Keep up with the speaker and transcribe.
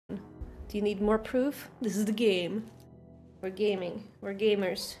Do you need more proof? This is the game. We're gaming. We're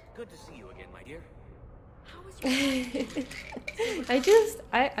gamers. Good to see you again, my dear. How is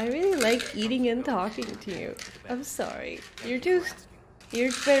I really like eating and talking to you. I'm sorry.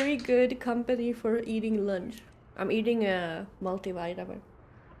 You're very good company for eating lunch. I'm eating a multivitamin.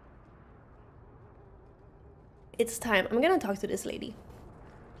 It's time. I'm gonna talk to this lady.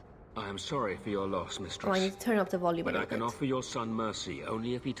 I am sorry for your loss, mistress. Oh, I need to turn up the volume a But I little can bit. offer your son mercy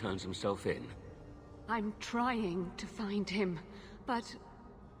only if he turns himself in. I'm trying to find him, but...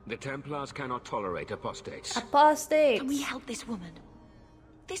 The Templars cannot tolerate apostates. Apostates! Can we help this woman?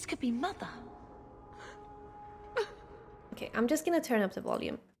 This could be Mother. Okay, I'm just gonna turn up the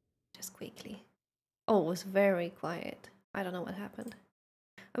volume. Just quickly. Oh, it was very quiet. I don't know what happened.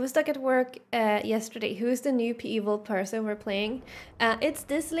 I was stuck at work yesterday. Who is the new evil person we're playing? It's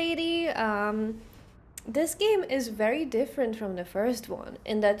this lady. This game is very different from the first one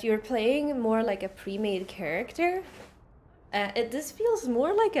in that you're playing more like a pre-made character. This feels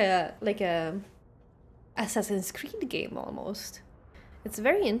more like a Assassin's Creed game almost. It's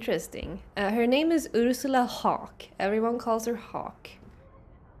very interesting. Her name is Ursula Hawk. Everyone calls her Hawk.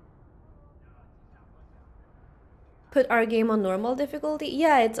 Put our game on normal difficulty?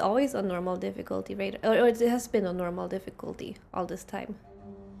 Yeah, it's always on normal difficulty, right? Or it has been on normal difficulty all this time.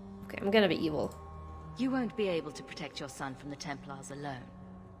 Okay, I'm gonna be evil. You won't be able to protect your son from the Templars alone.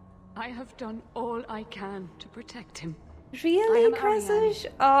 I have done all I can to protect him. Really, Krasush?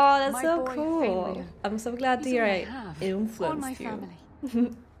 Oh, that's My so boy, cool. Fenrir. I'm so glad to He's hear all I have. influenced All my you. family.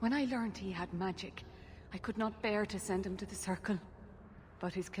 When I learned he had magic, I could not bear to send him to the Circle.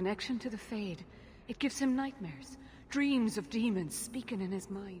 But his connection to the Fade, it gives him nightmares, dreams of demons speaking in his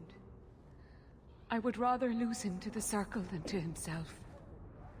mind. I would rather lose him to the Circle than to himself.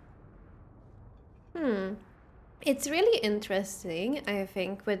 It's really interesting, I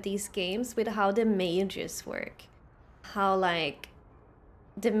think, with these games, with how the mages work. How, like,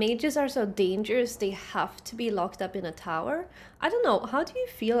 the mages are so dangerous, they have to be locked up in a tower. I don't know, how do you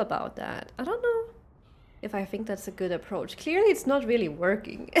feel about that? I don't know if I think that's a good approach. Clearly it's not really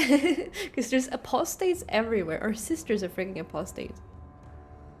working, because there's apostates everywhere. Our sisters are freaking apostates.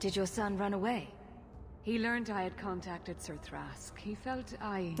 Did your son run away? He learned I had contacted Sir Thrask. He felt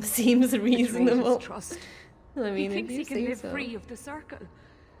I Seems betrayed reasonable. his trust. I He mean, if thinks you he can say live so. free of the Circle.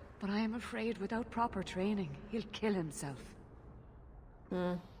 But I am afraid without proper training, he'll kill himself.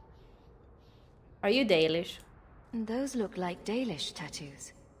 Are you Dalish? Those look like Dalish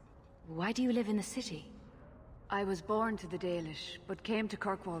tattoos. Why do you live in the city? I was born to the Dalish, but came to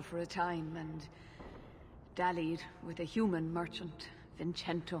Kirkwall for a time and dallied with a human merchant,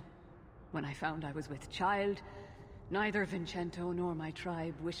 Vincento. When I found I was with child, neither Vincento nor my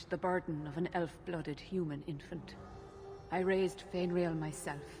tribe wished the burden of an elf-blooded human infant. I raised Fenrir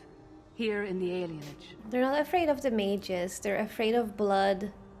myself, here in the alienage. They're not afraid of the mages. They're afraid of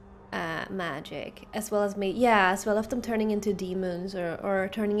blood magic, as well as as well as them turning into demons or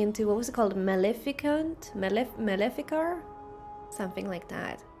turning into, what was it called, Maleficar, something like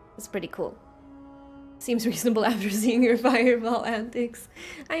that. It's pretty cool. Seems reasonable after seeing your fireball antics.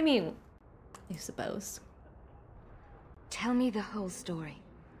 I mean, I suppose. Tell me the whole story.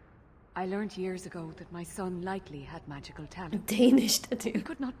 I learned years ago that my son likely had magical talent. Danish We tattoo.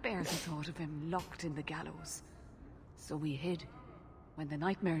 could not bear the thought of him locked in the gallows. So we hid. When the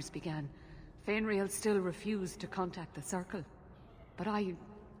nightmares began, Fenrir still refused to contact the Circle. But I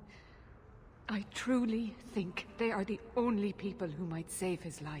truly think they are the only people who might save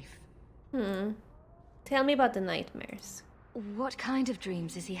his life. Tell me about the nightmares. What kind of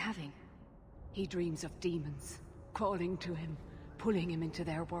dreams is he having? He dreams of demons, calling to him, pulling him into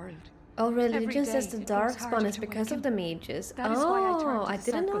their world. Oh, Every religion says day the it grows darkspawn harder is to because of awaken. the mages. That is why I turned Oh, to I the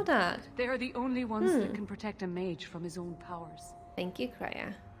didn't know Circle. that. They are the only ones that can protect a mage from his own powers. Thank you,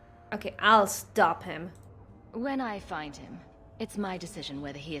 Kraya. Okay, I'll stop him. When I find him, it's my decision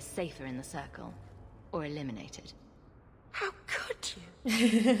whether he is safer in the Circle or eliminated. How could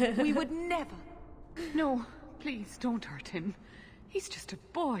you? We would never. No, please don't hurt him. He's just a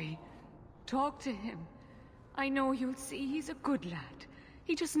boy. Talk to him. I know you'll see he's a good lad.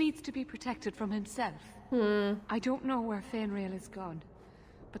 He just needs to be protected from himself. I don't know where Fenrir is gone,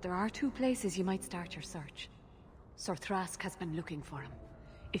 but there are 2 places you might start your search. Sir Thrask has been looking for him.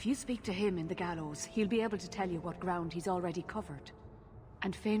 If you speak to him in the gallows, he'll be able to tell you what ground he's already covered.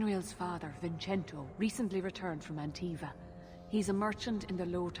 And Fenrir's father, Vincento, recently returned from Antiva. He's a merchant in the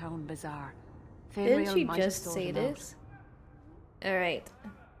Lowtown Bazaar. Didn't Fenrir she might have just sought say him out. this? Alright.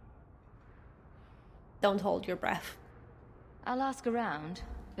 Don't hold your breath. I'll ask around,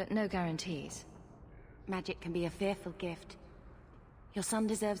 but no guarantees. Magic can be a fearful gift. Your son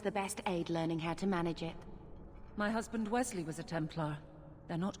deserves the best aid learning how to manage it. My husband Wesley was a Templar.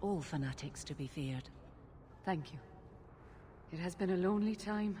 They're not all fanatics to be feared. Thank you. It has been a lonely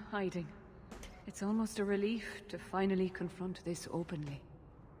time hiding. It's almost a relief to finally confront this openly.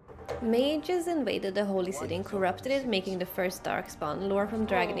 Mages invaded the Holy City and corrupted it, making the first Darkspawn, lore from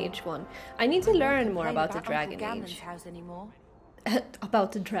Dragon Age 1. I need to learn more about the Dragon Age. House anymore.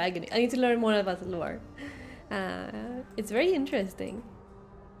 About the Dragon Age. I need to learn more about the lore. It's very interesting.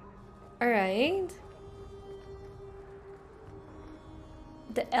 Alright.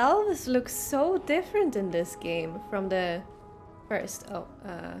 The elves look so different in this game from the first.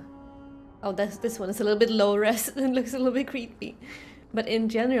 Oh, this one is a little bit low res and looks a little bit creepy. But in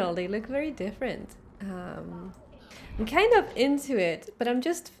general, they look very different. I'm kind of into it, but I'm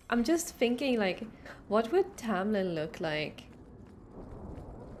just thinking, like, what would Tamlin look like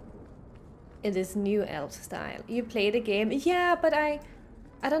in this new elf style? You play the game, yeah, but I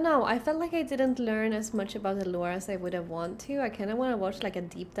don't know. I felt like I didn't learn as much about the lore as I would have wanted to. I kind of want to watch like a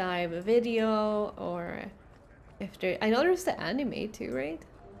deep dive video, or if there. I know there's the anime too, right?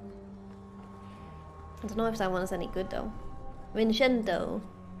 I don't know if that one is any good though. Vincenzo.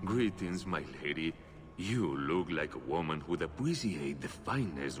 Greetings, my lady. You look like a woman who'd appreciate the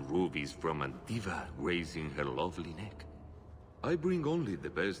finest rubies from Antiva raising her lovely neck. I bring only the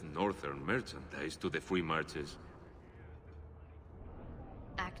best northern merchandise to the free marches.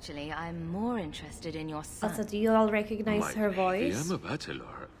 Actually, I'm more interested in your son. Also, do you all recognize her voice? I'm a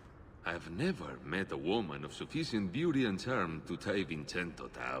bachelor. I've never met a woman of sufficient beauty and charm to tie Vincenzo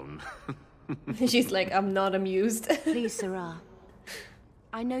down. She's like, I'm not amused. Please, Syrah.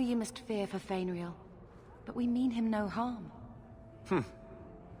 I know you must fear for Fainriel, but we mean him no harm.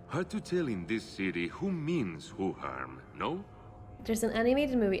 Hard to tell in this city who means who harm, no? There's an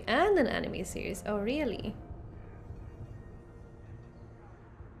animated movie and an anime series. Oh, really?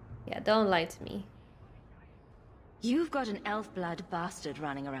 Yeah, don't lie to me. You've got an elf blood bastard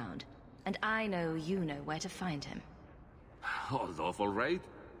running around, and I know you know where to find him. Hold off, all right?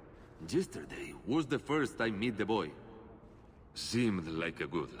 Yesterday was the first I meet the boy. Seemed like a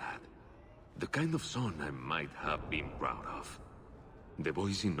good lad. The kind of son I might have been proud of. The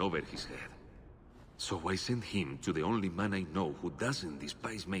boy's in over his head. So I sent him to the only man I know who doesn't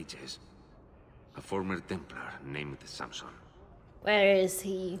despise mages. A former Templar named Samson. Where is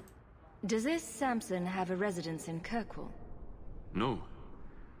he? Does this Samson have a residence in Kirkwall? No.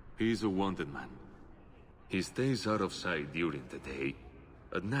 He's a wanted man. He stays out of sight during the day.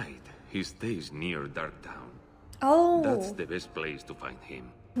 At night, he stays near Darktown. Oh! That's the best place to find him.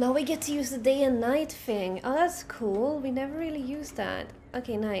 Now we get to use the day and night thing. Oh, that's cool. We never really used that.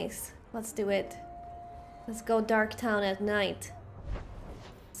 Okay, nice. Let's do it. Let's go Darktown at night.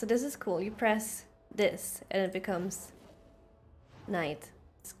 So this is cool. You press this and it becomes night.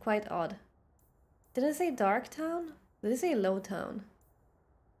 It's quite odd. Did it say Darktown? Did it say Lowtown?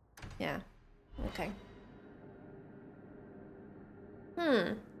 Yeah. Okay.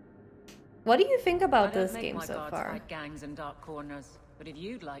 What do you think about this game so far? Fight gangs and dark corners, but if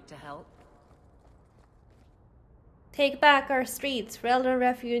you'd like to help. Take back our streets, Reldan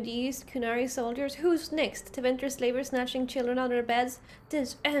refugees, Kunari soldiers. Who's next? Tevinter slavers snatching children out of their beds.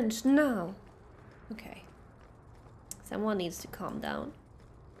 This ends now. Okay. Someone needs to calm down.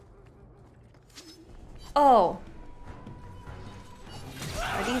 Oh.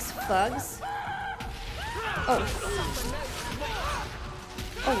 Are these thugs? Oh.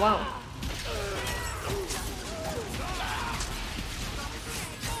 Oh, wow.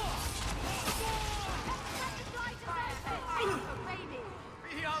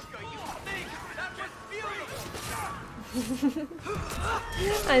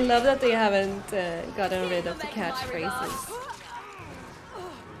 I love that they haven't gotten rid of the catchphrases.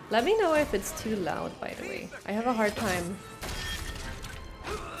 Let me know if it's too loud, by the way. I have a hard time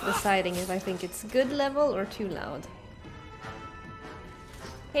deciding if I think it's good level or too loud.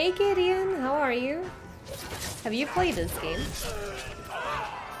 Hey Gideon, how are you? Have you played this game?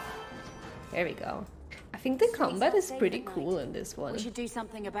 There we go. I think the combat is pretty cool in this one. We should do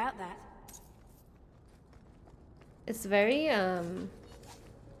something about that. It's very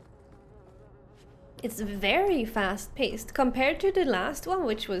fast paced compared to the last one,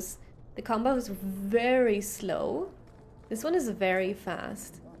 which was the combat was very slow. This one is very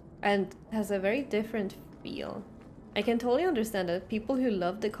fast and has a very different feel. I can totally understand that people who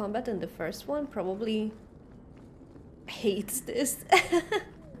loved the combat in the first one probably hates this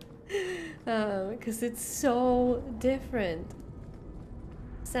because it's so different.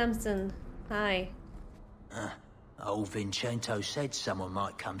 Samson, hi. Old Vincenzo said someone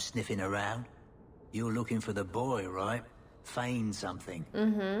might come sniffing around. You're looking for the boy, right? feign something.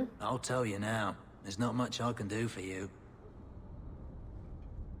 I'll tell you now, there's not much I can do for you.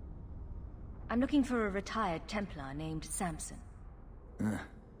 I'm looking for a retired Templar named Samson.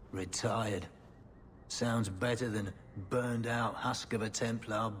 Retired. Sounds better than burned out husk of a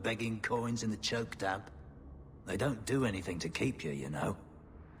Templar begging coins in the choke damp. They don't do anything to keep you, you know.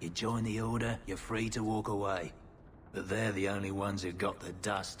 You join the Order, you're free to walk away. But they're the only ones who got the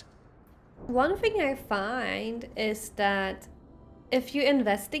dust. One thing I find is that if you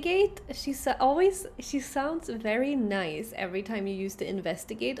investigate, she sounds very nice every time you use the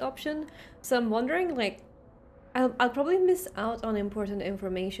investigate option. So I'm wondering, like, I'll probably miss out on important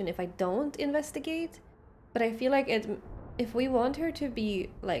information if I don't investigate. But I feel like if we want her to be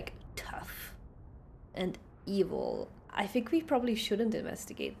like tough and evil, I think we probably shouldn't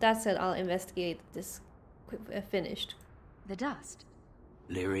investigate. That said, I'll investigate this finished. The dust?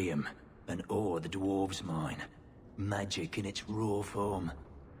 Lyrium, an ore the dwarves mine. Magic in its raw form.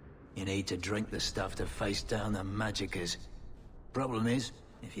 You need to drink the stuff to face down the magicers. Problem is,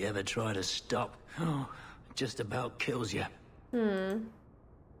 if you ever try to stop, it just about kills you.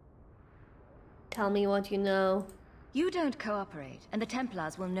 Tell me what you know. You don't cooperate, and the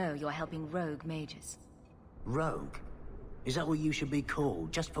Templars will know you're helping rogue mages. Rogue? Is that what you should be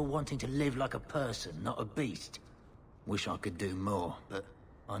called, just for wanting to live like a person, not a beast? Wish I could do more, but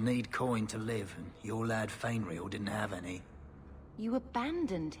I need coin to live, and your lad Fainriel didn't have any. You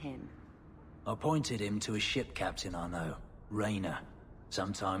abandoned him. I pointed him to a ship captain I know, Rayner.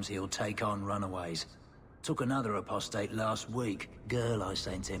 Sometimes he'll take on runaways. Took another apostate last week, girl I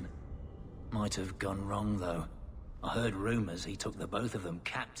sent him. Might have gone wrong, though. I heard rumors he took the both of them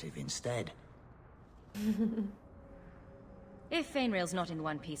captive instead. If Fainriel's not in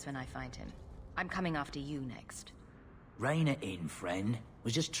one piece when I find him, I'm coming after you next. Rayner in, friend.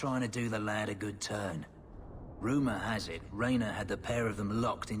 Was just trying to do the lad a good turn. Rumor has it, Rayner had the pair of them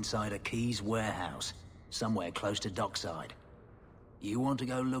locked inside a Keys warehouse, somewhere close to dockside. You want to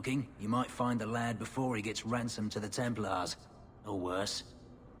go looking, you might find the lad before he gets ransomed to the Templars. Or worse.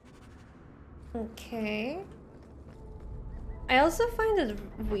 Okay. I also find it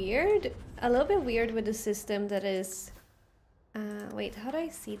weird, a little bit weird with the system that is... wait, how do I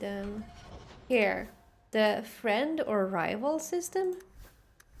see them? Here. The friend or rival system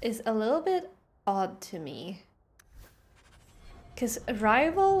is a little bit odd to me. Because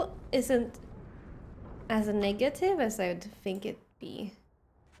rival isn't as negative as I would think it'd be.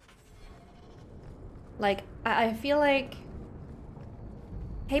 Like, I feel like...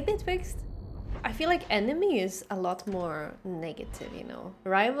 Hey, Bitwixt. I feel like enemy is a lot more negative, you know.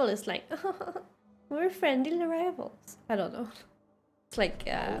 Rival is like, we're friendly rivals. I don't know. It's like,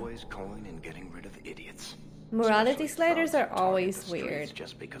 always coin and getting rid of idiots. Morality sliders are always weird.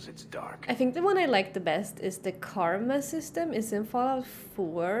 Just because it's dark. I think the one I like the best is the karma system. Is in Fallout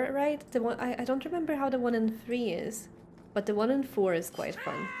 4, right? The one I don't remember how the one in 3 is, but the one in 4 is quite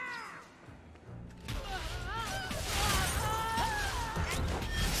fun.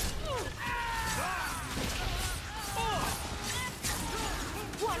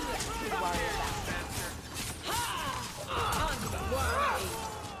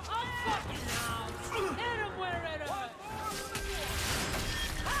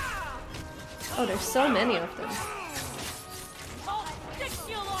 Oh, there's so many of them.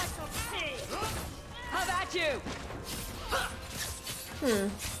 How about you?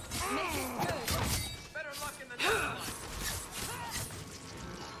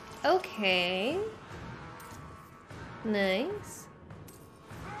 Okay. Nice.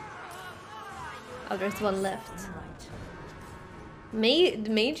 Oh, there's one left.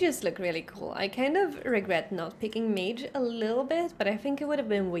 Mages look really cool. I kind of regret not picking mage a little bit, but I think it would have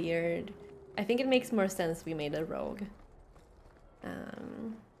been weird. I think it makes more sense we made a rogue.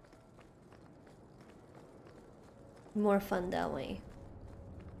 More fun that way.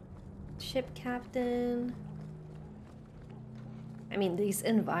 Ship captain. I mean, these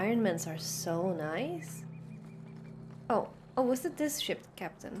environments are so nice. Oh, was it this ship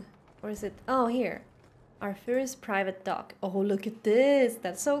captain? Or is it... Oh, here. Arthur's private dock. Oh, look at this.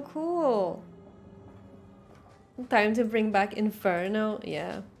 That's so cool. Time to bring back Inferno.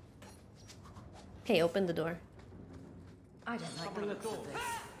 Yeah. Hey, open the door. I don't like the looks of this.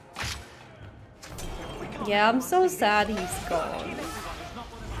 Yeah, I'm so sad he's gone.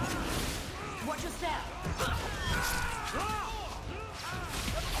 Watch your step.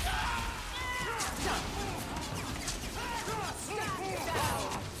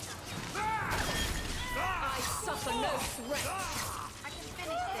 I suffer no threat. I can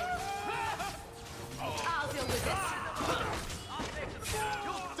finish this. I'll deal with this.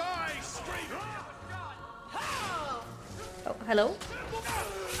 You'll die, Street! hello?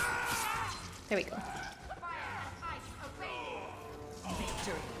 There we go.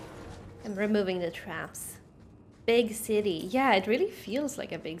 I'm removing the traps. Big city. Yeah, it really feels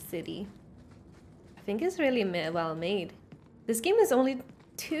like a big city. I think it's really well made. This game is only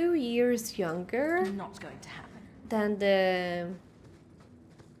 2 years younger. Not going to happen.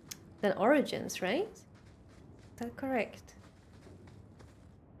 Than Origins, right? Is that correct?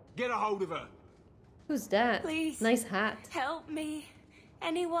 Get a hold of her. Who's that? Please. Nice hat. Help me.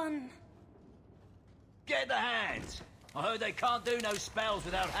 Anyone. Get the hands! I heard they can't do no spells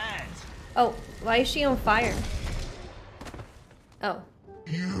without hands. Oh, why is she on fire? Oh.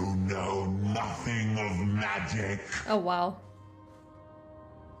 You know nothing of magic. Oh, wow.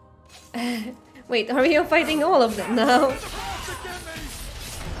 Wait, are we fighting all of them now?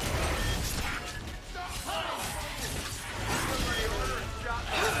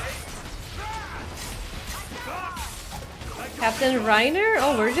 Captain Reiner?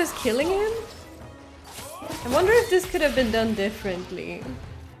 Oh, we're just killing him? I wonder if this could have been done differently.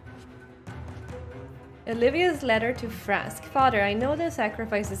 Olivia's letter to Frask. Father, I know the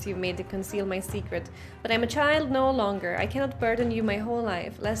sacrifices you've made to conceal my secret, but I'm a child no longer. I cannot burden you my whole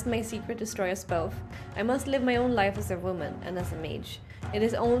life, lest my secret destroy us both. I must live my own life as a woman and as a mage. It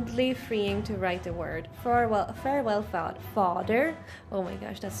is only freeing to write the word. Farewell, Father. Oh my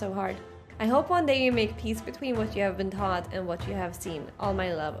gosh, that's so hard. I hope one day you make peace between what you have been taught and what you have seen. All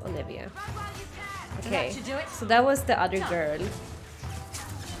my love, Olivia. Okay, so that was the other girl,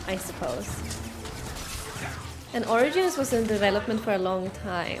 I suppose. And Origins was in development for a long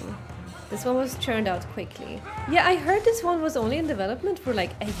time. This one was churned out quickly. Yeah, I heard this one was only in development for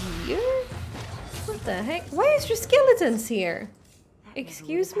like a year? What the heck? Why is there skeletons here?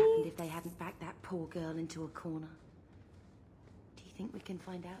 Excuse me? If they hadn't backed that poor girl into a corner. Do you think we can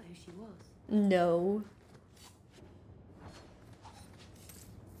find out who she was? No.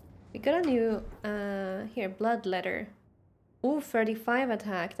 We got a new, here, blood letter. Ooh, 35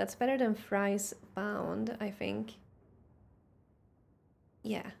 attack. That's better than Fry's bound, I think.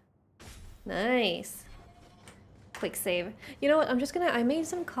 Yeah. Nice. Quick save. You know what? I made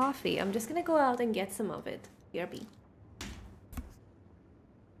some coffee. I'm just gonna go out and get some of it. BRB.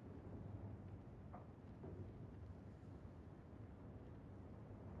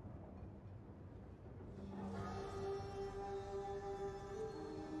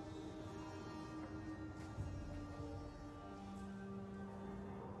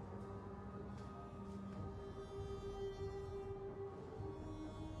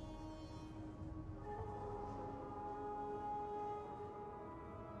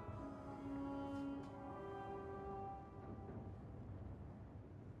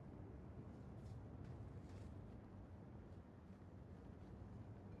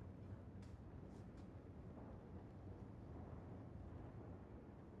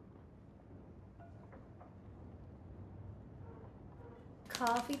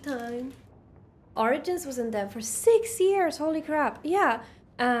 Coffee time. Origins was in dev for 6 years. Holy crap. Yeah.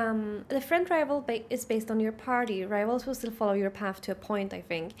 The friend rival is based on your party. Rivals will still follow your path to a point, I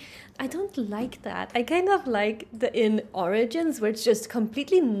think. I don't like that. I kind of like the in Origins where it's just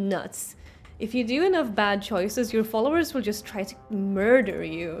completely nuts. If you do enough bad choices, your followers will just try to murder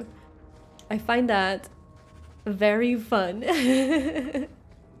you. I find that very fun.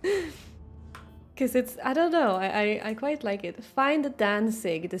 Because it's, I don't know, I quite like it. Find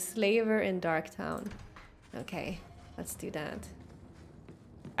Danzig, the slaver in Darktown. Okay, let's do that.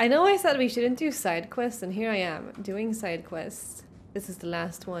 I know I said we shouldn't do side quests, and here I am, doing side quests. This is the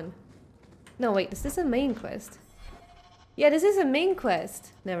last one. No, wait, is this a main quest? Yeah, this is a main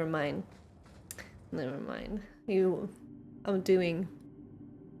quest. Never mind. Never mind. I'm doing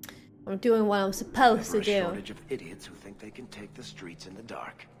what I'm supposed to do. A shortage of idiots who think they can take the streets in the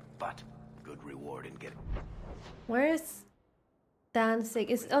dark, but good reward in getting. Where's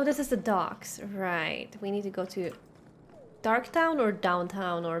Danzig? Oh, this is the docks. Right. We need to go to Darktown or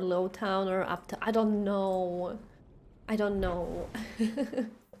Downtown or Lowtown or Uptown. I don't know. I don't know.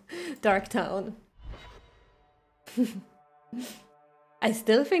 Darktown. I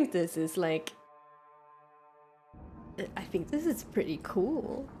still think this is like... I think this is pretty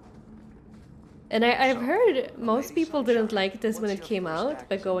cool. And I've heard most people didn't like this when it came out,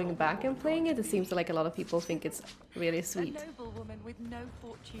 but going back and playing it, it seems like a lot of people think it's really sweet. A noble woman with no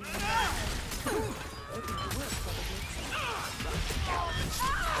fortune.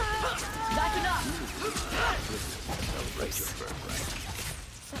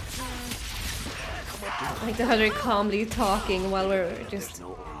 Like the how they're calmly talking while we're just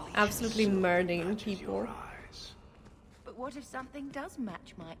absolutely murdering people. But what if something does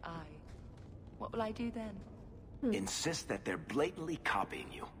match my eye? What will I do then? Insist that they're blatantly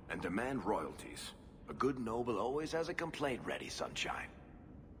copying you and demand royalties. A good noble always has a complaint ready, Sunshine.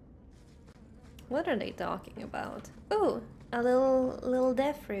 What are they talking about? Oh, a little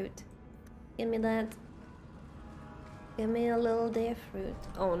death fruit. Give me that. Give me a little death fruit.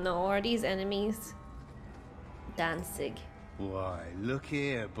 Oh no, are these enemies? Danzig. Why, look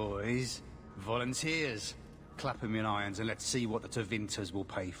here, boys. Volunteers. Clap 'em in irons and let's see what the Tevinters will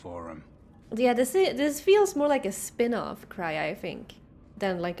pay for 'em. Yeah, this feels more like a spin-off Cry, I think,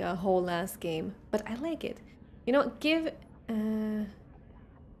 than like a whole last game. But I like it. You know, give...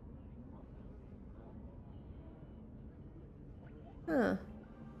 Huh.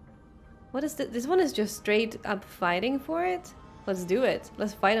 What is this? This one is just straight up fighting for it? Let's do it.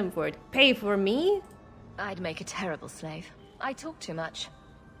 Let's fight him for it. Pay for me? I'd make a terrible slave. I talk too much.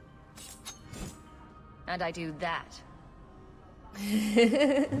 And I do that.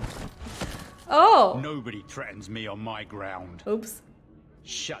 Oh! Nobody threatens me on my ground. Oops.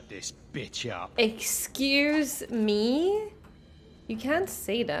 Shut this bitch up. Excuse me? You can't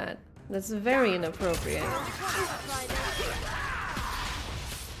say that. That's very inappropriate.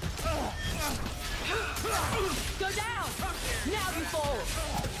 Go down! Now you fall!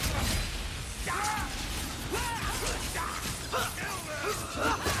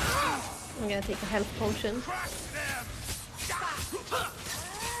 I'm gonna take a health potion.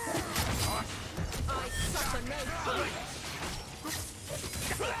 I suffer no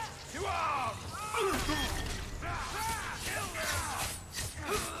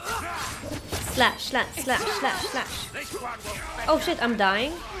Slash, slash, slash, slash, slash. Oh shit, I'm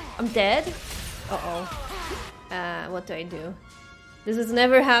dying. I'm dead. Uh-oh. What do I do? This has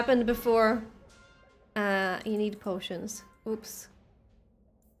never happened before. You need potions. Oops.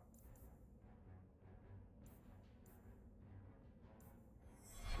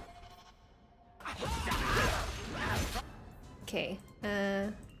 Okay.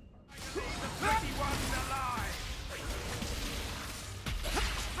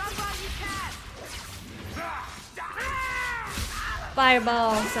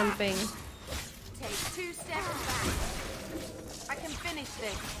 Fireball something. Take 2 steps back. I can finish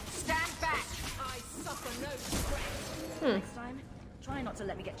this. Stand back. I suffer no threat. Next time, try not to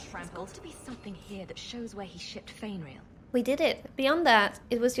let me get trampled. There's got to be something here that shows where he shipped Fainriel. We did it. Beyond that,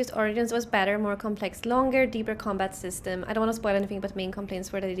 it was just Origins was better, more complex, longer, deeper combat system. I don't want to spoil anything, but main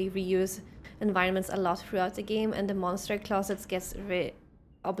complaints were that they reuse environments a lot throughout the game and the monster closets gets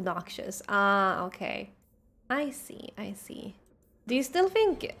obnoxious. Ah, okay. I see, I see. Do you still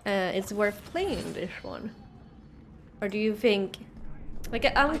think it's worth playing this one? Or do you think... Like,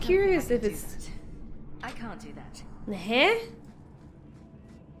 I'm curious if it's... I can't do that. Nah?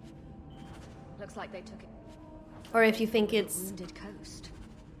 Looks like they took it. Or if you think it's... Wounded coast.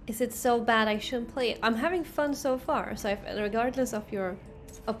 Is it so bad I shouldn't play it? I'm having fun so far, so regardless of your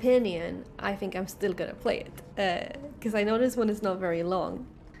opinion, I think I'm still gonna play it. Because I know this one is not very long.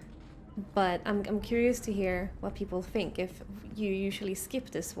 But I'm curious to hear what people think, if you usually skip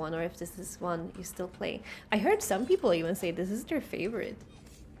this one or if this is one you still play. I heard some people even say this is their favorite.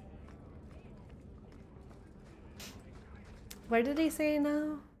 Where did they say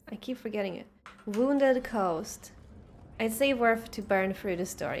now? I keep forgetting it. Wounded Coast. I'd say worth to burn through the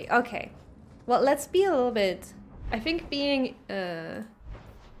story. Okay. Well, let's be a little bit... I think being a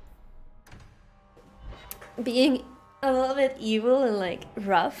little bit evil and like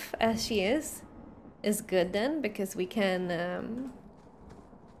rough as she is good then, because we can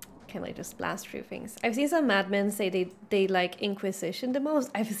like just blast through things. I've seen some madmen say they like Inquisition the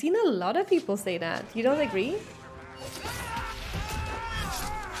most. I've seen a lot of people say that. You don't agree?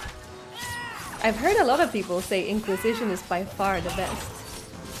 I've heard a lot of people say Inquisition is by far the best.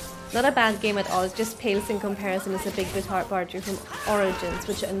 Not a bad game at all, it just pales in comparison as a big departure from Origins,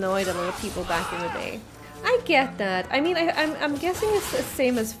 which annoyed a lot of people back in the day. I get that. I mean, I'm guessing it's the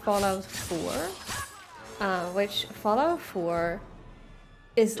same as Fallout 4, which Fallout 4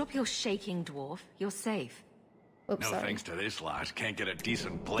 is... Stop your shaking, dwarf. You're safe. Oops, no sorry. thanks to this lot. Can't get a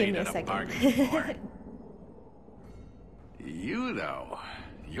decent blade at a bargain for. You, though,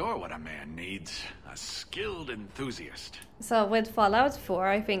 you're what a man needs. A skilled enthusiast. So with Fallout 4,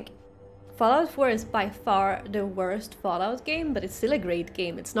 I think Fallout 4 is by far the worst Fallout game, but it's still a great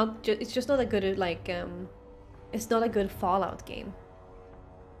game. It's not. It's just not a good like. It's not a good Fallout game.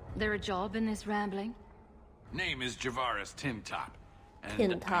 There a job in this rambling? Name is Javaris Tintop, and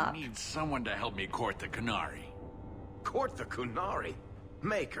Tintop. I need someone to help me court the Kunari. Court the Kunari?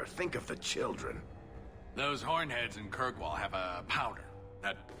 Make her think of the children. Those hornheads in Kirkwall have a powder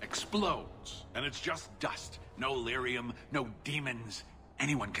that explodes, and it's just dust. No lyrium, no demons.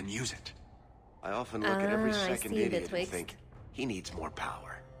 Anyone can use it. I often look at every second idiot and betwixt. think, he needs more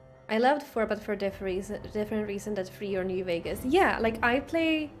power. I loved 4, but for different reason than 3 or New Vegas. Yeah, like I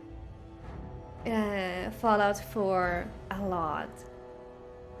play Fallout 4 a lot.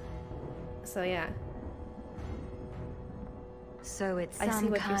 So yeah. So it's I see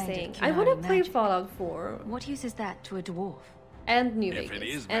some what you're kind saying. of I want to Qunari play magic. Fallout 4 What use is that to a dwarf? and New If Vegas. it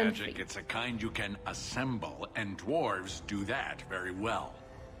is and magic, 3. it's a kind you can assemble, and dwarves do that very well.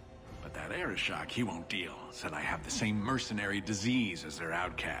 But that Arishok, he won't deal. Said I have the same mercenary disease as their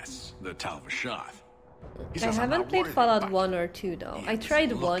outcasts, the Tal-Vashoth. He I says I'm haven't not played worthy, Fallout but 1 or 2 though. he I has tried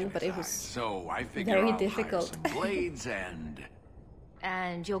this look 1, in but his it was eyes. So I figure very I'll difficult. hire some blades and...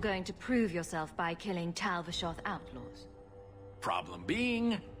 And you're going to prove yourself by killing Tal-Vashoth outlaws. Problem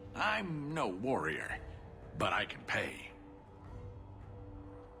being, I'm no warrior, but I can pay.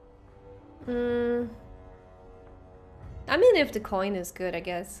 I mean, if the coin is good, I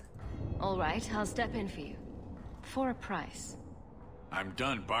guess. All right, I'll step in for you. For a price. I'm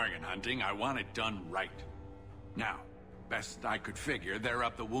done bargain hunting. I want it done right. Now, best I could figure, they're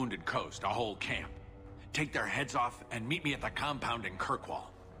up the Wounded Coast, a whole camp. Take their heads off and meet me at the compound in Kirkwall.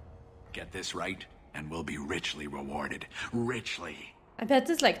 Get this right, and we'll be richly rewarded. Richly. I bet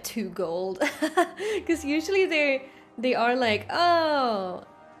it's like 2 gold. Because usually they are like, oh,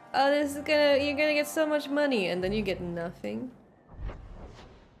 this is you're gonna get so much money, and then you get nothing.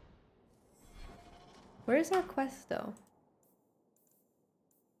 Where's our quest though?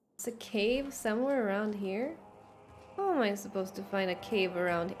 It's a cave somewhere around here? How am I supposed to find a cave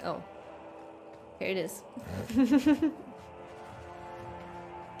around here? Oh. Here it is.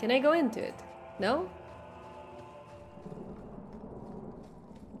 Can I go into it? No?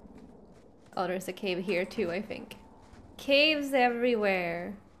 Oh, there's a cave here too, I think. Caves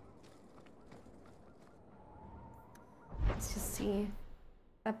everywhere. Let's just see.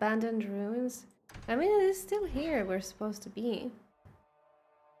 Abandoned ruins. I mean, it is still here. We're supposed to be.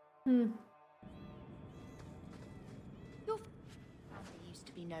 Your family used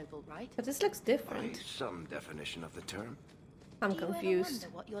to be noble, right? But this looks different. By some definition of the term. I'm Do you ever confused.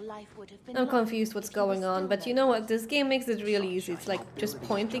 wonder what your life would have been I'm like confused what's if you were going on, still but you there? know what? This game makes it really easy. It's like just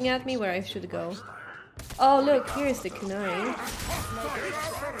pointing at me where I should go. Oh, look, here's the Qunari.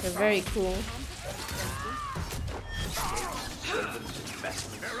 They're very cool.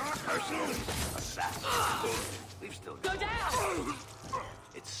 We've still got down.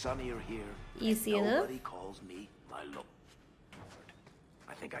 It's sunnier here. Easy and enough. Nobody calls me my lord.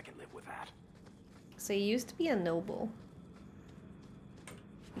 I think I can live with that. So you used to be a noble.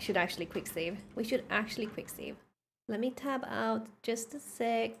 We should actually quick save. We should actually quick save. Let me tab out just a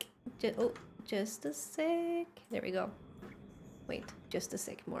sec. Just a sec. There we go. Wait, just a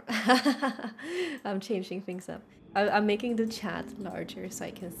sec more. I'm changing things up. I'm making the chat larger so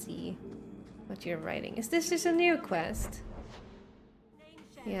I can see what you're writing. Is this just a new quest?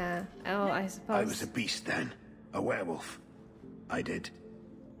 Yeah. Oh, I suppose. I was a beast then. A werewolf. I did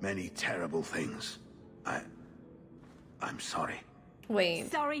many terrible things. I'm sorry. Wait.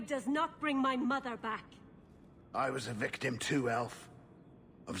 Sorry does not bring my mother back. I was a victim too, Elf.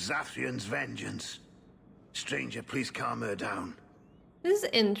 Of Zathrian's vengeance. Stranger, please calm her down. This is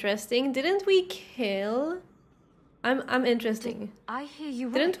interesting. Didn't we kill? I'm interesting. I hear you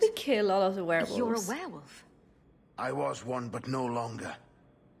right. Didn't we kill all of the werewolves? You're a werewolf. I was one, but no longer.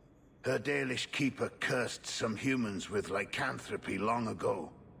 Her Dalish keeper cursed some humans with lycanthropy long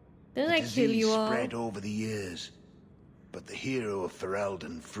ago. Didn't the I kill disease you all? spread over the years. But the hero of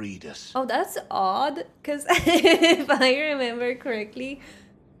Ferelden freed us. Oh, that's odd. Because if I remember correctly,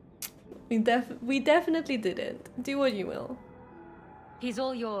 we definitely didn't. Do what you will. He's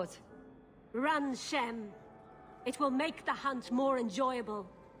all yours. Run, Shem. It will make the hunt more enjoyable.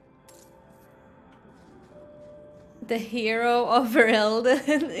 The hero of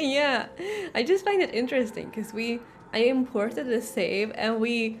Ferelden. Yeah, I just find it interesting because I imported the save and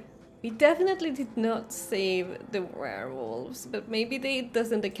we definitely did not save the werewolves, but maybe they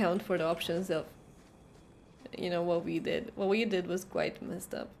doesn't account for the options of, you know, what we did. What we did was quite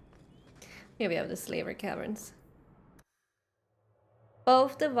messed up. Here we have the Slaver Caverns.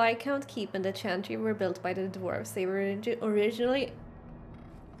 Both the Viscount Keep and the Chantry were built by the dwarves. They were originally...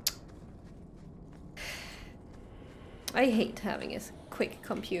 I hate having a quick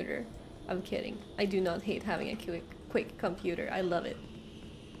computer. I'm kidding. I do not hate having a quick computer. I love it.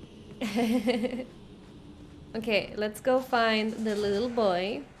 Okay, let's go find the little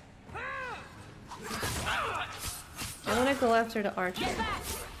boy. I want to go after the archer.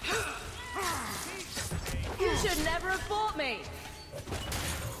 You should never have fought me.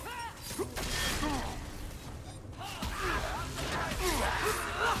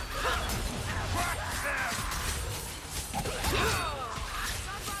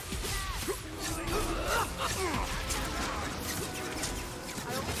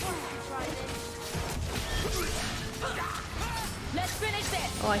 Let's finish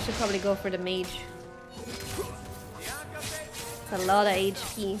this. Oh, I should probably go for the mage. It's a lot of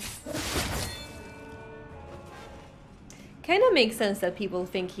HP. Kind of makes sense that people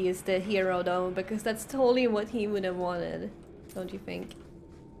think he is the hero though, because that's totally what he would have wanted, don't you think?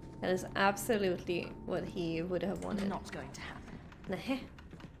 That is absolutely what he would have wanted. Not going to happen. Nah.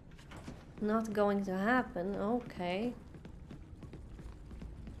 Not going to happen, okay.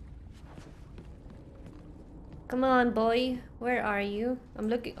 Come on, boy. Where are you? I'm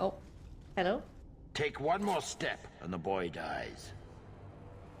looking. Oh, hello? Take one more step and the boy dies.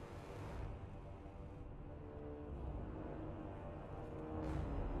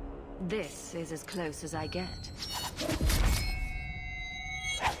 This is as close as I get.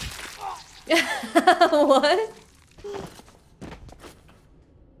 What?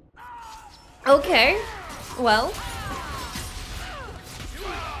 Okay. Well.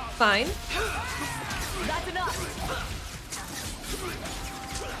 Fine. That's enough.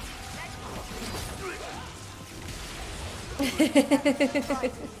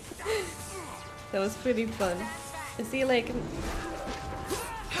 That was pretty fun. Is he like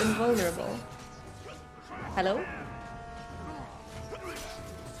invulnerable? Hello?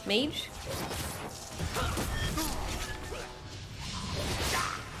 Mage?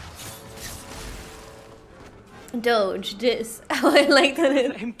 Doge this. Oh, I like that.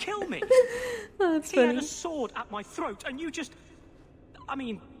 Let him kill me. Oh, that's he funny. had a sword at my throat, and you just... I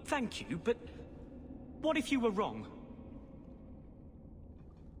mean, thank you, but what if you were wrong?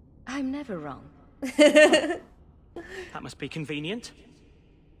 I'm never wrong. That must be convenient.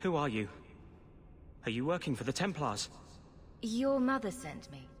 Who are you? Are you working for the Templars? Your mother sent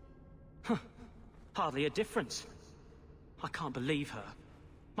me. Huh. Hardly a difference. I can't believe her.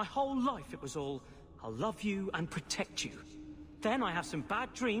 My whole life it was all, I'll love you and protect you. Then I have some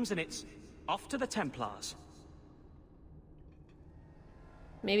bad dreams and it's off to the Templars.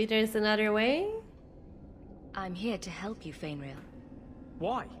 Maybe there's another way? I'm here to help you, Fainrail.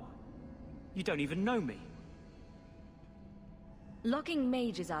 Why? You don't even know me. Locking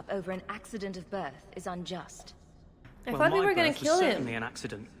mages up over an accident of birth is unjust. I thought we were gonna kill him. Certainly an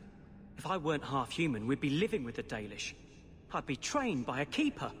accident. If I weren't half human, we'd be living with the Dalish. I'd be trained by a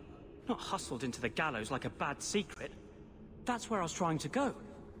keeper, not hustled into the gallows like a bad secret. That's where I was trying to go.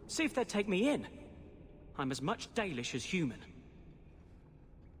 See if they'd take me in. I'm as much Dalish as human.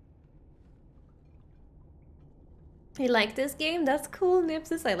 You like this game? That's cool,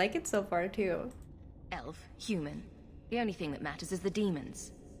 Nipsis. I like it so far too. Elf, human. The only thing that matters is the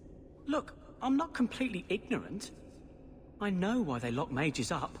demons. Look, I'm not completely ignorant. I know why they lock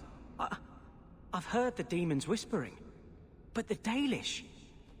mages up. I've heard the demons whispering. But the Dalish,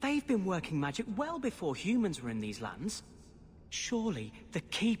 they've been working magic well before humans were in these lands. Surely the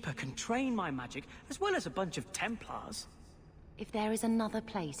Keeper can train my magic as well as a bunch of Templars. If there is another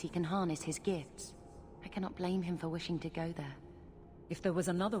place he can harness his gifts, I cannot blame him for wishing to go there. If there was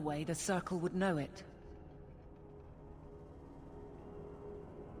another way, the Circle would know it.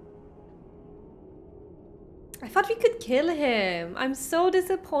 I thought we could kill him. I'm so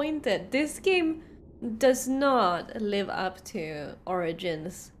disappointed. This game does not live up to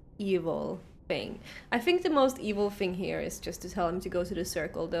Origin's evil thing. I think the most evil thing here is just to tell him to go to the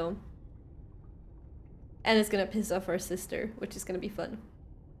Circle though. And it's gonna piss off our sister, which is gonna be fun.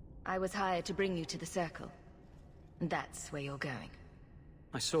 I was hired to bring you to the Circle. That's where you're going.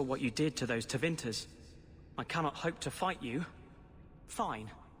 I saw what you did to those Tevinters. I cannot hope to fight you. Fine.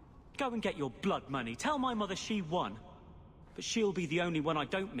 Go and get your blood money. Tell my mother she won. But she'll be the only one I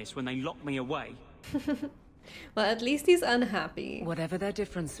don't miss when they lock me away. Well, at least he's unhappy. Whatever their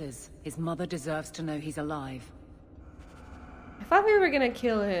differences, his mother deserves to know he's alive. I thought we were gonna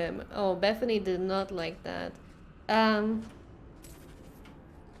kill him. Oh, Bethany did not like that. I'm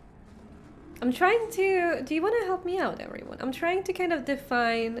trying to... Do you want to help me out, everyone? I'm trying to kind of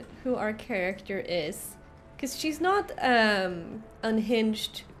define who our character is. Because she's not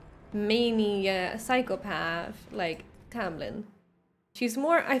unhinged mania psychopath like Tamlin. She's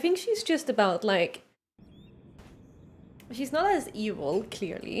more... I think she's just about like... She's not as evil,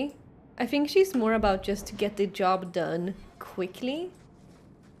 clearly. I think she's more about just to get the job done quickly.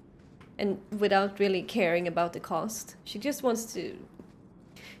 And without really caring about the cost. She just wants to...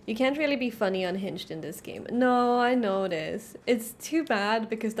 You can't really be funny unhinged in this game. No, I know this. It's too bad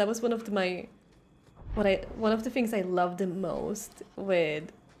because that was one of the one of the things I loved the most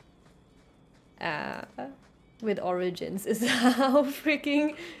with Origins is how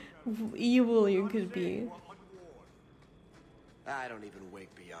freaking evil you could be. I don't even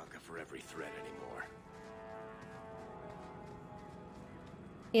wake Bianca for every threat anymore.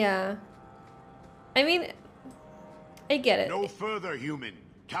 Yeah. I mean, I get it. No further, human.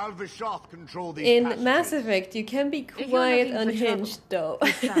 Tal Vishoth control these In passages. Mass Effect, you can be quite unhinged, though.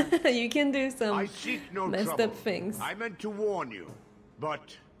 You can do some I seek no messed trouble. up things. I meant to warn you,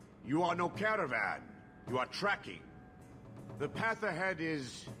 but you are no caravan. You are tracking. The path ahead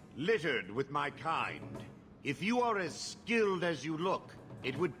is littered with my kind. If you are as skilled as you look,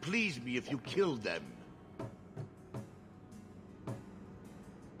 it would please me if you killed them.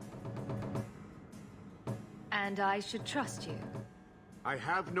 And I should trust you. I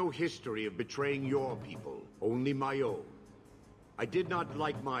have no history of betraying your people, only my own. I did not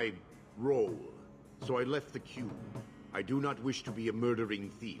like my role, so I left the cube. I do not wish to be a murdering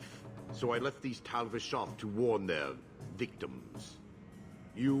thief, so I left these Tal Vishoth to warn their victims.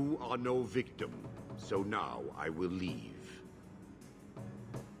 You are no victim, so now I will leave.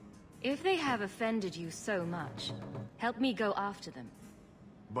 If they have offended you so much, help me go after them.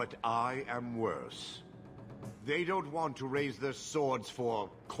 But I am worse. They don't want to raise their swords for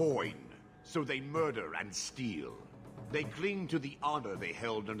coin, so they murder and steal. They cling to the honor they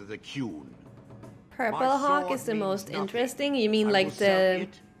held under the Qun. Purple My Hawk sword is the means most nothing. interesting. You mean I like will sell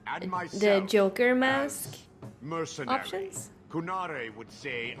it and the myself Joker mask mercenary. options? Kunare would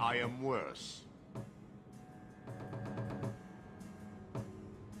say I am worse.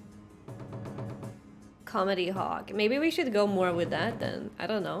 Comedy Hawk. Maybe we should go more with that then. I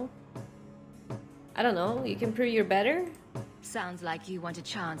don't know. I don't know. You can prove you're better? Sounds like you want a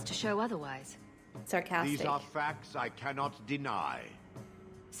chance to show otherwise. Sarcastic. These are facts I cannot deny.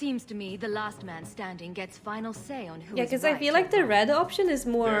 Seems to me the last man standing gets final say on who Yeah, is because right I feel or like the wrong. red option is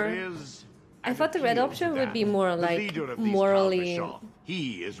more... There is I thought the red appeal option to would that. be more The like leader of these morally Tal Vishoth,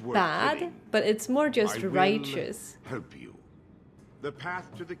 he is worth bad, killing. but it's more just I will righteous. help you. The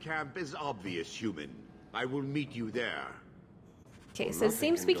path to the camp is obvious, human. I will meet you there. Okay, so it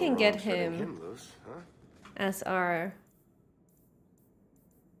seems we can get him loose, huh? as our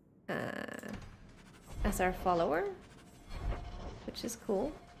follower, which is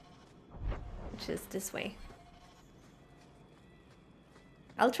cool. Which is this way.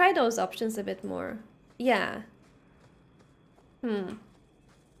 I'll try those options a bit more. Yeah.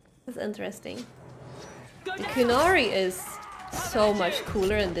 That's interesting. The Kunari is so much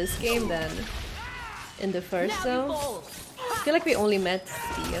cooler in this game than in the first, though. I feel like we only met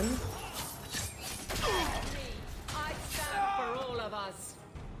Stian.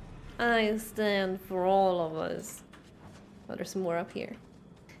 I stand for all of us. Oh, there's more up here.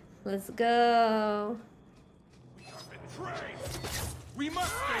 Let's go. We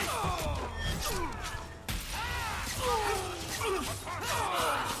must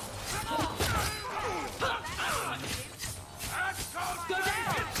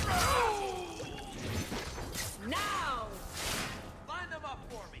Now! Line them up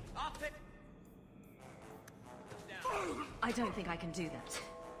for me. I'll pick. I don't think I can do that.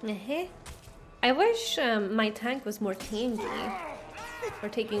 I wish my tank was more tanky or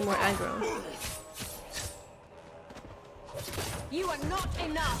taking more aggro. You are not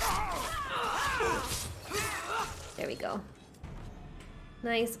enough! There we go.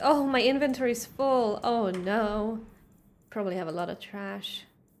 Nice. Oh, my inventory's full. Oh no. Probably have a lot of trash.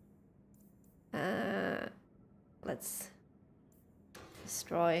 Let's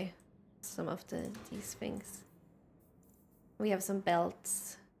destroy some of these things. We have some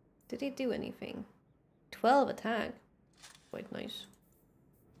belts. Did they do anything? 12 attack. Quite nice.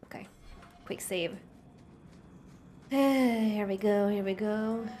 Okay. Quick save. Here we go, here we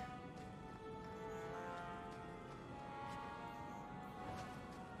go.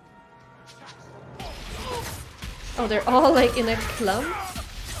 Oh, they're all like in a clump?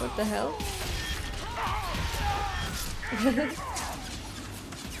 What the hell?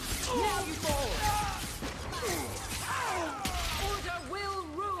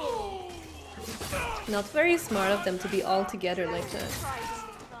 Not very smart of them to be all together like that.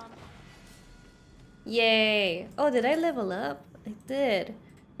 Yay! Oh, did I level up? I did.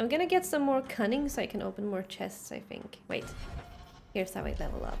 I'm gonna get some more cunning so I can open more chests, I think. Wait. Here's how I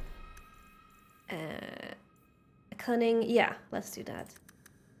level up. Cunning. Yeah, let's do that.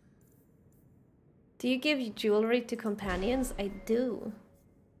 Do you give jewelry to companions? I do.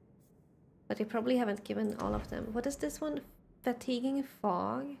 But I probably haven't given all of them. What is this one? Fatiguing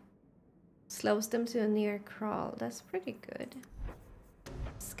fog? Slows them to a near crawl. That's pretty good.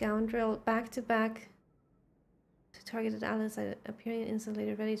 Scoundrel. Back to back. To targeted allies appearing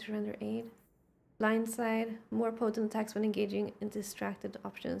instantly ready to render aid. Blindside. More potent attacks when engaging in distracted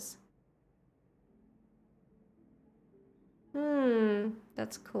options.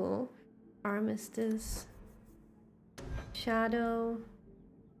 That's cool. Armistice. Shadow.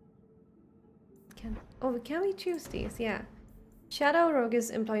 Can we choose these? Yeah. Shadow rogues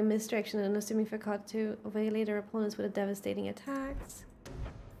employ misdirection and assuming facade to ovulate their opponents with a devastating attacks.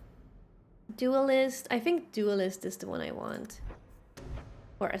 Duelist. I think Duelist is the one I want.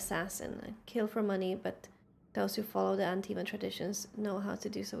 Or Assassin. Kill for money, but those who follow the Antivan traditions know how to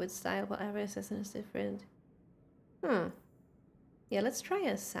do so with style, while every assassin is different. Yeah, let's try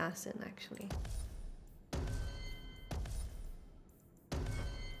Assassin, actually.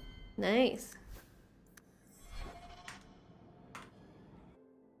 Nice.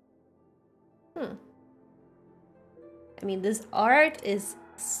 I mean, this art is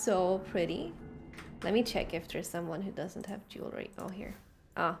so pretty. Let me check if there's someone who doesn't have jewelry. Oh, here.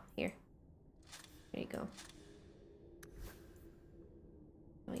 Ah, here. There you go.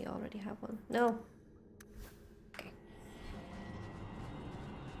 Oh, you already have one. No. Okay.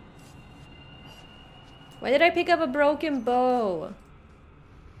 Why did I pick up a broken bow?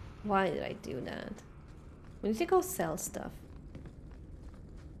 Why did I do that? We need to go sell stuff.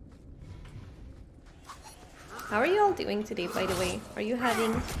 How are you all doing today, by the way? Are you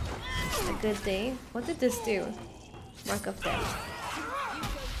having a good day? What did this do? Mark of Death.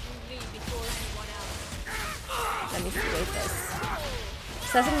 Let me see what it does.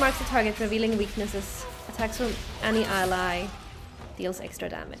 Assassin marks the target, revealing weaknesses. Attacks from any ally. Deals extra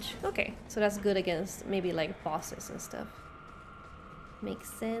damage. Okay, so that's good against maybe like bosses and stuff. Makes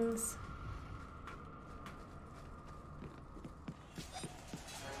sense.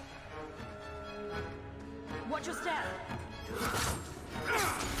 Watch your step.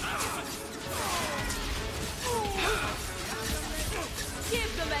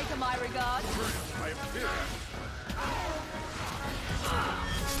 Give the maker my regard.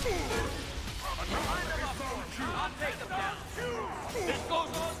 I'll take them down. This goes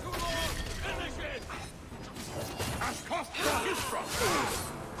on too long. Finish it. As cost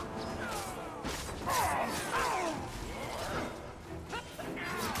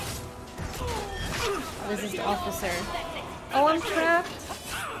This is the officer. Oh, I'm trapped.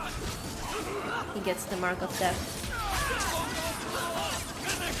 He gets the Mark of Death.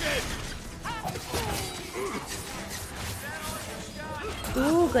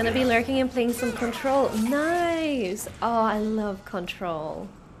 Ooh, gonna be lurking and playing some Control. Nice! Oh, I love Control.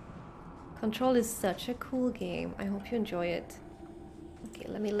 Control is such a cool game. I hope you enjoy it. Okay,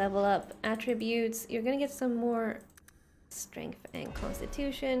 let me level up attributes. You're gonna get some more strength and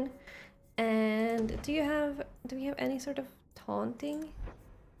constitution. And do we have any sort of taunting?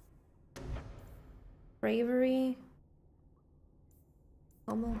 Bravery?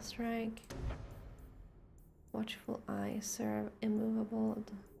 Pommel strike? Watchful eye, serve, immovable.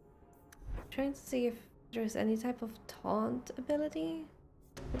 I'm trying to see if there's any type of taunt ability.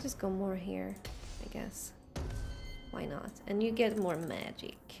 We'll just go more here, I guess. Why not? And you get more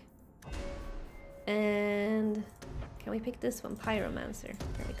magic. And can we pick this one? Pyromancer.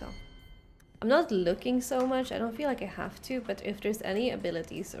 There we go. I'm not looking so much. I don't feel like I have to, but if there's any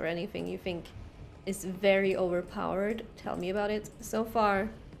abilities or anything you think is very overpowered, tell me about it. So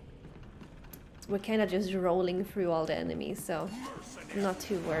far, we're kind of just rolling through all the enemies, so I'm not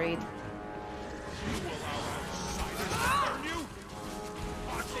too worried.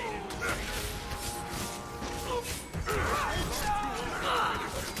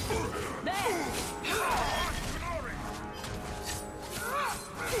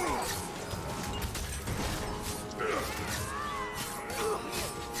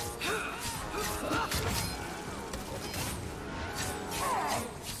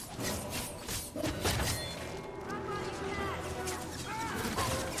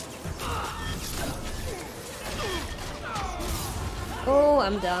 Oh,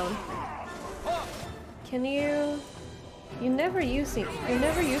 I'm down. Can you... You're never using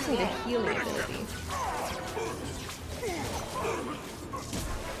the healing ability.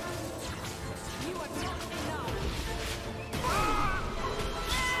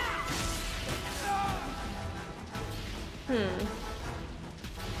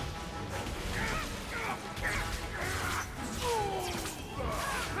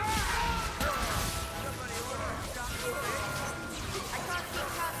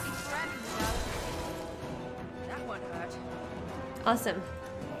 Awesome.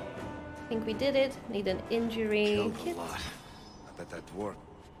 I think we did it. Need an injury kit. I bet that dwarf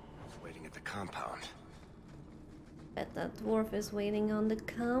is waiting at the compound. Bet that dwarf is waiting on the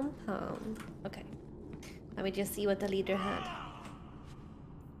compound. Okay. Let me just see what the leader had.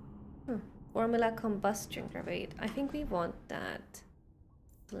 Formula combustion grenade. I think we want that.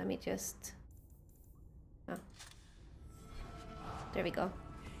 So let me just... Oh. There we go.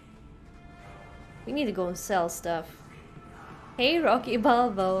 We need to go and sell stuff. Hey Rocky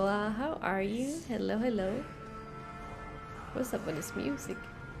Balboa, how are you? Hello, hello. What's up with this music?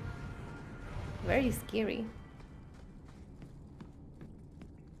 Very scary.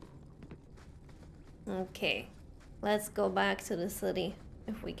 Okay, let's go back to the city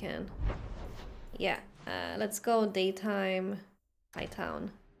if we can. Yeah, let's go daytime high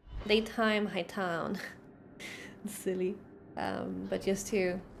town. Daytime high town. Silly. But just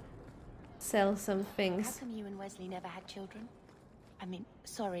to sell some things. How come you and Wesley never had children? I mean,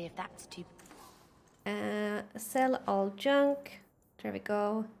 sorry if that's too... Sell all junk. There we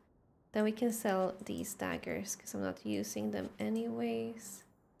go. Then we can sell these daggers because I'm not using them anyways.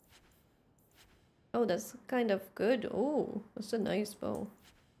 Oh, that's kind of good. Oh, that's a nice bow.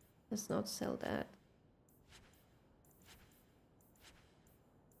 Let's not sell that.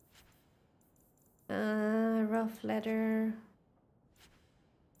 Rough leather.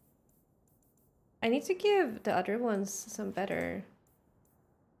 I need to give the other ones some better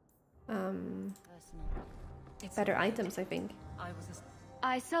better items, I think.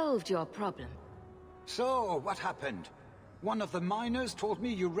 I solved your problem. So, what happened? One of the miners told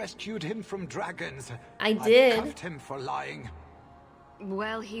me you rescued him from dragons. I did. I cuffed him for lying.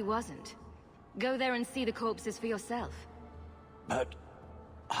 Well, he wasn't. Go there and see the corpses for yourself. But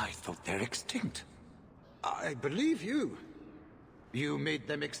I thought they're extinct. I believe you. You made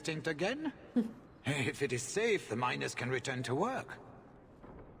them extinct again? If it is safe, the miners can return to work.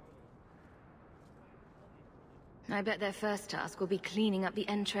 I bet their first task will be cleaning up the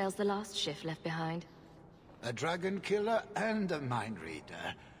entrails the last shift left behind. A dragon killer and a mind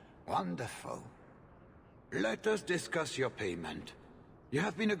reader. Wonderful. Let us discuss your payment. You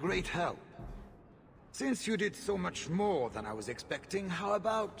have been a great help. Since you did so much more than I was expecting, how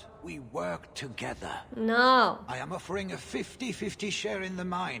about we work together? No. I am offering a 50-50 share in the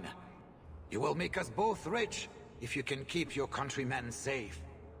mine. You will make us both rich if you can keep your countrymen safe.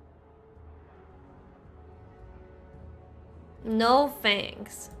 No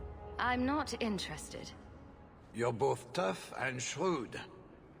thanks. I'm not interested. You're both tough and shrewd.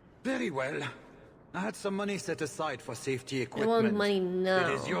 Very well. I had some money set aside for safety equipment. I want money now.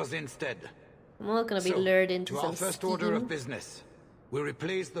 It is yours instead. I'm not gonna be lured into some to our first order of business, we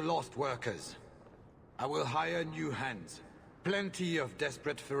replace the lost workers. I will hire new hands. Plenty of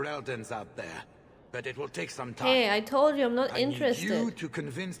desperate Ferelden's out there, but it will take some time. Hey, I told you I'm not interested. I need you to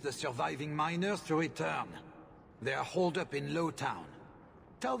convince the surviving miners to return. They are holed up in Lowtown.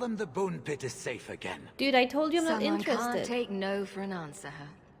 Tell them the bone pit is safe again. Dude, I told you I'm not Someone interested. can't take no for an answer, huh?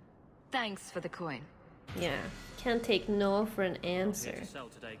 Thanks for the coin. Yeah, can't take no for an answer. To sell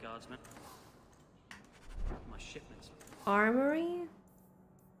today, guardsman. My shipments. Armory?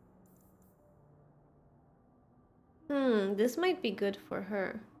 This might be good for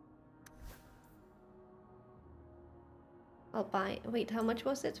her. I'll buy... Wait, how much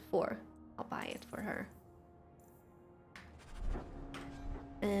was it? 4. I'll buy it for her.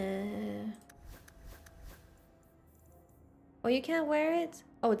 Oh, you can't wear it?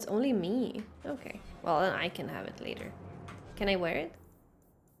 Oh, it's only me. Okay. Well, then I can have it later. Can I wear it?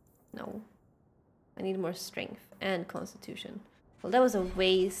 No. I need more strength and constitution. Well, that was a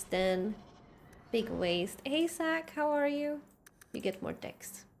waste then. Big waste. Hey, Zach, how are you? You get more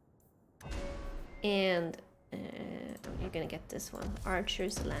dex. And you're gonna get this one.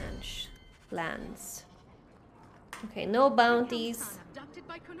 Archer's Lance. Okay, no bounties.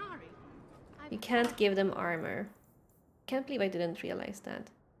 You can't give them armor. Can't believe I didn't realize that.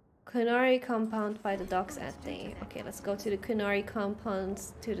 Kunari compound by the docks at day. Okay, let's go to the Kunari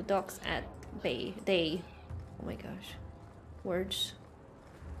compounds to the docks at day. Oh my gosh. Words.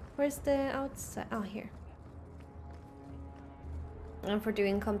 Where's the outside? Oh, here. And for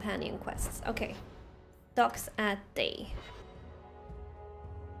doing companion quests. Okay. Docks at day.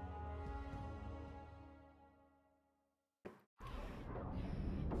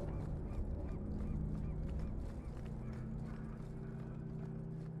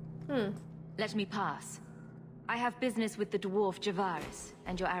 Let me pass. I have business with the dwarf Javaris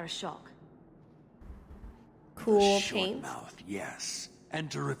and your Arashok. Cool paint. Mouth, yes.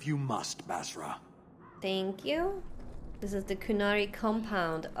 Enter if you must, Basra. Thank you. This is the Kunari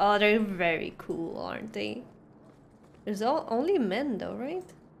compound. Oh, they're very cool, aren't they? There's only men though, right?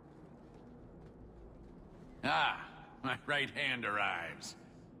 Ah, my right hand arrives.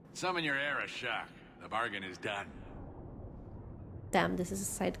 Summon your Arashok. The bargain is done. Damn, this is a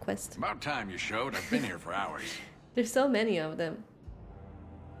side quest. About time you showed. I've been here for hours. There's so many of them.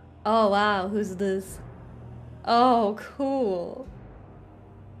 Oh wow, who's this? Oh, cool.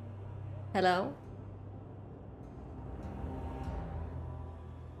 Hello?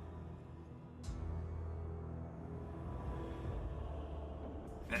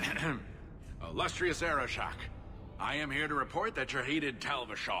 Illustrious Arashak, I am here to report that your hated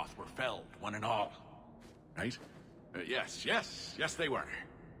Tal-Vashoth were felled, one and all. Right? Yes, they were.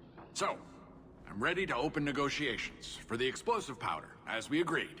 So, I'm ready to open negotiations for the explosive powder, as we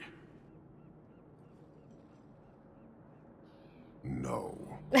agreed. No.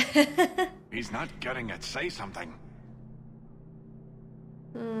 He's not getting it. Say something.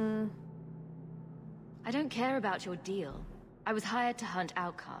 I don't care about your deal. I was hired to hunt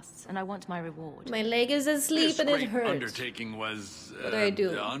outcasts, and I want my reward. My leg is asleep and it hurts. This undertaking was What do I do?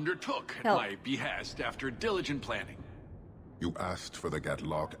 undertook at Help. my behest after diligent planning. You asked for the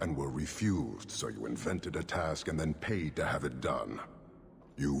Gatlock and were refused, so you invented a task and then paid to have it done.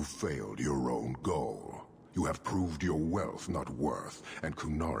 You failed your own goal. You have proved your wealth not worth, and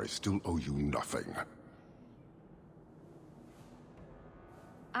Qunari still owe you nothing.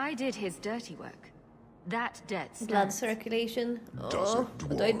 I did his dirty work. That debt stands. Blood circulation. Does Oh, it,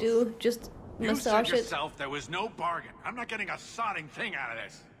 what do I do? Just You said massage it. yourself there was no bargain. I'm not getting a sodding thing out of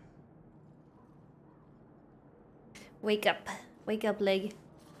this. Wake up. Wake up, leg.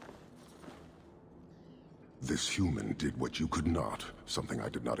 This human did what you could not, something I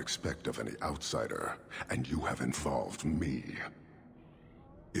did not expect of any outsider, and you have involved me.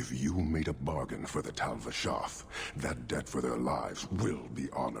 If you made a bargain for the Tal-Vashoth, that debt for their lives will be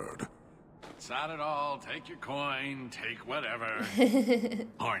honored. Sod it all, take your coin, take whatever.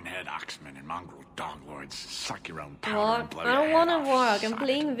 Hornhead Oxman and mongrel donglords, suck your own powder and Walk. blow I your don't head want to off. walk. I'm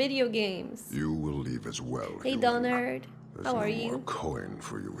playing video games. You will leave as well. Hey, human. Donard. There's How no are more you? coin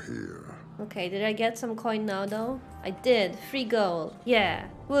for you here. Okay, did I get some coin now, though? I did. Free gold. Yeah.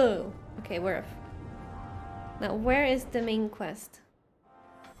 Woo. Okay, worth. Now, where is the main quest?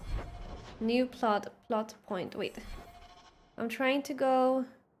 New plot point. Wait. I'm trying to go...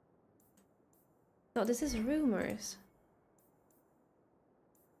 No, this is rumors.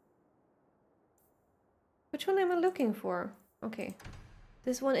 Which one am I looking for? Okay.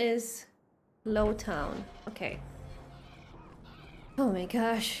 This one is Lowtown. Okay. Oh my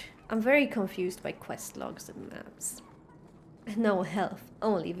gosh. I'm very confused by quest logs and maps. No health,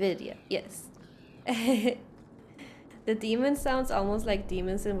 only video. Yes. The demon sounds almost like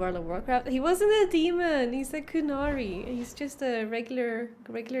demons in World of Warcraft. He wasn't a demon. He's a Qunari. He's just a regular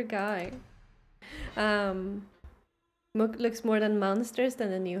guy. Looks more than monsters than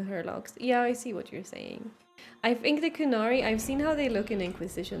the new Herlocks. Yeah, I see what you're saying. I think the Qunari, I've seen how they look in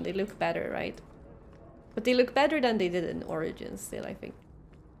Inquisition. They look better, right? But they look better than they did in Origins still, I think.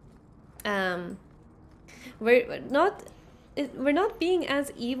 We're not being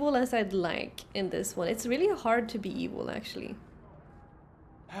as evil as I'd like in this one. It's really hard to be evil, actually.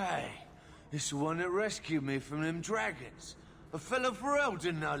 Hey, this is the one that rescued me from them dragons. A fellow for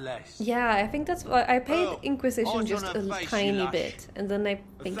Eldon, no less. Yeah, I think that's why I played Oh, Inquisition eyes just on her a face, tiny you lush. bit, and then I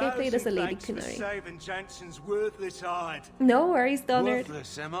think I played as a lady Qunari. saving Jansen's worthless hide. No worries, Donald.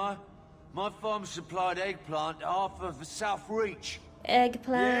 Worthless, am I? My farm supplied eggplant to half of the South Reach.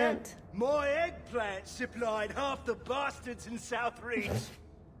 Eggplant. My eggplant supplied half the bastards in South Reach.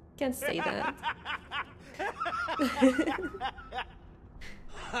 Can't say that.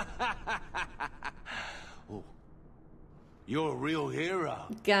 Oh, you're a real hero.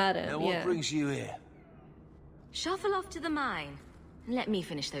 Got it. Now what Yeah. brings you here? Shuffle off to the mine. And let me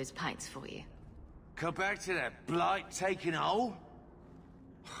finish those pints for you. Come back to that blight taking hold?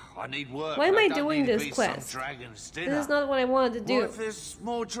 I need work. Why am I don't doing need to this be quest? Some dragon's This dinner. is not what I wanted to do. What if there's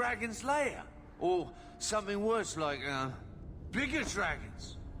more dragons later? Or something worse like, bigger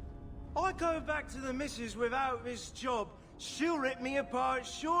dragons? I go back to the missus without this job. She'll rip me apart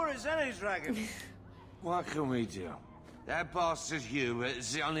sure as any dragon. What can we do? That bastard Hubert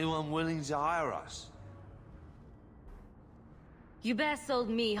is the only one willing to hire us. Hubert sold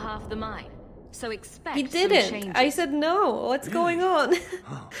me half the mine. So expect He some didn't. changes. I said no. What's going on?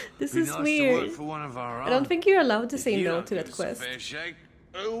 This Be is nice to weird. work for one of our I don't own. think you're allowed to If say you no don't to give that us a quest. fair shake,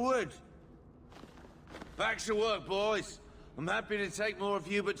 who would? Back to work, boys. I'm happy to take more of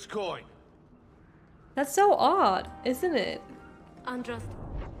Hubert's coin. That's so odd, isn't it? Andros.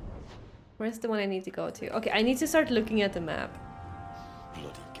 Where's the one I need to go to? Okay, I need to start looking at the map.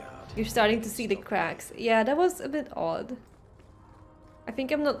 Bloody God. You're starting to see the cracks. Yeah, that was a bit odd. I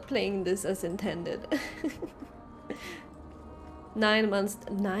think I'm not playing this as intended. 9 months.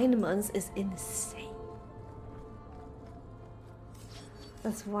 9 months is insane.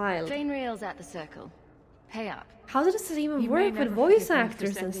 That's wild. Fainriel's at the circle. Pay up. How does it even He may work with never voice forgive me for actors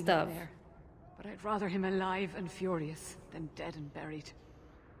and sending him stuff? there, but I'd rather him alive and furious than dead and buried.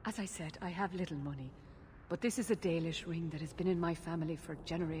 As I said, I have little money, but this is a Dalish ring that has been in my family for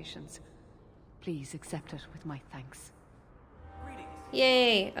generations. Please accept it with my thanks. Greetings.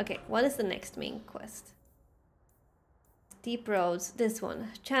 Yay! Okay, what is the next main quest? Deep Roads, this one.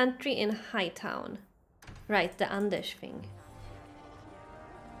 Chantry in Hightown. Right, the Anders thing.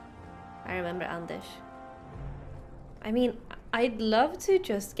 I remember Anders. I mean, I'd love to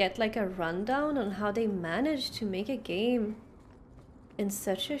just get like a rundown on how they managed to make a game in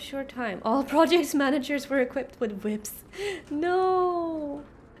such a short time. All project managers were equipped with whips. No!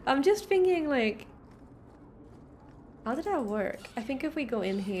 I'm just thinking like, how did that work? I think if we go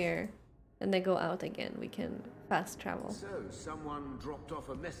in here and then go out again, we can fast travel. So, someone dropped off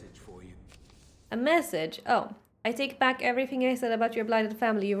a message for you. A message? Oh. I take back everything I said about your blighted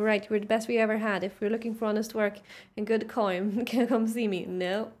family. You were right, you were the best we ever had. If we're looking for honest work and good coin, come see me.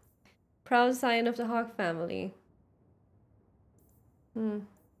 No. Proud scion of the Hawk family.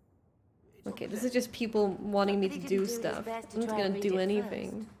 Okay, this is just people wanting me to do stuff. I'm not gonna do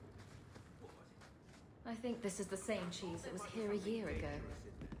anything. I think this is the same cheese that was here a year ago.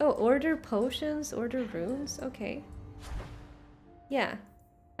 Oh, order potions, order runes? Okay. Yeah.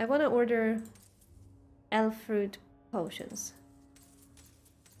 I want to order elf fruit potions.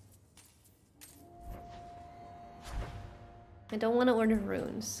 I don't want to order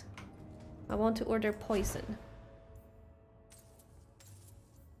runes. I want to order poison.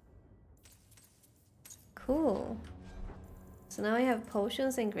 Cool. So now I have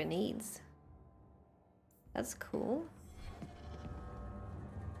potions and grenades. That's cool.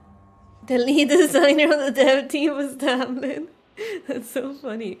 The lead designer on the dev team was Tamlin. That's so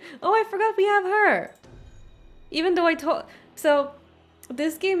funny. Oh, I forgot we have her. Even though I told... So,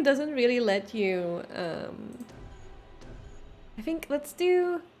 this game doesn't really let you... I think, let's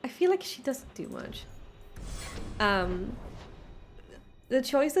do... I feel like she doesn't do much. The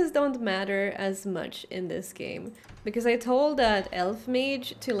choices don't matter as much in this game. Because I told that elf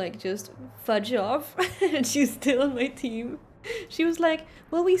mage to like just fudge off. And she's still on my team. She was like,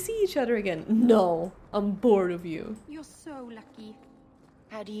 will we see each other again? No, I'm bored of you. You're so lucky.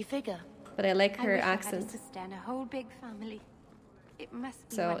 How do you figure? But I like her I wish accent. I had a sister and a whole big family. It must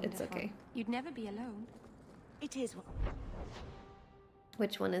be So wonderful. it's okay. You'd never be alone. It is.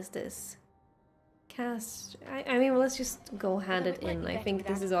 Which one is this? Cast... I mean, let's just go hand it in. I think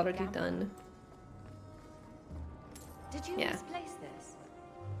this is already done. Did you Yeah. misplace this?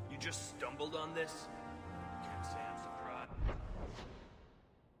 You just stumbled on this? Can't say I'm surprised.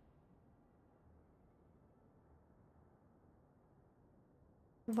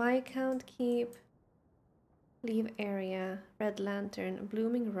 Viscount Keep. Leave area. Red Lantern.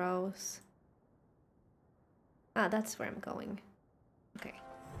 Blooming Rose. Ah, that's where I'm going. Okay.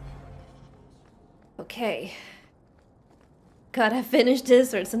 Okay. Gotta finish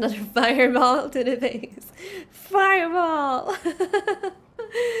this or it's another fireball to the face. Fireball!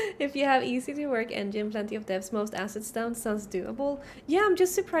 If you have easy to work engine, plenty of devs, most assets down, sounds doable. Yeah, I'm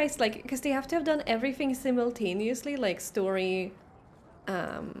just surprised, like, because they have to have done everything simultaneously, like story,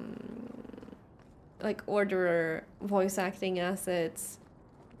 like orderer, voice acting assets,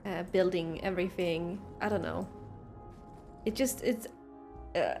 building everything. I don't know. It just,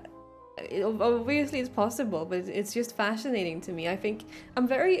 obviously it's possible, but it's just fascinating to me. I think I'm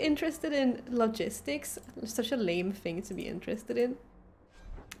very interested in logistics. Such a lame thing to be interested in.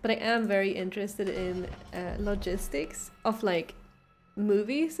 But I am very interested in logistics of like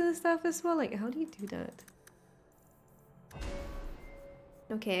movies and stuff as well. Like, how do you do that?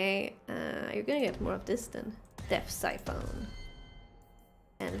 Okay, you're gonna get more of this then. Death Siphon.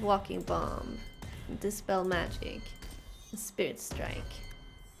 And Walking Bomb. Dispel Magic. And Spirit Strike.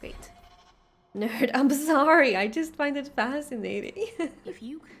 Great. Nerd, I'm sorry, I just find it fascinating. If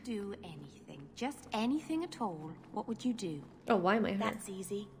you could do anything, just anything at all, what would you do? Oh, why am I here? That's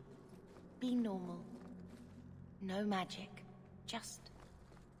easy. Be normal. No magic. Just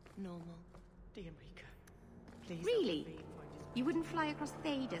normal. Dear Mika, please. Really? You wouldn't fly across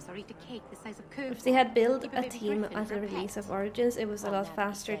Thedas or eat a cake the size of curve. If they had built a team at the release of Origins, it was a lot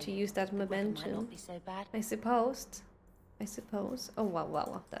faster to use that momentum. I suppose. Oh,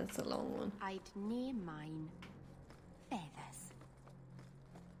 wow, that's a long one. I'd name mine Feathers.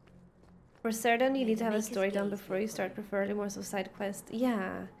 For certain, you need to have a story done before you start, preferably more so side quest.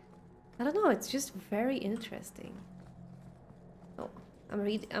 Yeah. I don't know, it's just very interesting. Oh, I'm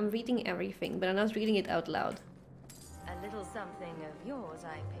reading everything, but I'm not reading it out loud. A little something of yours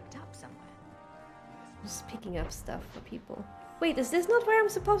I picked up somewhere. Just picking up stuff for people. Wait, is this not where I'm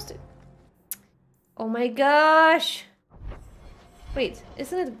supposed to... Oh my gosh! Wait,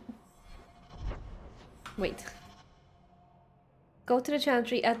 isn't it... Wait. Go to the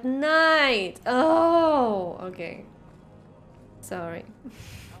chantry at night! Oh! Okay. Sorry.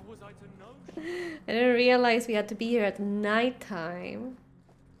 How was I I didn't realize we had to be here at nighttime.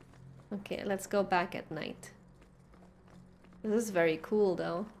 Okay, let's go back at night. This is very cool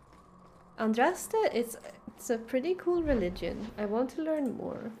though. Andraste, it's a pretty cool religion. I want to learn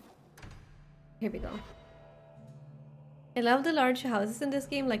more. Here we go. I love the large houses in this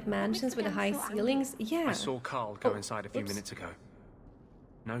game, like mansions with high ceilings. Yeah. I saw Carl go inside a few minutes ago.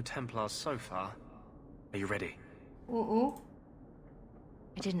 No Templars so far. Are you ready?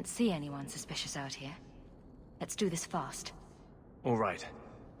 I didn't see anyone suspicious out here. Let's do this fast. All right.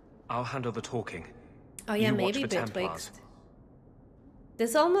 I'll handle the talking. Oh yeah, You maybe watch for Templars. Betwixt.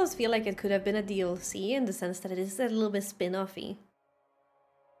 This almost feel like it could have been a DLC in the sense that it is a little bit spin-offy.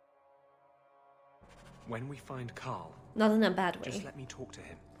 When we find Carl, Not in a bad way. just let me talk to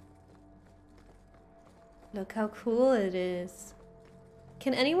him. Look how cool it is.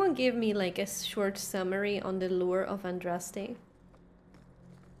 Can anyone give me like a short summary on the lore of Andraste?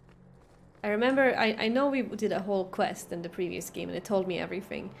 I remember, I know we did a whole quest in the previous game and it told me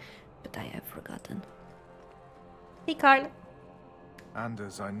everything, but I have forgotten. Hey Carl.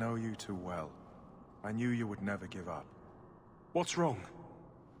 Anders, I know you too well. I knew you would never give up. What's wrong?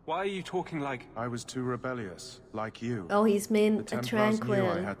 Why are you talking like... I was too rebellious, like you. Oh, he's made The a Templars tranquil. knew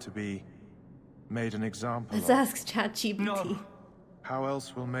I had to be made an example Let's of. ask ChatGPT. No. How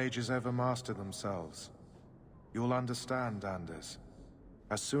else will mages ever master themselves? You'll understand, Anders.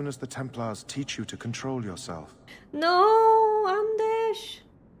 As soon as the Templars teach you to control yourself. No, Anders.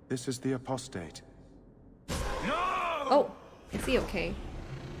 This is the apostate. Oh, is he okay?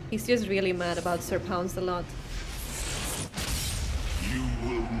 He's just really mad about Sir Pounce a lot. You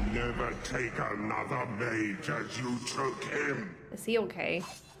will never take another mage as you took him. Is he okay?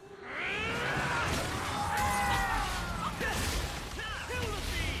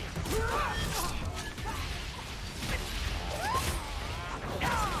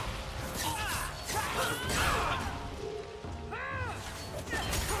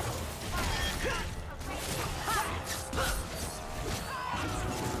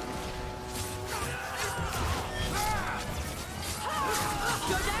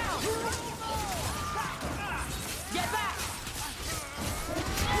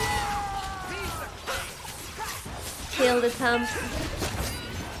 Kill the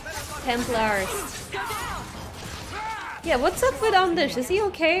Templars. Yeah, what's up with Anders? Is he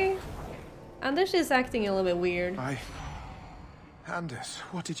okay? Anders is acting a little bit weird. Anders,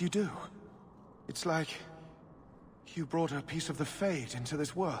 what did you do? It's like you brought a piece of the Fade into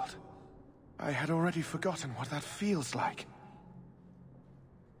this world. I had already forgotten what that feels like.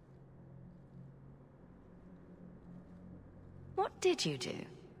 What did you do?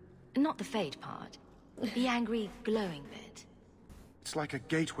 Not the Fade part. The angry, glowing bit. It's like a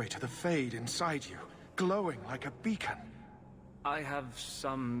gateway to the Fade inside you, glowing like a beacon. I have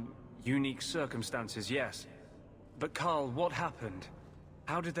some unique circumstances, yes. But Carl, what happened?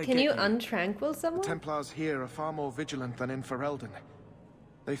 How did they Can get you untranquil The someone? Templars here are far more vigilant than in Ferelden.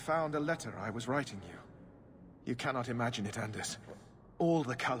 They found a letter I was writing you. You cannot imagine it, Anders. All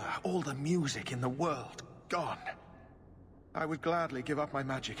the color, all the music in the world, gone. I would gladly give up my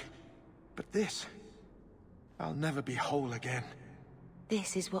magic. But this... I'll never be whole again.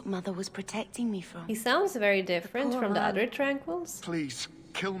 This is what Mother was protecting me from. He sounds very different from the man. other tranquils. Please,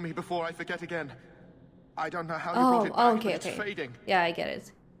 kill me before I forget again. I don't know how you Oh, brought it back, okay, but it's okay. fading. Yeah, I get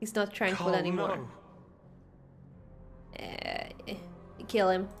it. He's not tranquil Carl, anymore. no. Kill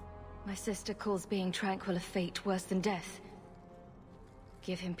him. My sister calls being tranquil a fate worse than death.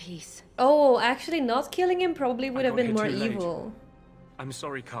 Give him peace. Oh, actually not killing him probably would have got been here more too late. evil. I'm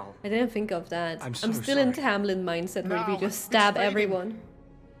sorry, Carl. I didn't think of that. I'm so still in sorry. Tamlin mindset where Now you just it's stab fading. everyone.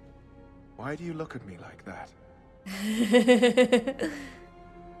 Why do you look at me like that?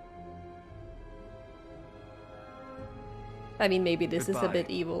 I mean, maybe this is a Goodbye. bit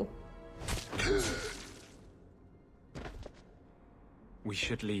evil. We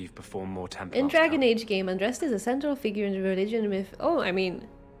should leave before more Templars In Dragon come. Age game, Andraste is a central figure in the religion myth. Oh, I mean...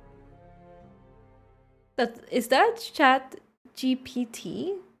 Is that Chat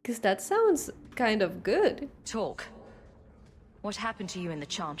GPT? Because that sounds kind of good. Talk. What happened to you in the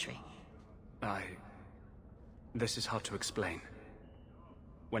Chantry? This is hard to explain.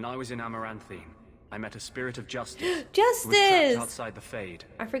 When I was in Amaranthine, I met a spirit of justice. Who was Justice! trapped outside the Fade.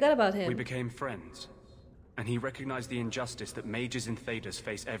 I forgot about We him. became friends. And he recognized the injustice that mages and Thaders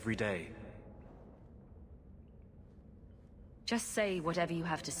face every day. Just say whatever you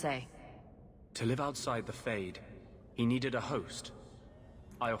have to say. To live outside the Fade, he needed a host.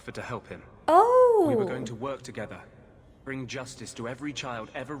 I offered to help him. Oh! We were going to work together. Bring justice to every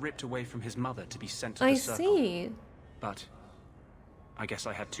child ever ripped away from his mother to be sent to I the Circle. see. But I guess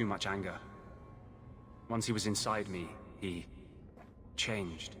I had too much anger. Once he was inside me, he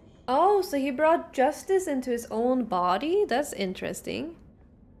changed. Oh, so he brought justice into his own body? That's interesting.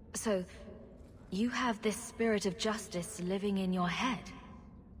 So, you have this spirit of justice living in your head?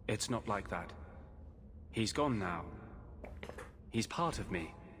 It's not like that. He's gone now. He's part of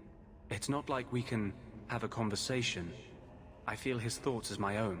me. It's not like we can have a conversation. I feel his thoughts as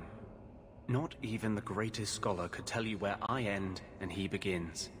my own. Not even the greatest scholar could tell you where I end and he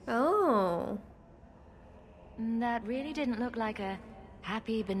begins. Oh. That really didn't look like a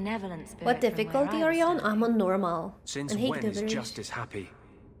happy, benevolent spirit. What difficulty are you on? I'm on normal. Since And he when is delivers- justice happy?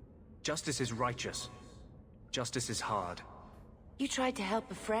 Justice is righteous. Justice is hard. You tried to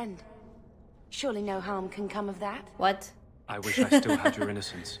help a friend. Surely no harm can come of that. What? I wish I still had your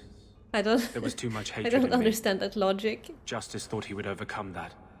innocence. I don't... There was too much I hatred don't in me. understand that logic. Justice thought he would overcome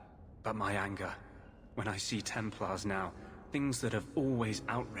that. But my anger, when I see Templars now, things that have always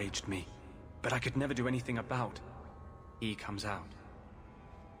outraged me, but I could never do anything about, he comes out.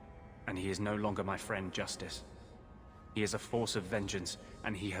 And he is no longer my friend, Justice. He is a force of vengeance,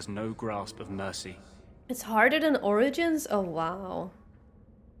 and he has no grasp of mercy. It's harder than Origins? Oh, wow.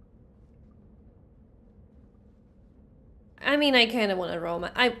 I mean, I kind of want to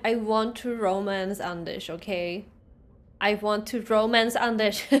romance. I want to romance Anders, okay? I want to romance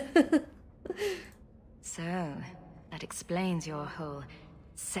Anders. So, that explains your whole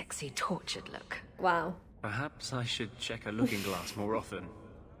sexy, tortured look. Wow. Perhaps I should check a looking glass more often.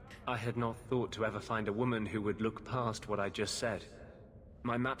 I had not thought to ever find a woman who would look past what I just said.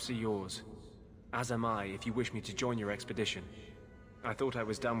 My maps are yours, as am I if you wish me to join your expedition. I thought I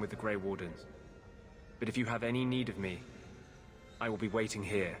was done with the Grey Wardens. But if you have any need of me, I will be waiting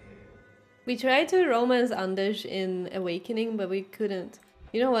here. We tried to romance Anders in Awakening, but we couldn't.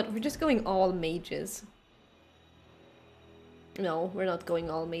 You know what? We're just going all mages. No, we're not going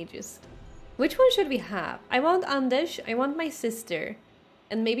all mages. Which one should we have? I want Anders, I want my sister.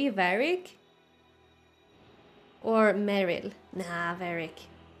 And maybe Varric? Or Meryl? Nah, Varric.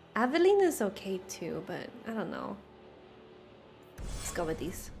 Aveline is okay too, but I don't know. Let's go with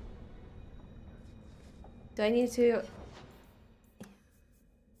these. Do I need to...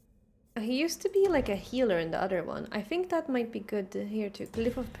 He used to be like a healer in the other one. I think that might be good here too.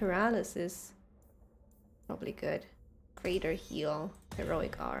 Glyph of Paralysis. Probably good. Greater Heal.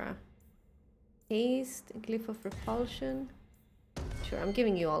 Heroic Aura. Haste. Glyph of Repulsion. Sure, I'm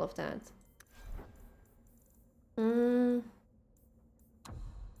giving you all of that. Can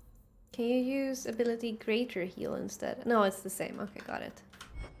you use ability Greater Heal instead? No, it's the same. Okay, got it.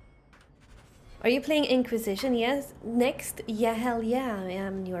 Are you playing Inquisition? Yes. Next? Yeah, hell yeah, I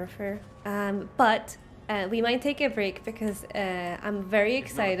am Njorfur. But we might take a break because I'm very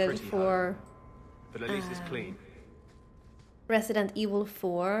excited for But at least it's clean. Resident Evil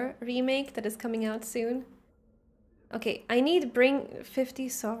 4 remake that is coming out soon. Okay, I need bring 50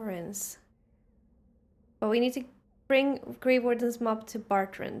 sovereigns. But we need to bring Grey Warden's mob to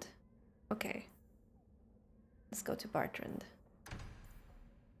Bartrand. Okay. Let's go to Bartrand.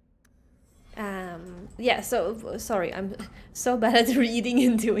 Yeah, so sorry, I'm so bad at reading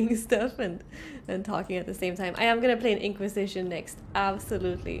and doing stuff and talking at the same time. I am gonna play an Inquisition next,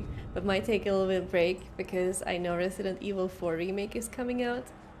 absolutely, but might take a little bit of break because I know Resident Evil 4 remake is coming out,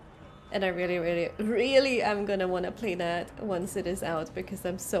 and I really am gonna want to play that once it is out because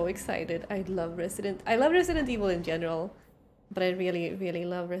I'm so excited. I love Resident Evil in general, but I really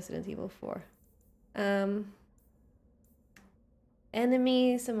love Resident Evil 4.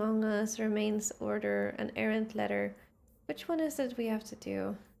 Enemies Among Us, Remains Order, an Errant Letter. Which one is it we have to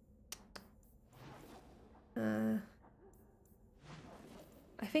do? I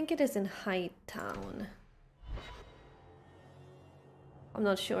think it is in Hightown. I'm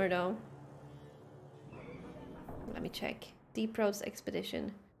not sure though. Let me check. Deep Roads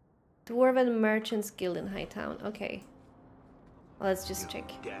Expedition. Dwarven Merchants Guild in Hightown. Okay. Well, let's just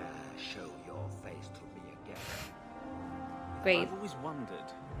check. Show your face to me again. Great. I've always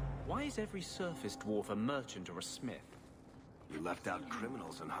wondered, why is every surface dwarf a merchant or a smith? You left out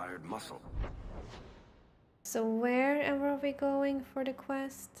criminals and hired muscle. So where are we going for the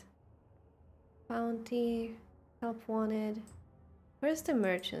quest? Bounty, help wanted. Where's the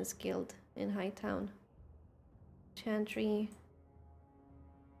Merchants Guild in Hightown? Chantry.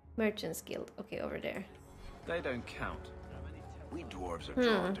 Merchants Guild. Okay, over there. They don't count. We dwarves are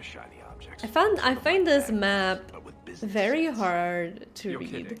drawn to shiny objects. I find this map very hard to read.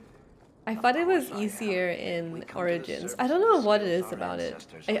 Kidding. I thought it was easier in Origins. I don't know what it is about it.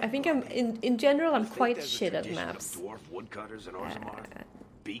 I think I'm in general I'm quite shit at maps.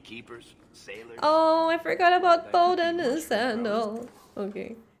 beekeepers, sailors. Oh, I forgot about Bowden and Sandal.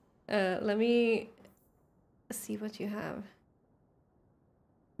 Okay. Let me see what you have.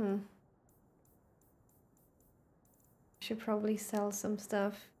 Should probably sell some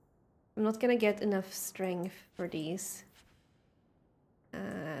stuff. I'm not gonna get enough strength for these.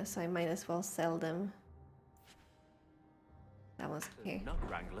 So I might as well sell them. That one's okay.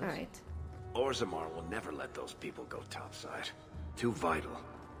 Alright. Orzammar will never let those people go topside. Too vital.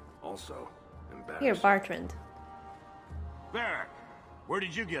 Also, embarrassing. Here, Bartrand. Varric, where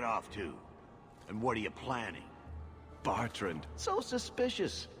did you get off to? And what are you planning? Bartrand, so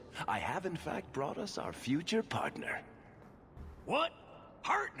suspicious. I have in fact brought us our future partner. What?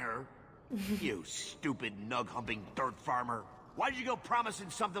 Partner? You stupid nug-humping dirt farmer. Why did you go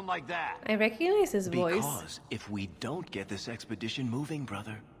promising something like that? I recognize his voice. Because if we don't get this expedition moving,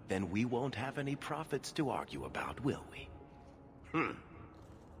 brother, then we won't have any profits to argue about, will we?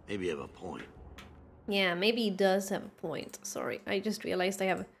 Maybe you have a point. Yeah, maybe he does have a point. Sorry, I just realized I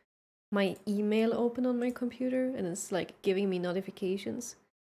have my email open on my computer and it's like giving me notifications.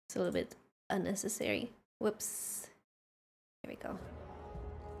 It's a little bit unnecessary. Whoops. There we go.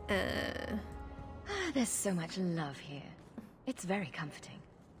 There's so much love here. It's very comforting.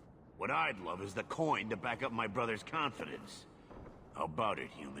 What I'd love is the coin to back up my brother's confidence. How about it,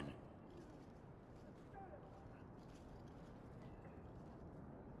 human?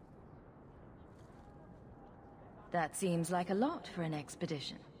 That seems like a lot for an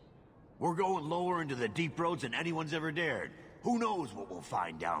expedition. We're going lower into the deep roads than anyone's ever dared. Who knows what we'll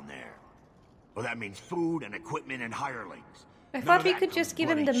find down there? Well, that means food and equipment and hirelings. I thought we could just give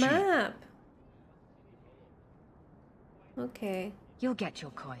him the map. Okay. You'll get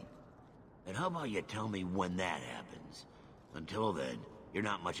your coin. And how about you tell me when that happens? Until then, you're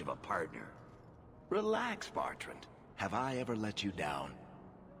not much of a partner. Relax, Bartrand. Have I ever let you down?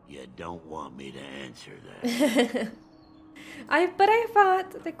 You don't want me to answer that. But I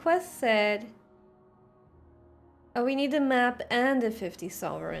thought the quest said... Oh, we need a map and the 50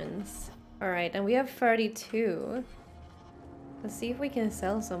 sovereigns. Alright, and we have 32. Let's see if we can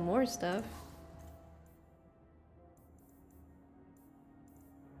sell some more stuff.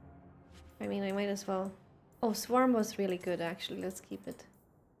 I mean, I might as well. Oh, Swarm was really good, actually. Let's keep it.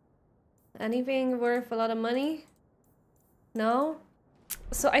 Anything worth a lot of money? No?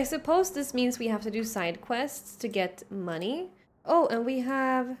 So I suppose this means we have to do side quests to get money. Oh, and we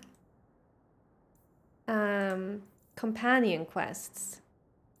have companion quests,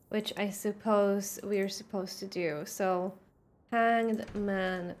 which I suppose we're supposed to do. So, Hanged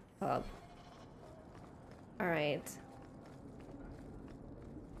Man Pub. Alright.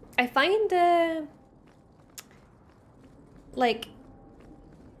 I find like,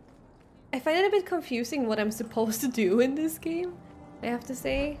 I find it a bit confusing what I'm supposed to do in this game, I have to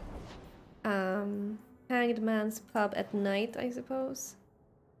say. Hanged Man's Pub at night, I suppose.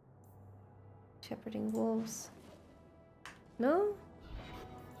 Shepherding wolves. No?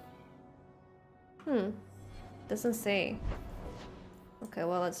 Doesn't say. Okay,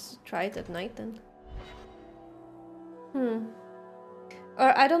 well, let's try it at night then.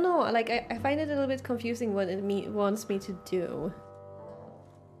 Or I don't know, like I find it a little bit confusing what it wants me to do.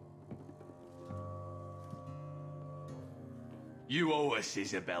 You owe us,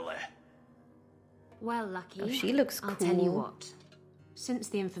 Isabella. Well, Lucky. Oh, she looks cool. I'll tell you what. Since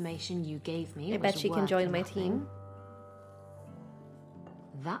the information you gave me, I bet she can join my team.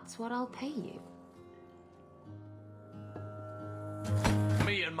 That's what I'll pay you.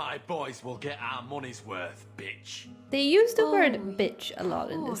 Me and my boys will get our money's worth, bitch. They use the word bitch a lot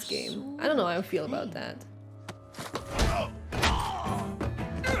in this game. I don't know how I feel about that. Oh,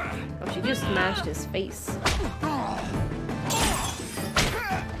 she just smashed his face.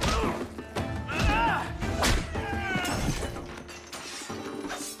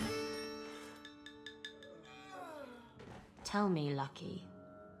 Tell me, Lucky,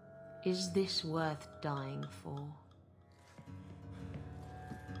 is this worth dying for?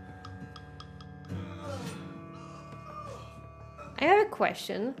 I have a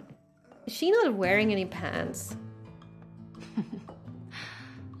question. Is she not wearing any pants?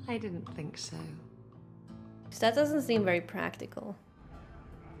 I didn't think so. That doesn't seem very practical.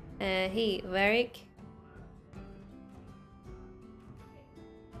 Hey, Varric.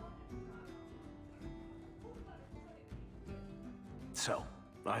 So,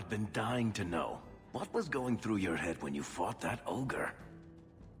 I've been dying to know. What was going through your head when you fought that ogre?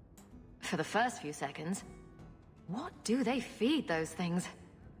 For the first few seconds. What do they feed those things?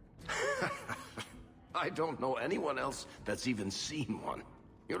 I don't know anyone else that's even seen one.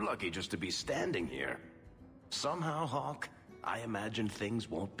 You're lucky just to be standing here. Somehow, Hawk, I imagine things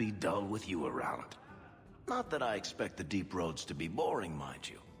won't be dull with you around. Not that I expect the deep roads to be boring, mind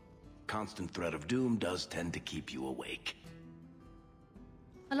you. Constant threat of doom does tend to keep you awake.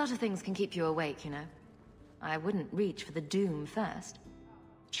 A lot of things can keep you awake, you know. I wouldn't reach for the doom first.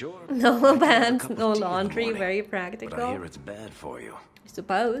 Sure. No pants, no laundry, very practical. But I hear it's bad for you. I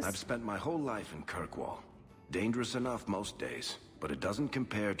suppose. I've spent my whole life in Kirkwall. Dangerous enough most days, but it doesn't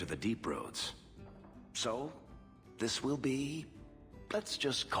compare to the deep roads. So, this will be, let's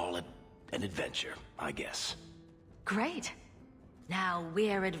just call it an adventure, I guess. Great. Now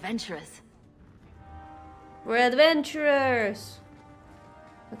we're adventurous. We're adventurers.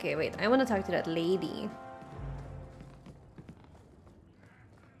 Okay, wait. I want to talk to that lady.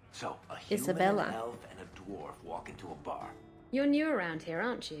 So, a human, Isabella. an elf, and a dwarf walk into a bar. You're new around here,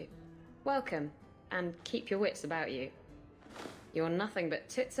 aren't you? Welcome, and keep your wits about you. You're nothing but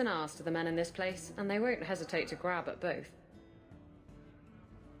tits and arse to the men in this place, and they won't hesitate to grab at both.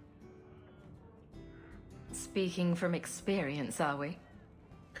 Speaking from experience, are we?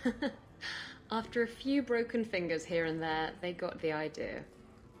 After a few broken fingers here and there, they got the idea.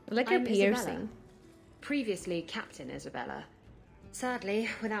 I like your I'm piercing. Isabella. Previously Captain Isabella. Sadly,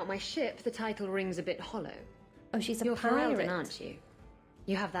 without my ship, the title rings a bit hollow. Oh, she's a You're pirate. Ferelden, aren't you?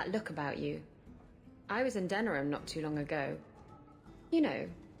 You have that look about you. I was in Denerim not too long ago. You know,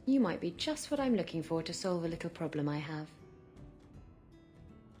 you might be just what I'm looking for to solve a little problem I have.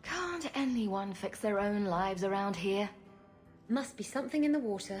 Can't anyone fix their own lives around here? Must be something in the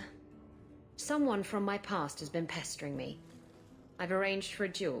water. Someone from my past has been pestering me. I've arranged for a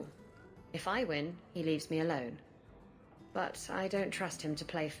duel. If I win, he leaves me alone. But I don't trust him to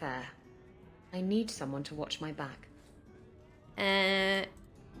play fair. I need someone to watch my back.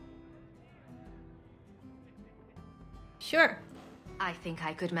 Sure. I think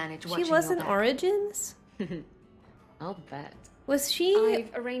I could manage watching She was your in back. Origins? I'll bet. Was she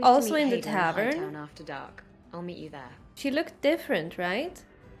I've arranged also to meet in the Hayden tavern? Hightown after dark. I'll meet you there. She looked different, right?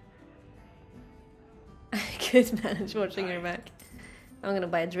 I could manage watching her back. I'm gonna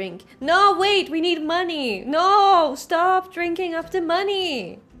buy a drink. No, wait, we need money. No, stop drinking up the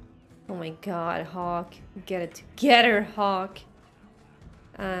money. Oh my god, Hawk. Get it together, Hawk.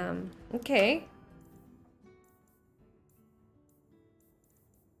 Okay.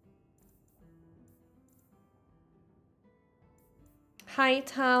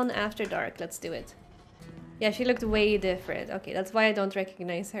 Hightown After Dark. Let's do it. Yeah, she looked way different. Okay, that's why I don't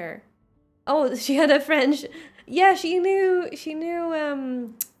recognize her. Oh, she had a French. Yeah, she knew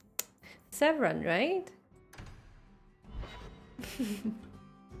Severin, right?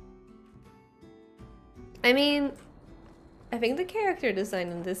 I mean, I think the character design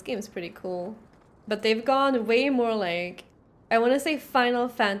in this game is pretty cool. But they've gone way more like, I want to say Final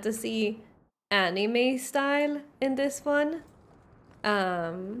Fantasy anime style in this one.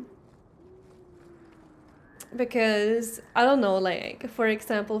 Because, I don't know, like, for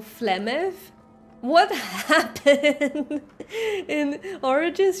example, Flemeth. What happened in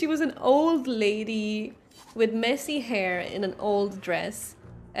Origins? She was an old lady with messy hair in an old dress.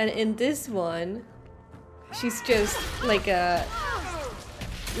 And in this one, she's just like a...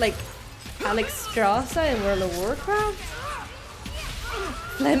 like Alex Strasza in World of Warcraft?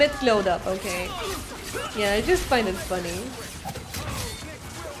 Flemeth glowed up, okay. Yeah, I just find it funny.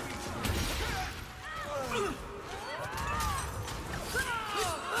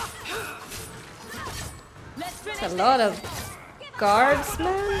 A lot of guards,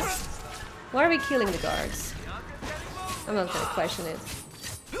 man. Why are we killing the guards? I'm not gonna question it.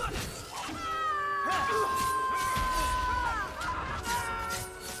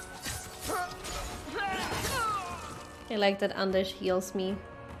 I like that Anders heals me.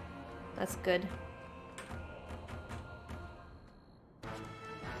 That's good.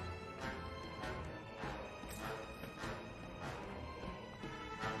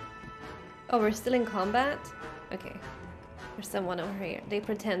 Oh, we're still in combat? Okay. There's someone over here. They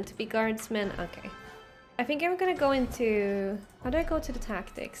pretend to be guardsmen. Okay. I think I'm gonna go into... How do I go to the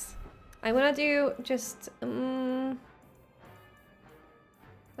tactics? I wanna do just...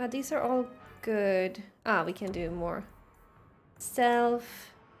 these are all good. Ah, we can do more.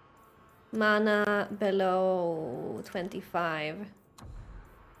 Self... Mana below 25.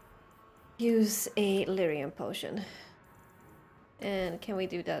 Use a lyrium potion. And can we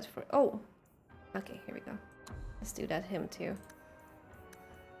do that for... Oh! Okay, here we go. Let's do that him too.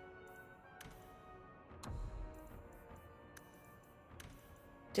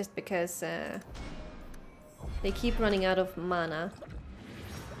 Just because they keep running out of mana.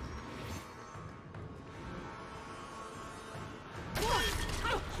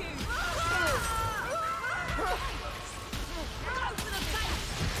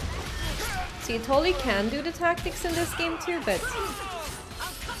 So you totally can do the tactics in this game too, but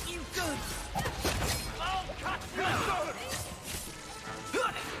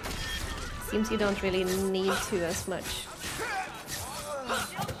seems you don't really need to as much.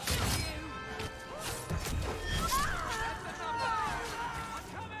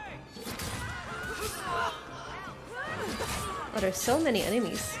 Oh, there's so many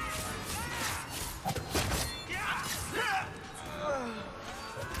enemies.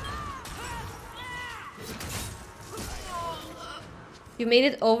 You made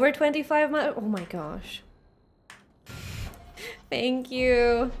it over 25 miles? Oh my gosh. Thank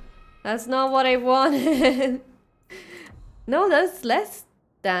you. That's not what I wanted. No, that's less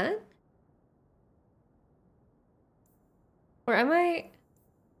than. Or am I...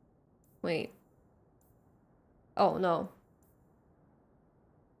 Wait. Oh, no.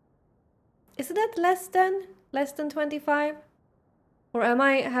 Isn't that less than? Less than 25? Or am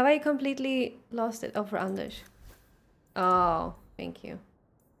I... Have I completely lost it? Oh, for Anders. Oh, thank you.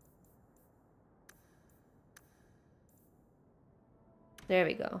 There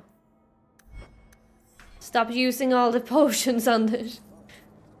we go. Stop using all the potions, Anders.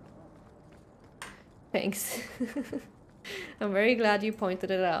 Thanks. I'm very glad you pointed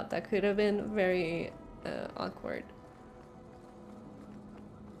it out. That could have been very awkward.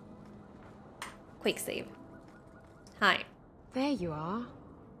 Quick save. Hi. There you are.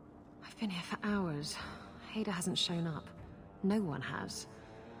 I've been here for hours. Hader hasn't shown up. No one has.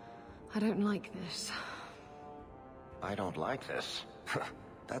 I don't like this. I don't like this.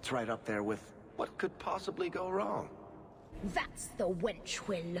 That's right up there with what could possibly go wrong. That's the wench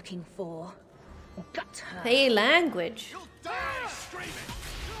we're looking for. Gut her. Hey, language. You'll die screaming.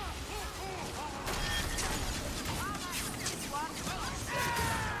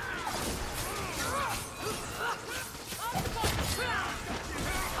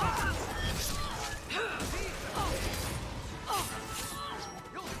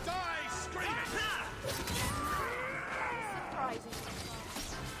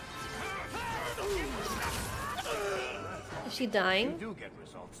 Is she dying? You do get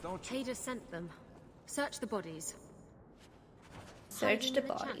results, don't you? Hader sent them. Search the bodies. Search the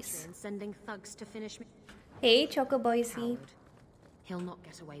bodies. And sending thugs to finish me. Hey, Choco Boysy. He'll not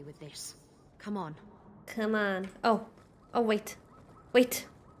get away with this. Come on. Come on. Oh. Oh, wait. Wait.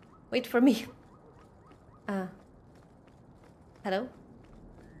 Wait for me. Hello?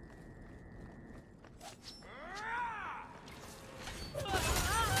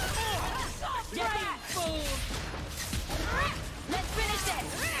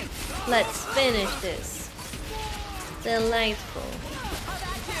 Let's finish this. Delightful.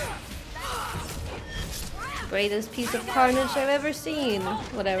 Greatest piece of carnage I've ever seen.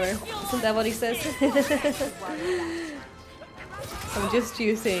 Whatever. Isn't that what he says? I'm just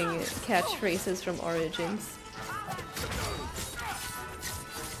using catchphrases from Origins.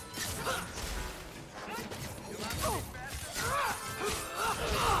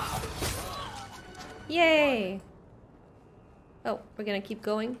 Yay! Oh, we're gonna keep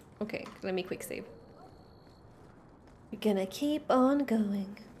going? Okay, let me quick save. We're gonna keep on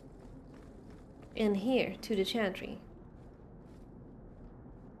going. In here, to the chantry.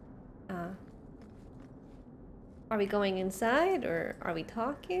 Are we going inside, or are we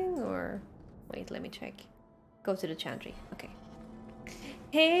talking, or... Wait, let me check. Go to the chantry, okay.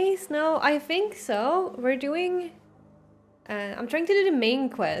 Hey, Snow, I think so. We're doing... I'm trying to do the main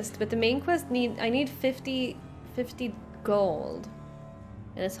quest, but the main quest I need 50 gold.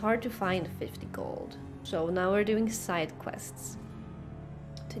 And it's hard to find 50 gold. So now we're doing side quests.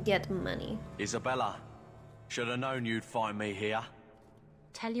 To get money. Isabella, should have known you'd find me here.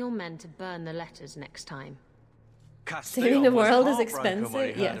 Tell your men to burn the letters next time. Saving the world is expensive. When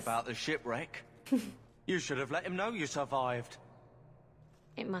he heard yes. about the shipwreck. You should have let him know you survived.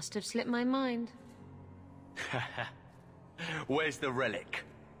 It must have slipped my mind. Where's the relic?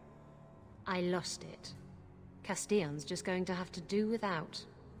 I lost it. Castellan's just going to have to do without.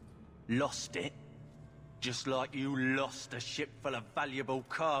 Lost it? Just like you lost a ship full of valuable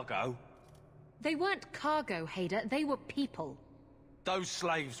cargo? They weren't cargo, Hader. They were people. Those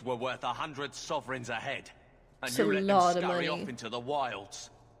slaves were worth 100 sovereigns a head. And It's you a let lot them of scurry money. off into the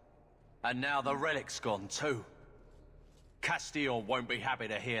wilds. And now the relic's gone too. Castile won't be happy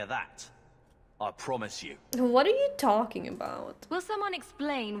to hear that. I promise you. What are you talking about? Will someone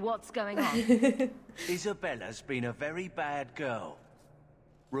explain what's going on? Isabella's been a very bad girl.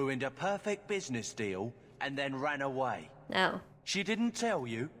 Ruined a perfect business deal and then ran away. No. She didn't tell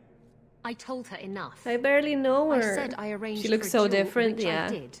you? I told her enough. I barely know her. I said I arranged She looks for a so duel, different, which yeah. I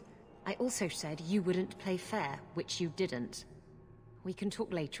did. I also said you wouldn't play fair, which you didn't. We can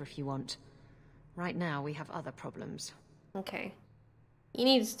talk later if you want. Right now, we have other problems. Okay. He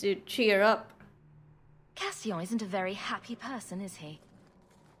needs to cheer up. Castillon isn't a very happy person, is he?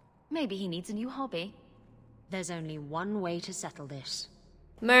 Maybe he needs a new hobby. There's only one way to settle this.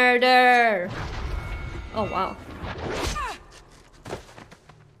 Murder! Oh, wow.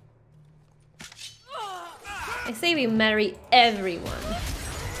 I say we marry everyone.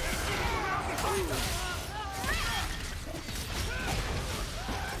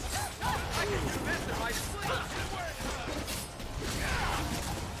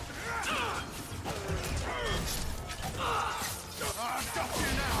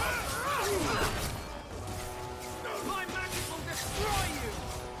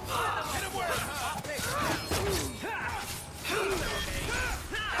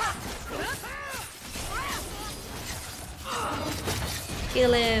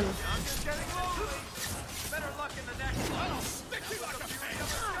 Kill him.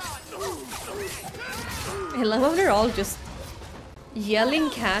 I love how they're all just yelling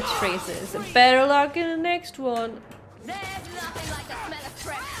catchphrases. Better luck in the next one. There's nothing like the smell of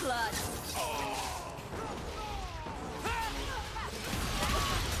fresh blood.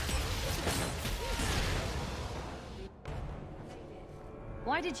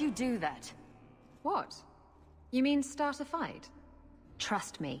 Why did you do that? What? You mean start a fight?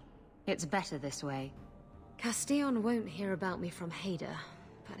 Trust me, it's better this way. Castillon won't hear about me from Hader,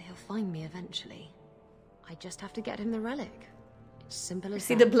 but he'll find me eventually. I just have to get him the relic. It's simple as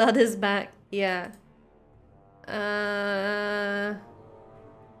See, that. the blood is back. Yeah.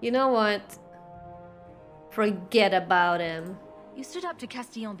 You know what? Forget about him. You stood up to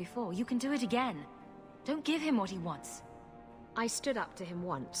Castillon before. You can do it again. Don't give him what he wants. I stood up to him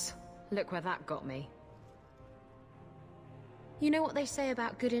once. Look where that got me. You know what they say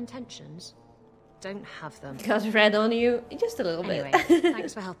about good intentions? Don't have them. Got red on you? Just a little Anyway, bit.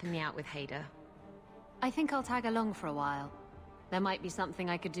 thanks for helping me out with Hader. I think I'll tag along for a while. There might be something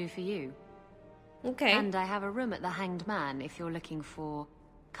I could do for you. Okay. And I have a room at the Hanged Man if you're looking for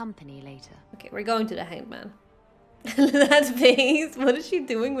company later. Okay, we're going to the Hanged Man. That face! What is she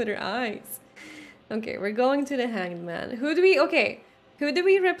doing with her eyes? Okay, we're going to the Hanged Man. Who do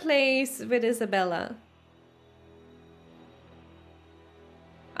we replace with Isabella?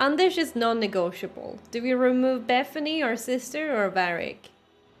 Anders is non-negotiable. Do we remove Bethany, our sister, or Varric?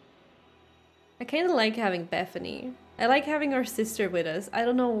 I kind of like having Bethany. I like having our sister with us. I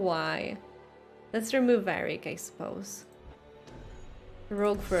don't know why. Let's remove Varric, I suppose.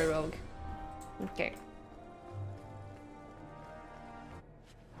 Rogue for a rogue. Okay.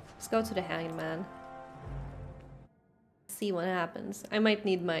 Let's go to the Hanged Man. See what happens. I might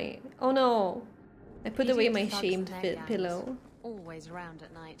need my... Oh no! I put away my shamed pillow. Always around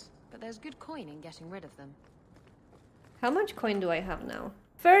at night, but there's good coin in getting rid of them. How much coin do I have now?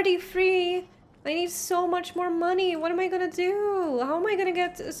 33! I need so much more money. What am I gonna do? How am I gonna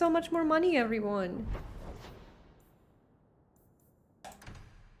get so much more money, everyone?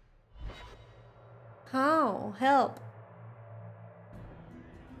 How? Help.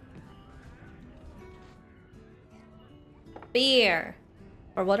 Beer.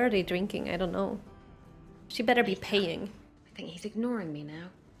 Or what are they drinking? I don't know. She better be paying. I think he's ignoring me now.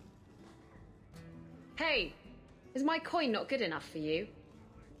 Hey! Is my coin not good enough for you?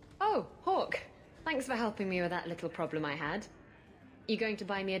 Oh, Hawk. Thanks for helping me with that little problem I had. You going to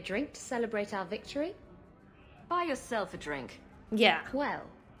buy me a drink to celebrate our victory? Buy yourself a drink. Yeah. Well,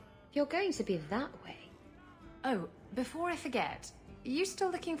 if you're going to be that way... Oh, before I forget, are you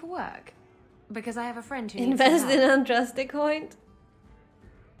still looking for work? Because I have a friend who needs Invest some in help. Untrusted Coin?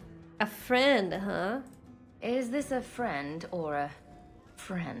 A friend, huh? Is this a friend or a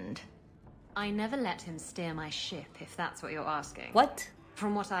friend? I never let him steer my ship, if that's what you're asking. What?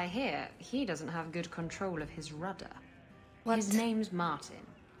 From what I hear, he doesn't have good control of his rudder. What? His name's Martin.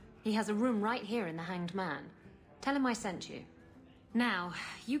 He has a room right here in the Hanged Man. Tell him I sent you. Now,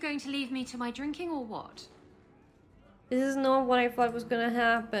 you going to leave me to my drinking or what? This is not what I thought was gonna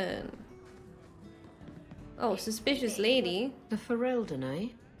happen. Oh, suspicious lady. The Ferelden,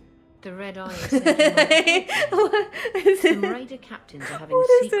 eh? The red eyes. Some raider captains are having What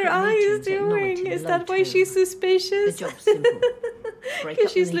is secret her eyes meetings at doing? Normanton Is that why Low she's Tomb. suspicious? The job's simple. Break up the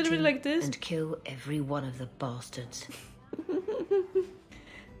she's literally meeting like this. and kill every one of the bastards.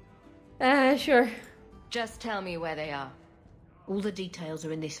 Sure. Just tell me where they are. All the details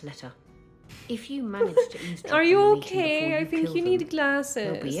are in this letter. If you manage to eavesdrop Are you on the meeting okay? before I think kill you need them, glasses.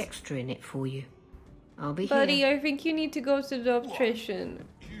 there'll be extra in it for you. I'll be Buddy, here. I think you need to go to the optician.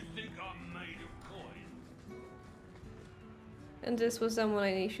 And this was someone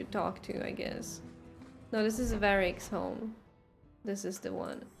I should talk to, I guess. No, this is Varric's home. This is the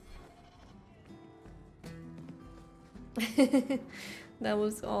one. That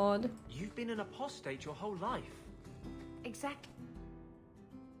was odd. You've been an apostate your whole life. Exactly.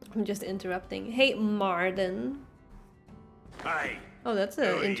 I'm just interrupting. Hey, Marden. Hey. Oh, that's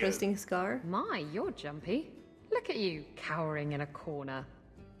an interesting scar. My, you're jumpy. Look at you, cowering in a corner.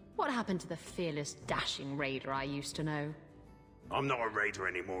 What happened to the fearless, dashing raider I used to know? I'm not a raider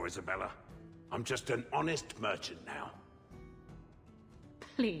anymore, Isabella. I'm just an honest merchant now.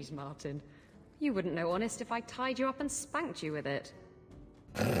 Please, Martin. You wouldn't know honest if I tied you up and spanked you with it.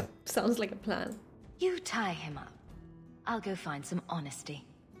 Sounds like a plan. You tie him up. I'll go find some honesty.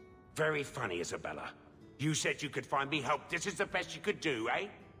 Very funny, Isabella. You said you could find me help. This is the best you could do, eh?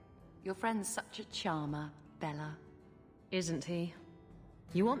 Your friend's such a charmer, Bella. Isn't he?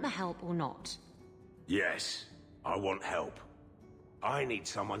 You want the help or not? Yes, I want help. I need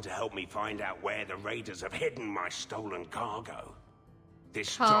someone to help me find out where the raiders have hidden my stolen cargo.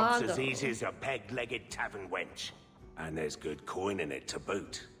 This job's as easy as a peg-legged tavern wench. And there's good coin in it to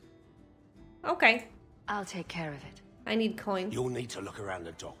boot. Okay. I'll take care of it. I need coin. You'll need to look around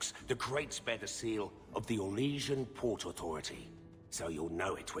the docks. The crates bear the seal of the Ornesian Port Authority, so you'll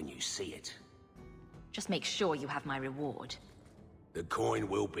know it when you see it. Just make sure you have my reward. The coin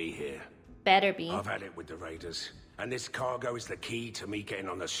will be here. Better be. I've had it with the raiders, and this cargo is the key to me getting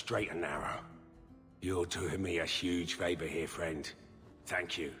on the straight and narrow. You're doing me a huge favor here, friend.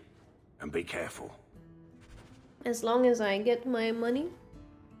 Thank you, and be careful. As long as I get my money.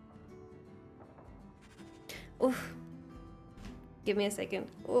 Oof. Give me a second.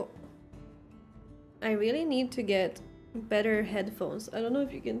 Oh. I really need to get better headphones. I don't know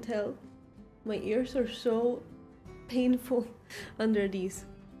if you can tell. My ears are so painful under these.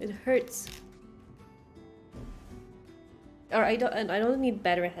 It hurts. Or I don't need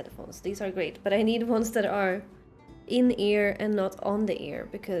better headphones. These are great, but I need ones that are in ear and not on the ear,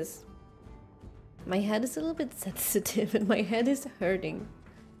 because my head is a little bit sensitive and my head is hurting.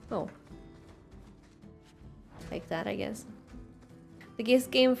 Oh. Like that, I guess. The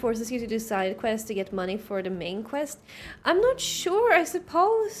game forces you to do side quests to get money for the main quest. I'm not sure, I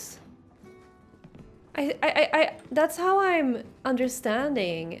suppose. That's how I'm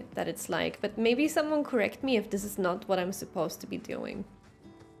understanding that it's like, but maybe someone correct me if this is not what I'm supposed to be doing.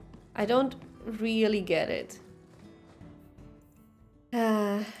 I don't really get it.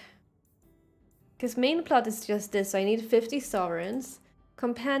 Because main plot is just this. I need 50 sovereigns.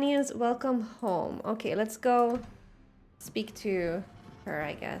 Companions, welcome home. Okay, let's go speak to her,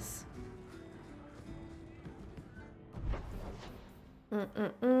 I guess.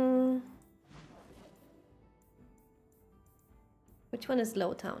 Which one is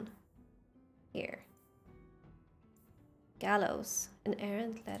Lowtown? Here. Gallows. An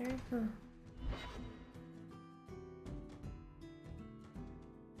errant letter? Huh.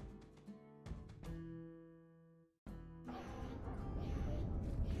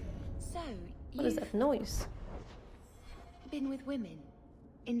 So, what is that noise? Been with women?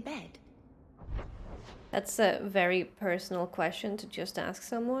 In bed? That's a very personal question to just ask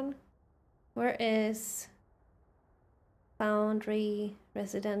someone. Where is Foundry,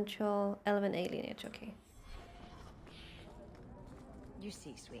 Residential, Elven Alienage? Okay. You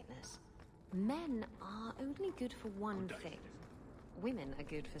see, sweetness. Men are only good for one thing. Women are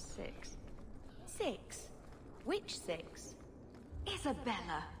good for 6. 6? Which 6?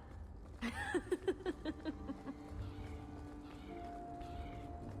 Isabella!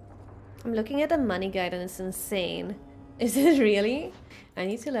 I'm looking at the money guide and it's insane. Is it really? I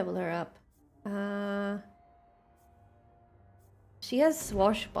need to level her up. She has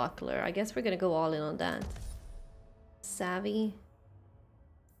Swashbuckler. I guess we're gonna go all in on that. Savvy.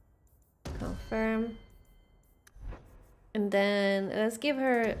 Confirm. And then let's give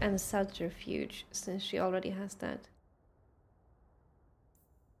her a subterfuge since she already has that.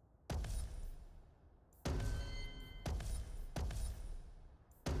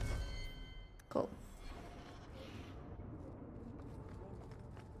 Cool.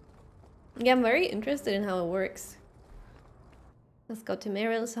 Yeah, I'm very interested in how it works. Let's go to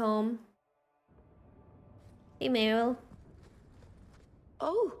Meryl's home. Hey, Meryl.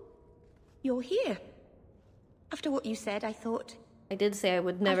 Oh, you're here. After what you said, I thought... I did say I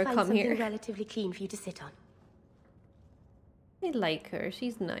would never I'll find come here. something relatively clean for you to sit on. I like her.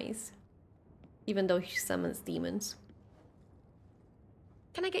 She's nice. Even though she summons demons.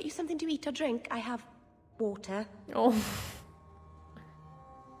 Can I get you something to eat or drink? I have water. Oh.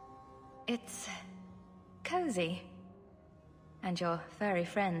 It's cozy. And your furry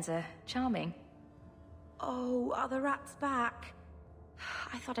friends are charming. Oh, are the rats back?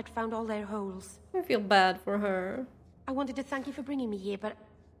 I thought I'd found all their holes. I feel bad for her. I wanted to thank you for bringing me here, but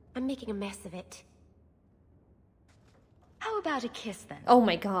I'm making a mess of it. How about a kiss then? Oh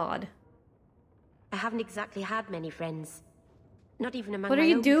my god. I haven't exactly had many friends. Not even among What my are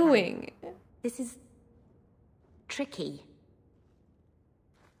you own doing? kind. This is... tricky.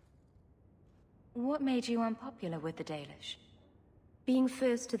 What made you unpopular with the Dalish? Being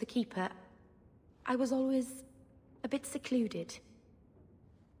first to the Keeper, I was always a bit secluded.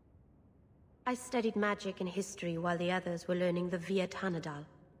 I studied magic and history while the others were learning the Via Tanadal.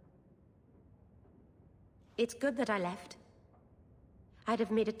 It's good that I left. I'd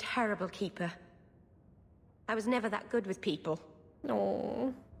have made a terrible Keeper. I was never that good with people.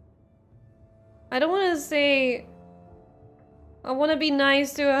 No. I don't want to say... I want to be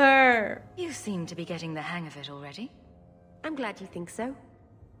nice to her. You seem to be getting the hang of it already. I'm glad you think so.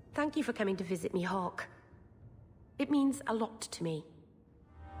 Thank you for coming to visit me, Hawke. It means a lot to me.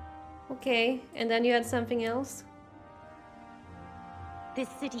 Okay, and then you had something else? This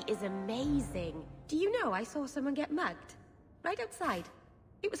city is amazing. Do you know I saw someone get mugged? Right outside.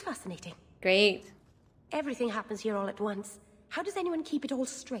 It was fascinating. Great. Everything happens here all at once. How does anyone keep it all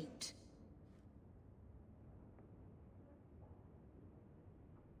straight?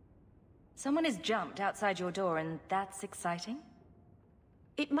 Someone has jumped outside your door and that's exciting?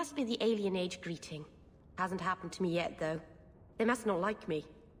 It must be the alien age greeting. Hasn't happened to me yet, though. They must not like me.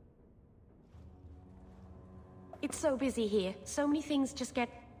 It's so busy here. So many things just get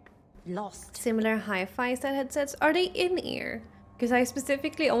lost. Similar hi-fi set headsets. Are they in-ear? Because I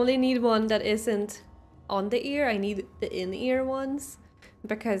specifically only need one that isn't on the ear. I need the in-ear ones.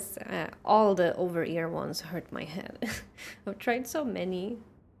 Because all the over-ear ones hurt my head. I've tried so many.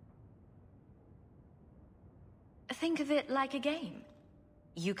 Think of it like a game.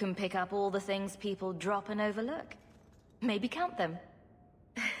 You can pick up all the things people drop and overlook. Maybe count them.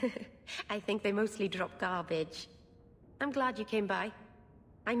 I think they mostly drop garbage. I'm glad you came by.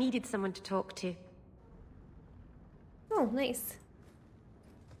 I needed someone to talk to. Oh, nice.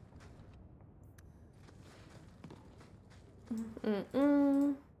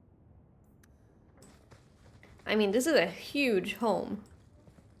 I mean, this is a huge home.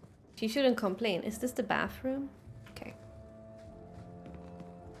 She shouldn't complain. Is this the bathroom? Okay.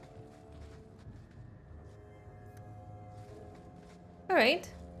 Alright.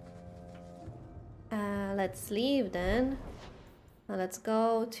 Let's leave then. Now let's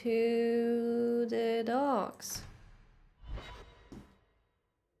go to the docks.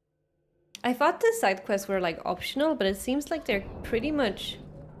 I thought the side quests were like optional, but it seems like they're pretty much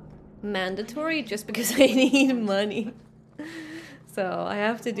mandatory just because I need money. So I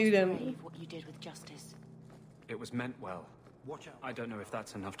have to do them. What you did with Justice. It was meant well. I don't know if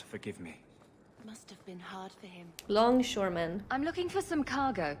that's enough to forgive me. Must have been hard for him. Longshoreman. I'm looking for some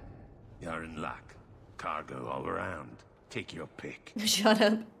cargo. You're in luck. Cargo all around. Take your pick. Shut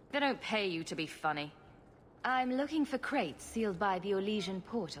up. They don't pay you to be funny. I'm looking for crates sealed by the Orlesian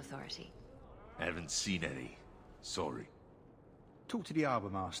Port Authority. Haven't seen any. Sorry. Talk to the Harbour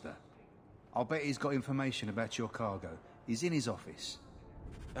Master. I'll bet he's got information about your cargo. He's in his office.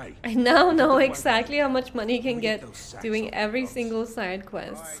 Hey. I now know exactly how much money you can get doing every single side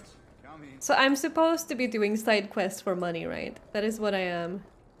quest. So I'm supposed to be doing side quests for money, right? That is what I am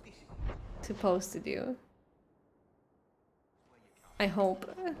supposed to do. I hope.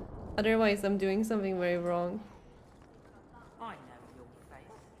 Otherwise I'm doing something very wrong.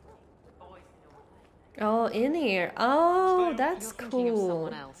 Oh, in here. Oh, that's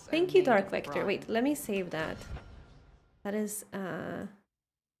cool. Thank you, Dark Vector. Wait, let me save that. That is, I'm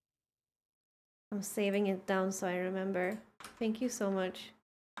saving it down so I remember. Thank you so much.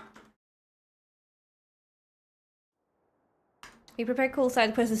 We prepare cool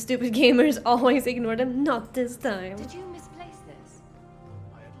side quests, stupid gamers always ignore them. Not this time. Did you misplace this?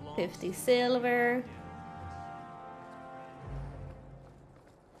 50 silver.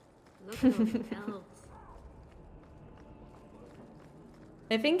 Look at those elves.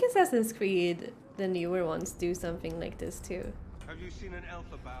 I think Assassin's Creed, the newer ones, do something like this too. Have you seen an elf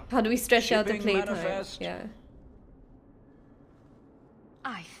about? How do we stretch out the Shipping playtime? manifest? Yeah.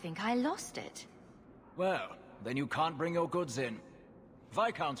 I think I lost it. Well, then you can't bring your goods in.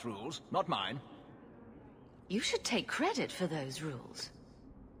 Viscount's rules, not mine. You should take credit for those rules.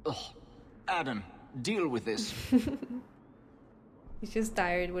 Ugh. Adam, deal with this. He's just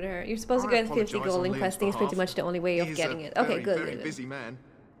tired with her. You're supposed to I get 50 apologise gold on in Liam's questing. It's pretty behalf. much the only way of He is getting a it. Okay, very, good. very good. busy man.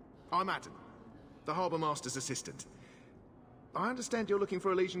 I'm Adam, the Harbour Master's assistant. I understand you're looking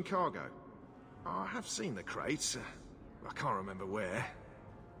for Elysian cargo. I have seen the crates. I can't remember where.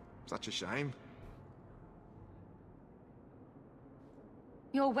 Such a shame.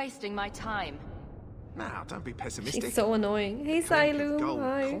 You're wasting my time. Now, don't be pessimistic. She's so annoying. Hey, Clink of Silu. gold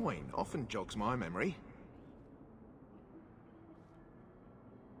Hi. coin often jogs my memory.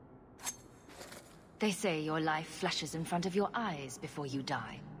 They say your life flashes in front of your eyes before you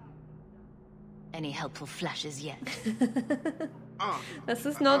die. Any helpful flashes yet? This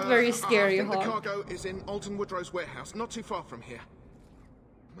is not very scary, I think the Hawk. cargo is in Alton Woodrow's warehouse, not too far from here.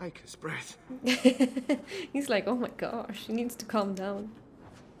 Maker's breath. He's like, oh my gosh, he needs to calm down.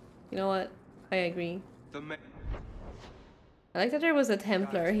 You know what? I agree. I like that there was a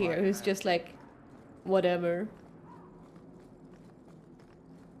Templar here who's just like, whatever.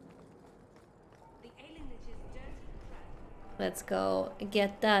 Let's go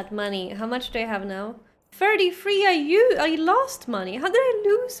get that money. How much do I have now? 33. I lost money. How did I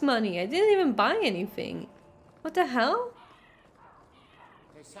lose money? I didn't even buy anything. What the hell?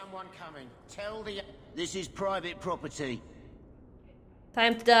 There's someone coming. Tell the... This is private property.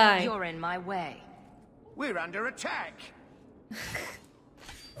 Time to die. You're in my way. We're under attack.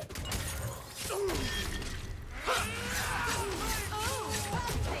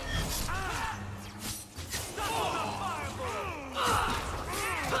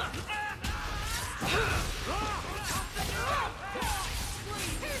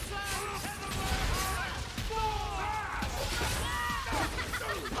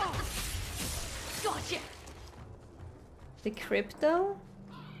 Gotcha. The crypto?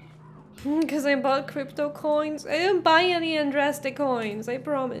 Because I bought crypto coins. I didn't buy any Andraste coins, I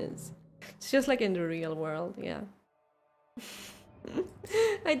promise. It's just like in the real world, yeah.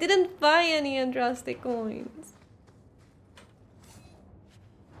 I didn't buy any Andraste coins.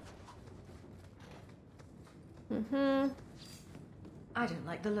 I don't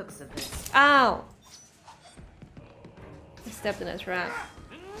like the looks of this. Ow! I stepped in a trap.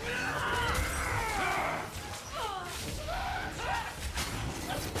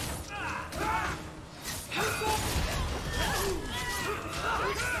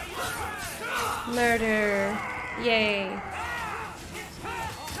 Murder! Yay!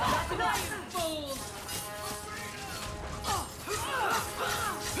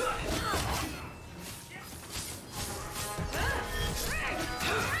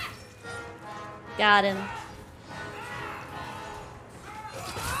 Got him.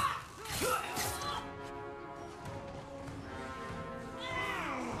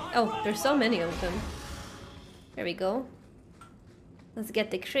 Oh, there's so many of them. There we go. Let's get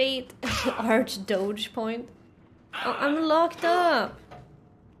the crate. Arch Doge point. Oh, I'm locked up.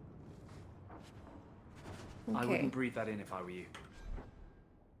 Okay. I wouldn't breathe that in if I were you.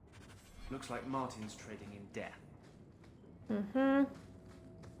 Looks like Martin's trading in death.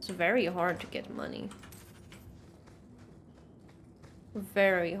 It's very hard to get money.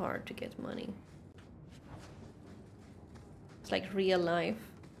 Very hard to get money. It's like real life.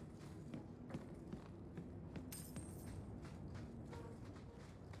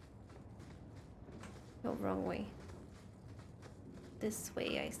 Oh, wrong way. This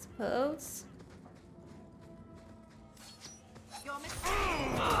way, I suppose.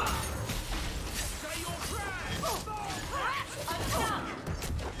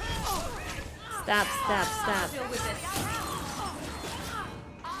 Stab, stab, stab.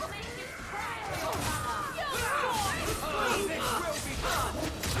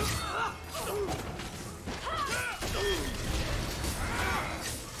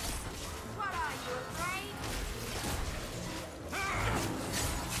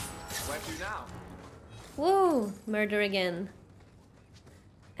 Where to now? Woo! Murder again.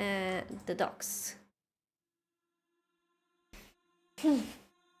 The docks. I'm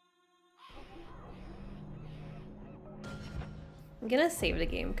gonna save the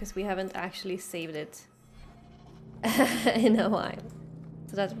game because we haven't actually saved it in a while.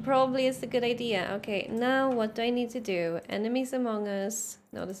 So that probably is a good idea. Okay, now what do I need to do? Enemies among us.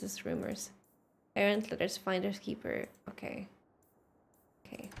 No, this is rumors. Errant letters, finders keeper. Okay.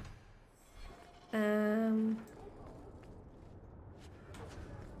 Okay.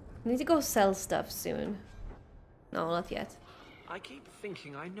 I need to go sell stuff soon. No, not yet. I keep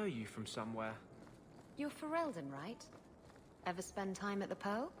thinking I know you from somewhere. You're Ferelden, right? Ever spend time at the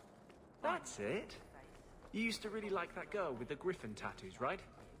Pearl? That's it. You used to really like that girl with the griffin tattoos, right?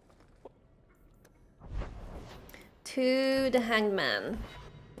 To the Hanged Man.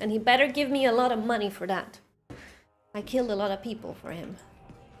 And he better give me a lot of money for that. I killed a lot of people for him.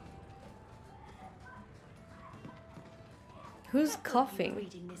 Who's coughing?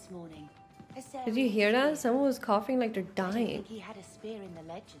 Did you hear that? Someone was coughing like they're dying. He had a spear in the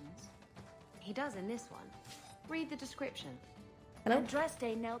legends. He does in this one. Read the description. Hello?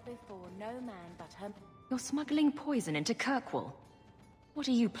 Andraste knelt before no man but her... You're smuggling poison into Kirkwall. What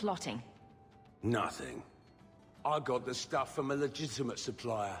are you plotting? Nothing. I got the stuff from a legitimate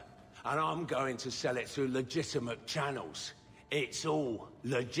supplier, and I'm going to sell it through legitimate channels. It's all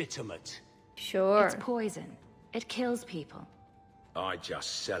legitimate. Sure. It's poison. It kills people. I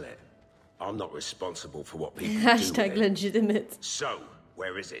just sell it. I'm not responsible for what people do Hashtag with it. legitimate. So,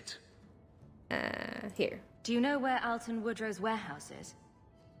 where is it? Here. Do you know where Alton Woodrow's warehouse is?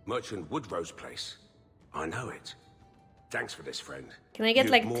 Merchant Woodrow's place. I know it. Thanks for this, friend. Can I get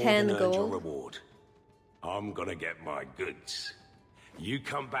You've like more 10 than earned your gold? reward. I'm gonna get my goods. You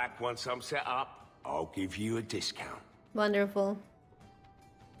come back once I'm set up, I'll give you a discount. Wonderful.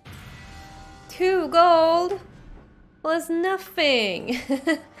 2 gold? Well, it's nothing.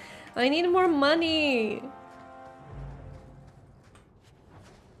 I need more money.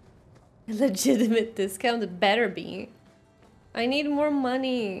 A legitimate discount, it better be. I need more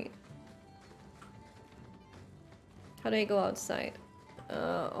money. How do I go outside?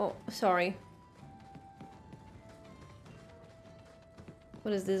 Oh, sorry.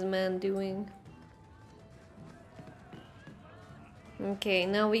 What is this man doing? Okay,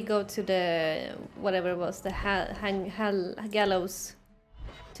 now we go to the whatever it was, the gallows.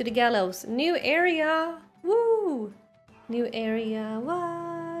 To the gallows. New area! Woo! New area,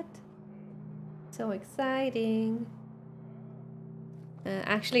 what? So exciting.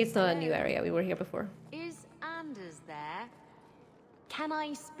 Actually, it's not a new area, we were here before. Is Anders there? Can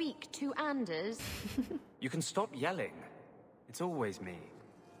I speak to Anders? You can stop yelling. It's always me.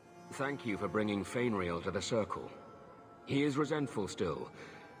 Thank you for bringing Fainriel to the Circle. He is resentful still,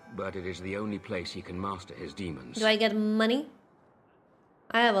 but it is the only place he can master his demons. Do I get money?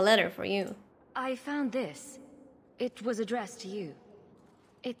 I have a letter for you. I found this. It was addressed to you.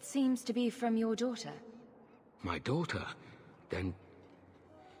 It seems to be from your daughter. My daughter? Then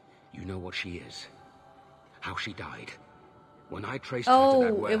you know what she is. How she died. When I traced her to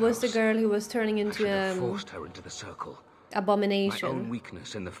that warehouse, it was the girl who was turning into forced her into the Circle. Abomination. My own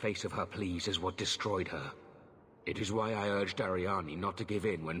weakness in the face of her pleas is what destroyed her. It is why I urged Ariani not to give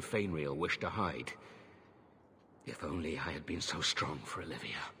in when Fainriel wished to hide. If only I had been so strong for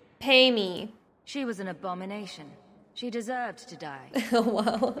Olivia. Pay me. She was an abomination. She deserved to die. Oh,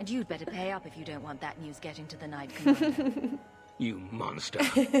 wow. And you'd better pay up if you don't want that news getting to the Knight Commander. You monster.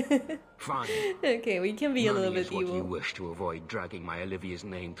 Fine. Okay, we can be a little bit what evil. You wish to avoid dragging my Olivia's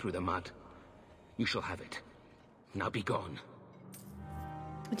name through the mud. You shall have it. Now be gone.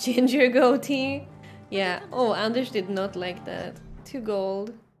 Ginger goatee. Yeah. Oh, Anders did not like that. 2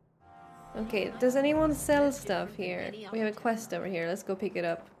 gold. Okay, does anyone sell stuff here? We have a quest over here. Let's go pick it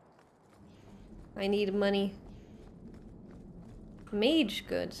up. I need money. Mage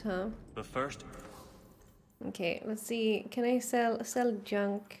goods, huh? But first... Okay, let's see. Can I sell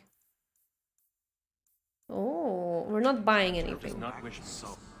junk? Oh, we're not buying anything.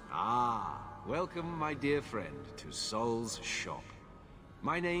 Ah, welcome, my dear friend, to Sol's shop.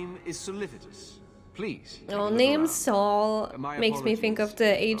 My name is Solivitus. Please. Oh, name Saul makes me think of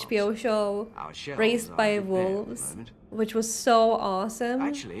the HBO show Raised by Wolves, which was so awesome.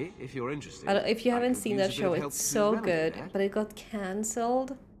 Actually, if you're interested, if you haven't seen that show, it's so good, but it got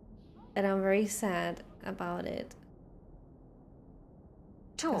cancelled, and I'm very sad about it.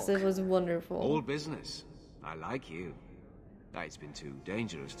 Because it was wonderful. All business. I like you. It's been too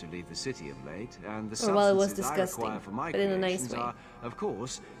dangerous to leave the city of late, and the substances I require for my creations are, of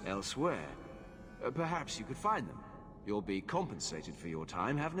course, elsewhere. Perhaps you could find them. You'll be compensated for your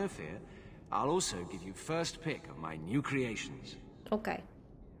time, have no fear. I'll also give you first pick of my new creations. Okay.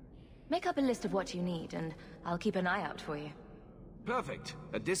 Make up a list of what you need, and I'll keep an eye out for you. Perfect.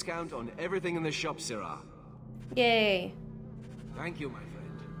 A discount on everything in the shop, Syrah. Yay. Thank you, my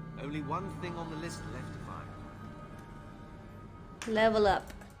friend. Only one thing on the list left to find. Level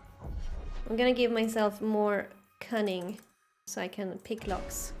up. I'm gonna give myself more cunning so I can pick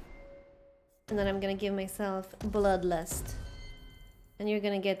locks. And then I'm gonna give myself bloodlust. And you're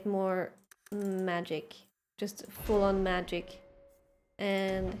gonna get more magic. Just full on magic.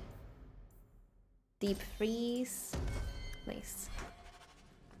 And deep freeze. Nice.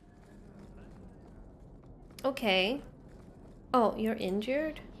 Okay. Oh, you're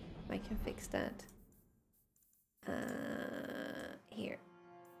injured? I can fix that. Here.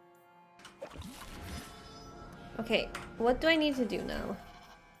 Okay, what do I need to do now?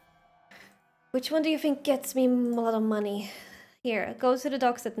 Which one do you think gets me a lot of money? Here, go to the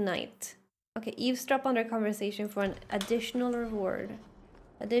docks at night. Okay, eavesdrop on their conversation for an additional reward.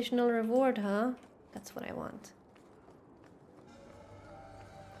 Additional reward, huh? That's what I want.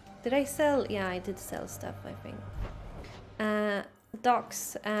 Did I sell? Yeah, I did sell stuff, I think.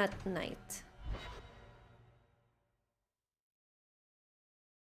 Docks at night.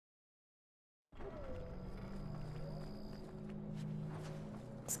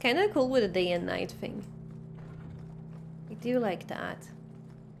 It's kind of cool with a day and night thing. I do like that.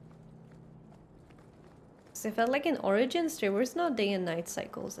 Because I felt like in Origins there was no day and night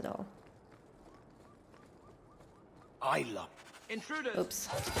cycles at all. I love intruders. Oops.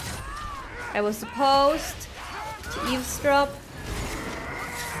 I was supposed to eavesdrop,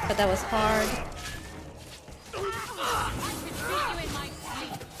 but that was hard.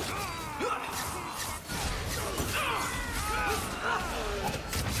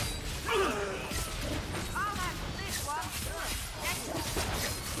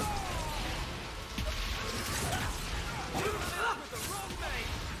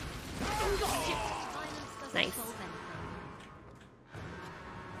 Nice.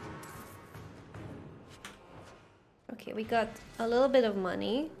 Okay, we got a little bit of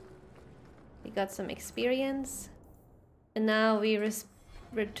money. We got some experience. And now we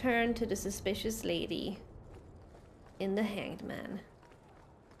return to the suspicious lady in the Hanged Man.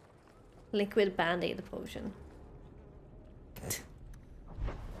 Liquid band-aid potion.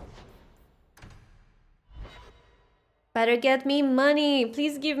 Better get me money!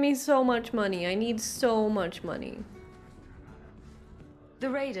 Please give me so much money. I need so much money. The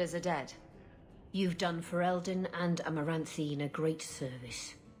raiders are dead. You've done Ferelden and Amaranthine a great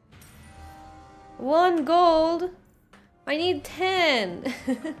service. 1 gold? I need 10!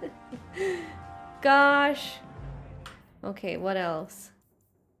 Gosh. Okay, what else?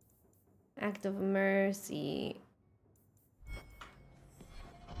 Act of mercy.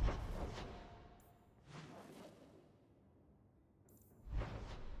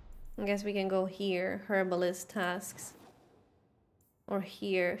 I guess we can go here, herbalist tasks. Or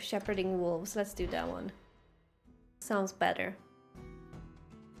here, shepherding wolves. Let's do that one. Sounds better.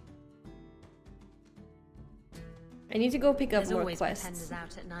 I need to go pick up more quests.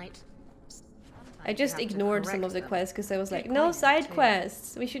 Out at night. I just ignored some of the quests because I was like, no side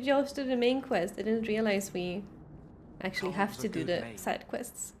quests. We should just do the main quest. I didn't realize we actually have to do the side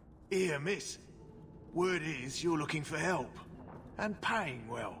quests. Here, miss. Word is you're looking for help. And paying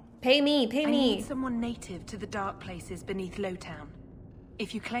well. Pay me, pay me. I need someone native to the dark places beneath Lowtown.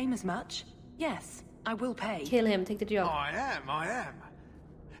 If you claim as much, yes, I will pay. Kill him, take the job. I am.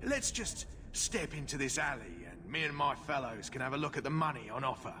 Let's just step into this alley and me and my fellows can have a look at the money on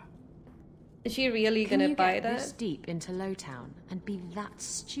offer. Is she really gonna buy that? Can you get this deep into Lowtown and be that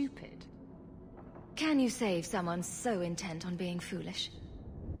stupid? Can you save someone so intent on being foolish?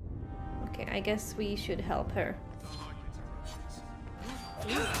 Okay, I guess we should help her.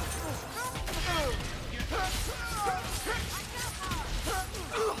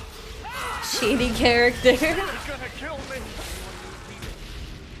 Shady character.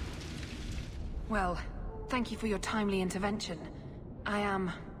 Well, thank you for your timely intervention. I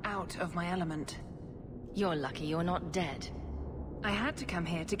am out of my element. You're lucky you're not dead. I had to come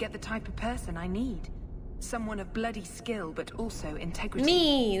here to get the type of person I need. Someone of bloody skill, but also integrity.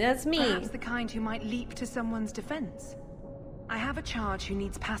 Me, that's me. Perhaps the kind who might leap to someone's defense. I have a charge who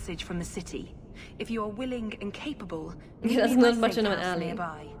needs passage from the city. If you are willing and capable, that's not much in an alley.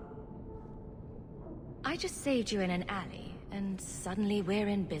 Nearby. I just saved you in an alley, and suddenly we're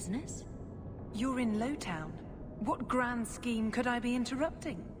in business? You're in Lowtown. What grand scheme could I be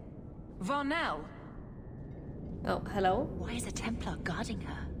interrupting? Varnell! Oh, hello? Why is a Templar guarding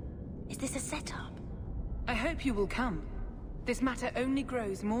her? Is this a setup? I hope you will come. This matter only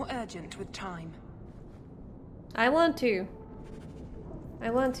grows more urgent with time. I want to.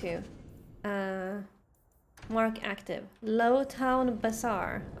 Mark active. Lowtown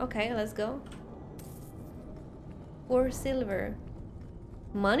Bazaar. Okay, let's go. 4 silver.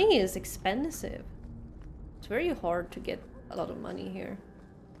 Money is expensive. It's very hard to get a lot of money here.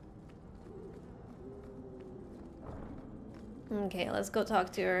 Okay, let's go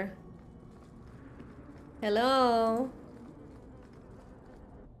talk to her. Hello?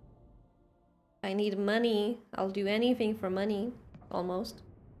 I need money. I'll do anything for money. Almost.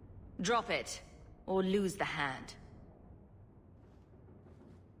 Drop it, or lose the hand.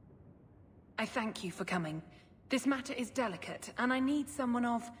 I thank you for coming. This matter is delicate, and I need someone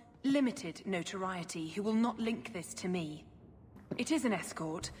of limited notoriety who will not link this to me. It is an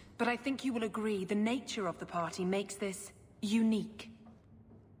escort, but I think you will agree the nature of the party makes this unique.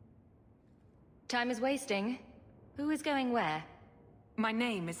 Time is wasting. Who is going where? My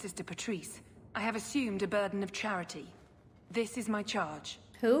name is Sister Patrice. I have assumed a burden of charity. This is my charge.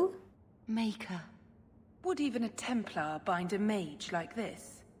 Who? Maker. Would even a Templar bind a mage like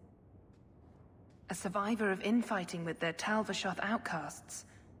this? A survivor of infighting with their Tal Vashoth outcasts.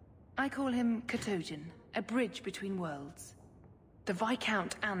 I call him Katojan, a bridge between worlds. The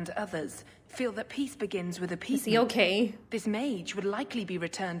Viscount and others feel that peace begins with appeasement. Is he okay? This mage would likely be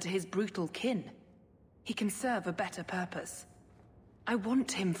returned to his brutal kin. He can serve a better purpose. I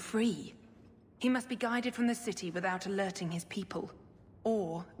want him free. He must be guided from the city without alerting his people,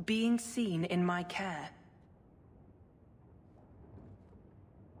 or being seen in my care.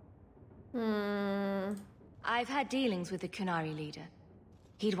 I've had dealings with the Qunari leader.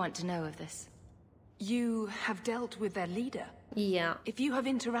 He'd want to know of this. You have dealt with their leader? Yeah. If you have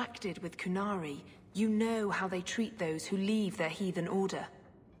interacted with Qunari, you know how they treat those who leave their heathen order.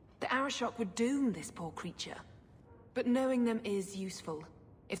 The Arishok would doom this poor creature. But knowing them is useful.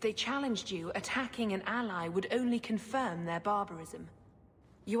 If they challenged you, attacking an ally would only confirm their barbarism.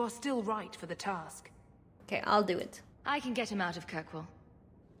 You are still right for the task. Okay, I'll do it. I can get him out of Kirkwall.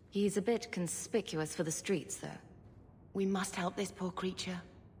 He's a bit conspicuous for the streets, though. We must help this poor creature.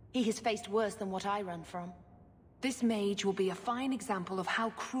 He has faced worse than what I run from. This mage will be a fine example of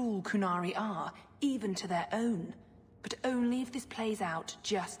how cruel Qunari are, even to their own. But only if this plays out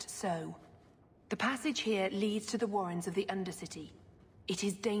just so. The passage here leads to the warrens of the Undercity. It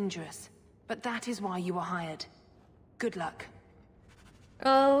is dangerous, but that is why you were hired. Good luck.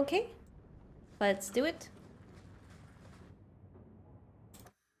 Okay, let's do it.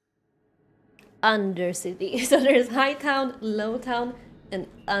 Undercity. So there's High Town, Low Town, and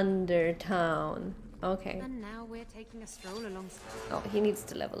Undertown. Okay. And now we're taking a stroll along. Oh, he needs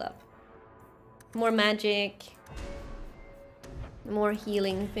to level up. More magic. More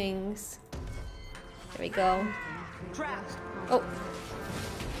healing things. There we go. Oh.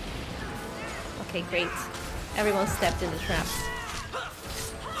 Okay, great. Everyone stepped in the traps.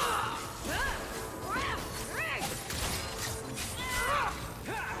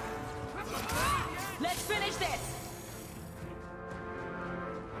 Let's finish this.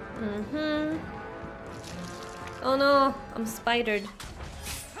 Oh no, I'm spidered.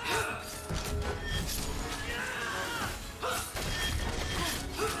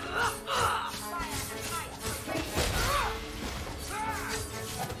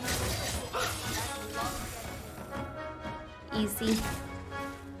 Easy.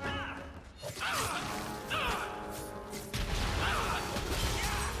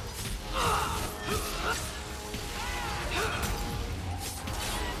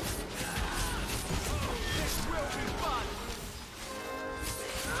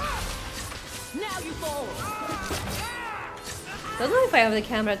 Now you fall. Don't know if I have the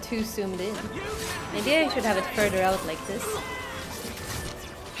camera too zoomed in. Maybe I should have it further out like this.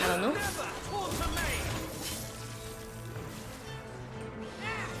 I don't know.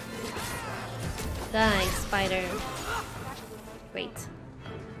 Die, spider. Great.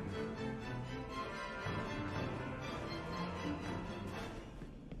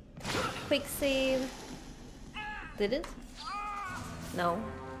 Quick save. Did it? No.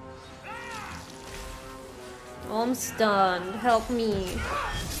 Oh, I'm stunned. Help me.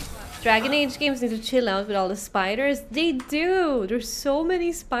 Dragon Age games need to chill out with all the spiders. They do! There's so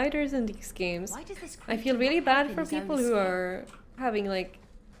many spiders in these games. I feel really bad for people who are having like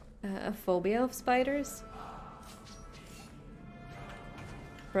a phobia of spiders.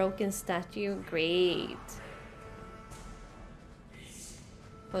 Broken statue. Great.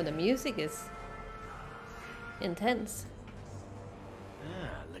 Oh, the music is intense.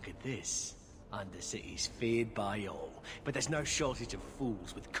 Ah, look at this. Undercity's feared by all, but there's no shortage of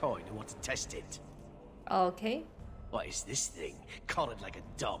fools with coin who want to test it. Okay. What is this thing? Collared like a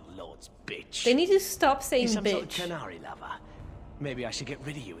dumb lord's bitch. They need to stop saying You're some bitch. sort of Qunari lover. Maybe I should get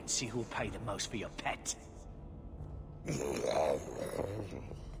rid of you and see who'll pay the most for your pet.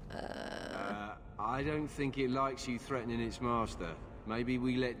 I don't think it likes you threatening its master. Maybe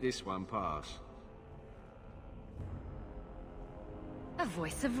we let this one pass. A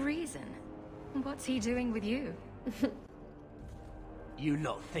voice of reason. What's he doing with you? You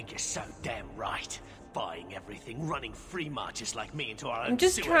lot think you're so damn right. Buying everything, running free marches like me into our own I'm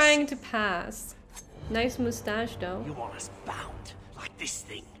just sewers. trying to pass. Nice mustache though. You want us bound, like this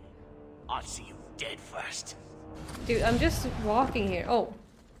thing? I'd see you dead first. Dude, I'm just walking here. Oh.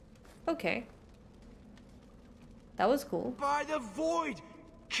 Okay. That was cool. By the void!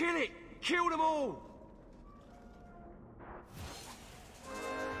 Kill it! Kill them all!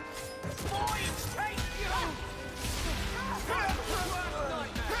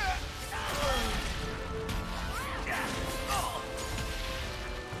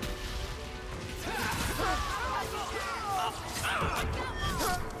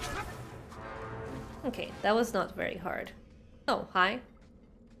 Okay, that was not very hard. Oh, hi.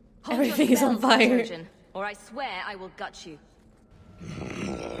 Hold Everything your is on spells, fire. Trojan, or I swear I will gut you.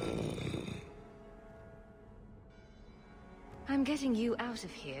 I'm getting you out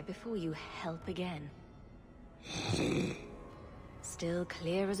of here before you help again. Still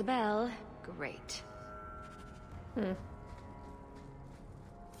clear as a bell. Great.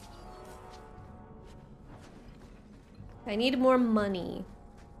 I need more money.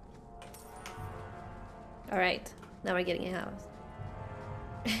 Alright, now we're getting a house.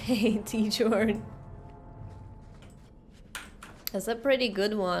 Hey, T-Jorn. That's a pretty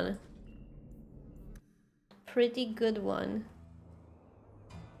good one. Pretty good one.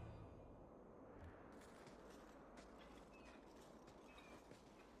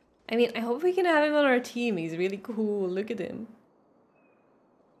 I mean, I hope we can have him on our team. He's really cool. Look at him.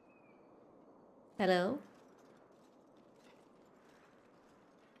 Hello?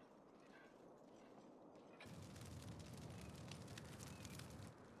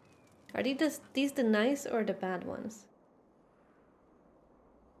 Are these the nice or the bad ones?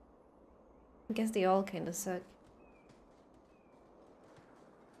 I guess they all kind of suck.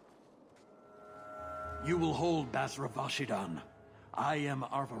 You will hold Basra Vashidan. I am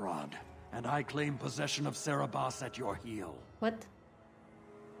Arvarad, and I claim possession of Serabas at your heel. What?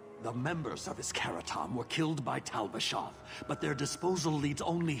 The members of Iskaratam were killed by Tal Vashoth, but their disposal leads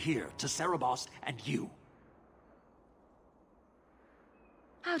only here, to Serabas and you.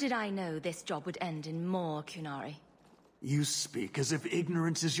 How did I know this job would end in more Qunari? You speak as if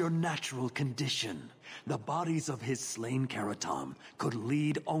ignorance is your natural condition. The bodies of his slain Karatam could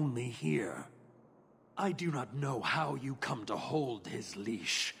lead only here. I do not know how you come to hold his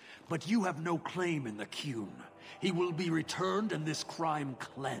leash, but you have no claim in the Qun. He will be returned and this crime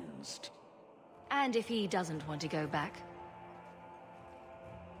cleansed. And if he doesn't want to go back?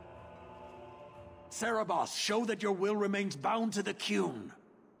 Serabas, show that your will remains bound to the Qun.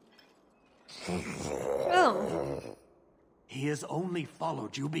 Oh. He has only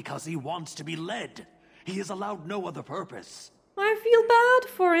followed you because he wants to be led. He has allowed no other purpose. I feel bad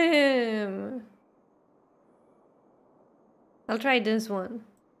for him. I'll try this one.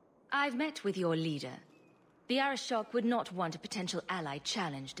 I've met with your leader. The Arishok would not want a potential ally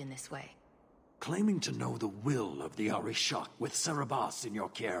challenged in this way. Claiming to know the will of the Arishok with Serabas in your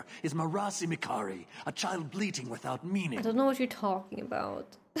care is Marasi Mikari, a child bleating without meaning. I don't know what you're talking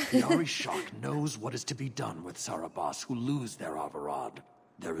about. The Arishok knows what is to be done with Serabas who lose their Arvarad.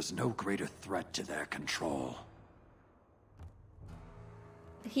 There is no greater threat to their control.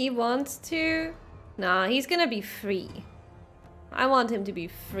 He wants to... Nah, he's gonna be free. I want him to be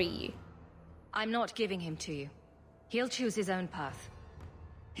free. I'm not giving him to you. He'll choose his own path.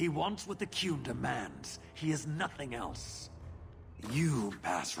 He wants what the Qun demands. He is nothing else. You,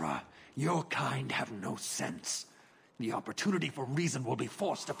 Basra, your kind have no sense. The opportunity for reason will be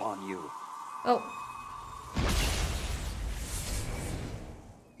forced upon you. Oh.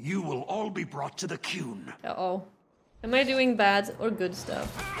 You will all be brought to the Qun. Uh-oh. Am I doing bad or good stuff?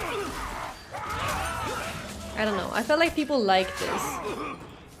 I don't know. I felt like people like this.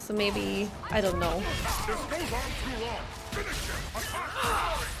 So maybe... I don't know.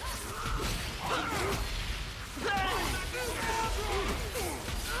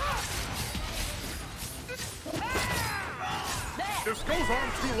 This goes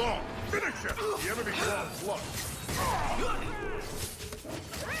on too long. Finish it! The enemy draws blood.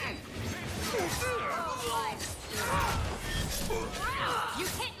 You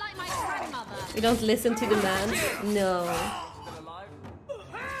hit like my grandmother. We don't listen to the man. No.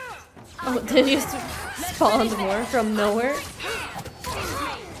 Oh, they just spawned more from nowhere.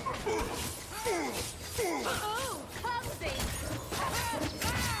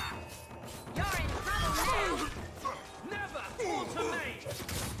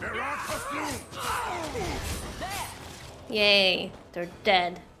 Yay, they're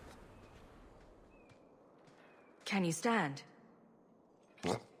dead. Can you stand?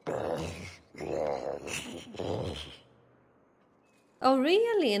 Oh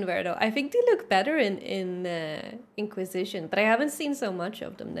really, Inverdo? I think they look better in Inquisition, but I haven't seen so much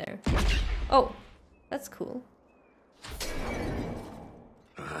of them there. Oh, that's cool.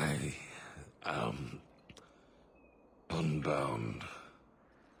 I am unbound.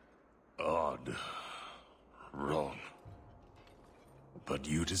 Odd. Wrong. But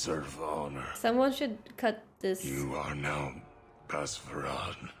you deserve honor. Someone should cut this. You are now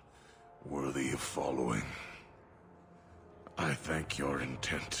Basvarad, worthy of following. I thank your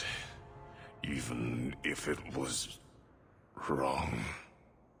intent, even if it was wrong.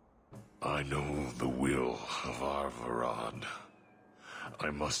 I know the will of Arvarad. I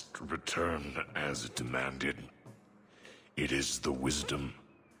must return as demanded. It is the wisdom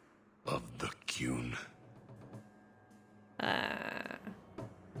of the Qun.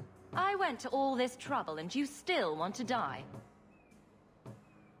 I went to all this trouble and you still want to die.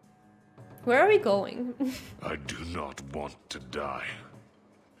 Where are we going? I do not want to die.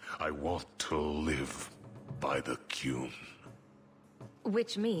 I want to live by the Qun.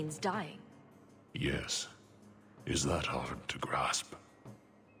 Which means dying. Yes. Is that hard to grasp?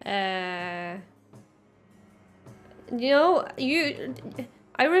 You know,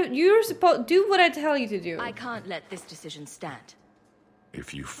 you're supposed do what I tell you to do. I can't let this decision stand.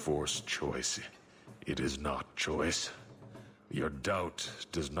 If you force choice, it is not choice. Your doubt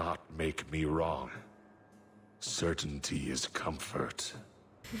does not make me wrong. Certainty is comfort.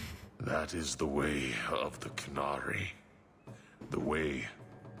 That is the way of the Qunari. The way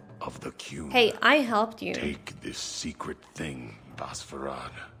of the Qun. Hey, I helped you. Take this secret thing,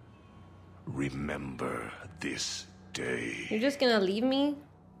 Basfarad. Remember this day. You're just gonna leave me?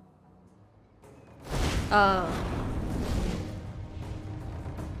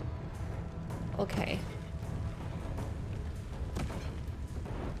 Okay.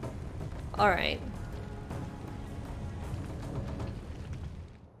 Alright.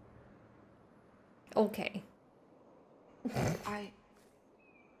 Okay. I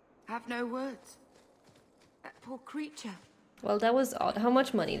have no words. That poor creature. Well, that was odd. How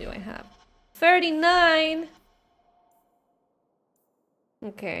much money do I have? 39!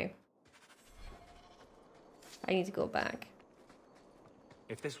 Okay. I need to go back.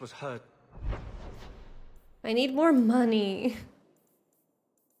 If this was her... I need more money.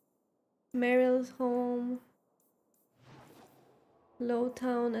 Meryl's home.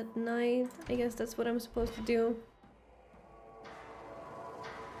 Lowtown at night. I guess that's what I'm supposed to do.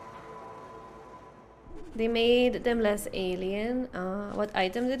 They made them less alien. What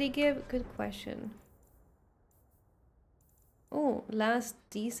item did he give? Good question. Oh, last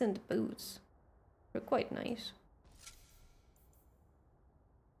decent boots. They're quite nice.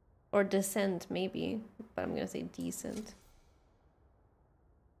 Or decent, maybe. But I'm gonna say decent.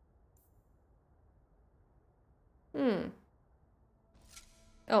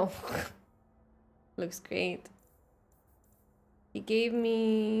 Oh. Looks great. He gave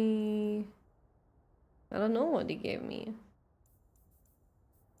me... I don't know what he gave me.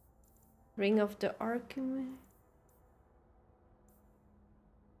 Ring of the Archimage.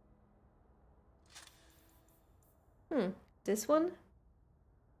 This one?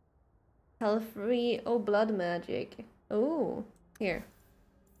 Hell-free. Oh, blood magic. Oh, here.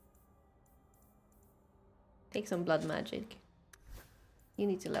 Take some blood magic. You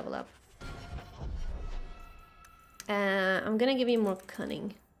need to level up. I'm gonna give you more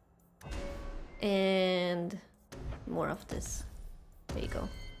cunning. And more of this. There you go.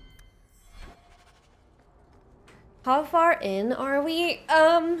 How far in are we?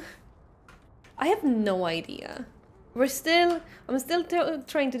 I have no idea. I'm still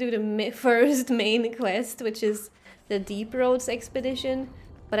trying to do the first main quest, which is the Deep Roads expedition.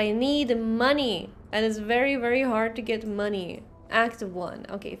 But I need money, and it's very, very hard to get money. Act 1.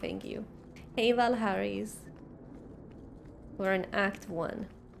 Okay, thank you. Hey, Valharis. We're in Act 1.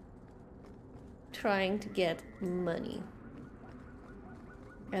 Trying to get money.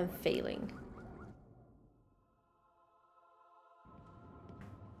 I'm failing.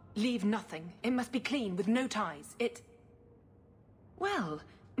 Leave nothing. It must be clean, with no ties. Well,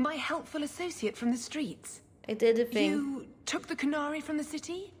 my helpful associate from the streets. I did a thing. You took the Qunari from the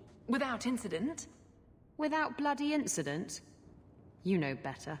city? Without incident? Without bloody incident? You know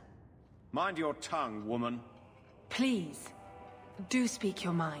better. Mind your tongue, woman. Please, do speak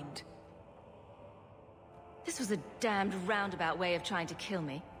your mind. This was a damned roundabout way of trying to kill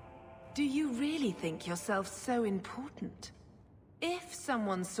me. Do you really think yourself so important? If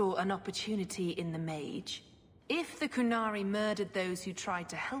someone saw an opportunity in the mage, if the Qunari murdered those who tried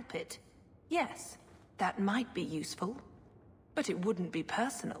to help it, yes, that might be useful. But it wouldn't be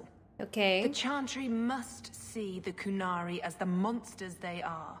personal. Okay. The Chantry must see the Qunari as the monsters they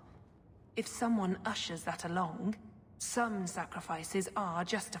are. If someone ushers that along, some sacrifices are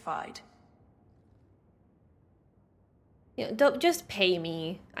justified. Yeah, don't just pay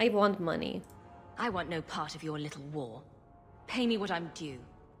me. I want money. I want no part of your little war. Pay me what I'm due.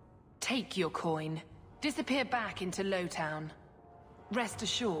 Take your coin. Disappear back into Lowtown. Rest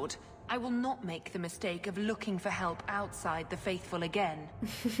assured, I will not make the mistake of looking for help outside the Faithful again.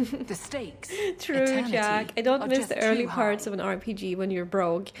 The stakes, True, Jack. I don't miss the early parts of an RPG when you're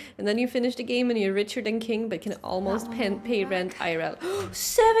broke, and then you finish the game and you're richer than king, but can almost pay rent IRL.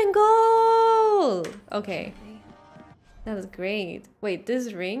 7 gold! Okay. That is great. Wait,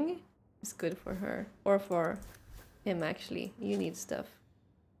 this ring is good for her. Or for him, actually. You need stuff.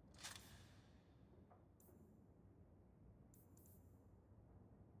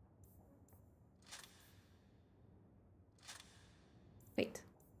 Wait.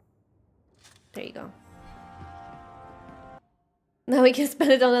 There you go. Now we can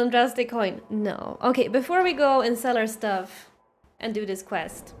spend it on Andraste coin. No. Okay, before we go and sell our stuff and do this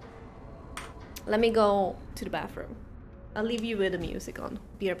quest, Let me go to the bathroom. I'll leave you with the music on.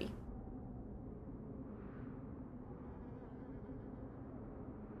 BRB.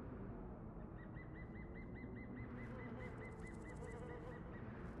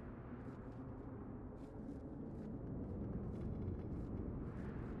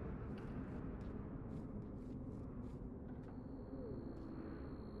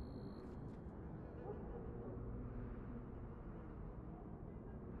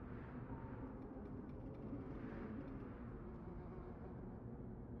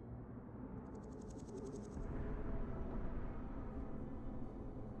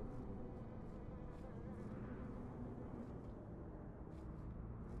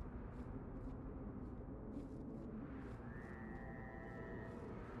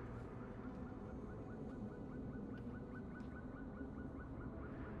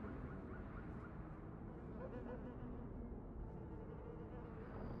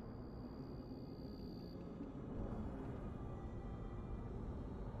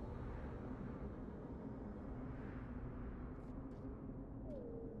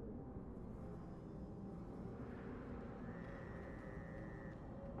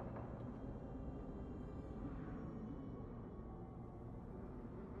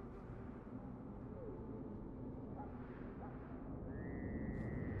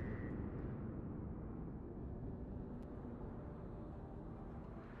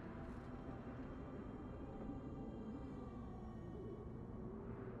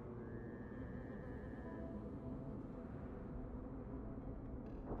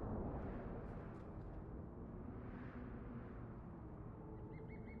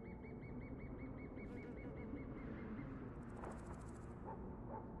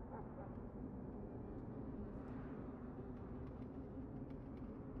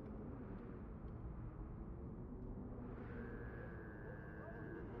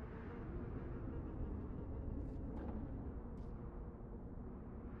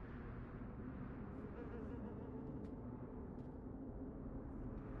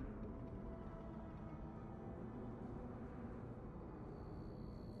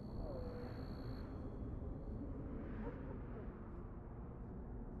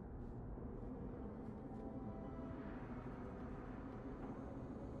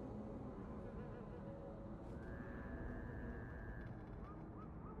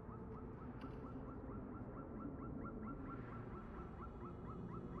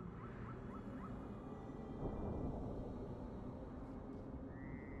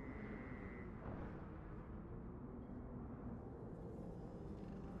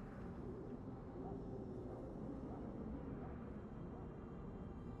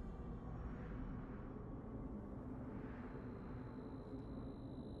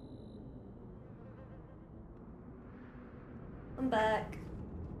 I'm back.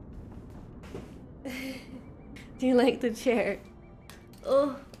 Do you like the chair?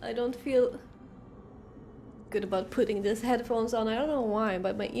 Oh, I don't feel good about putting these headphones on. I don't know why,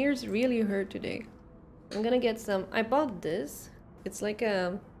 but my ears really hurt today. I'm gonna get some. I bought this. It's like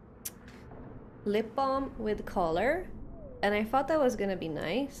a lip balm with color, and I thought that was gonna be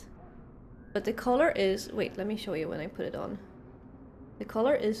nice. But the color is... Wait, let me show you when I put it on. The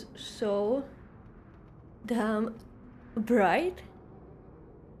color is so damn bright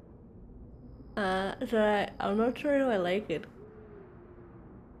that I'm not sure if I like it.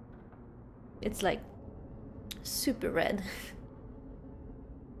 It's like super red.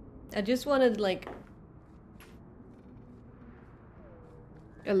 I just wanted like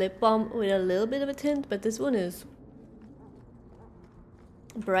a lip balm with a little bit of a tint, but this one is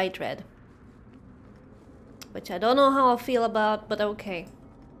bright red, which I don't know how I feel about, but okay.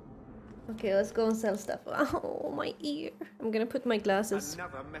 Okay, let's go and sell stuff. Oh, my ear. I'm gonna put my glasses.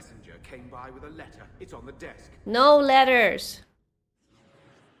 Another messenger came by with a letter. It's on the desk. No letters.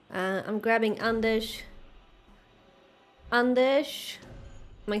 I'm grabbing Anders,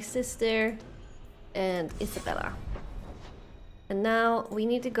 my sister, and Isabella. And now we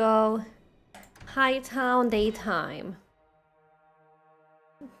need to go Hightown daytime.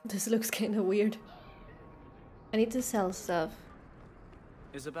 This looks kind of weird. I need to sell stuff.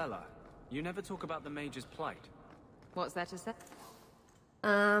 Isabella, you never talk about the Mage's plight. What's that to say?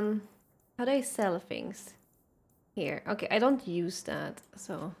 How do I sell things? Here. Okay, I don't use that,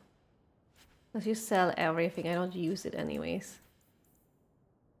 so let's just sell everything. I don't use it anyways.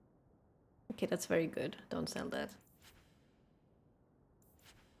 Okay, that's very good. Don't sell that.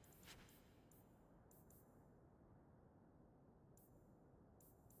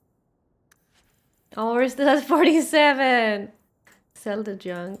 Oh, we're still at 47. Sell the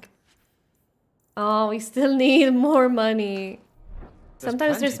junk. Oh, we still need more money.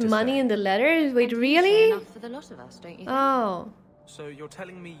 Sometimes there's money in the letters. Wait, really? Enough for the lot of us, don't you think? Oh. So you're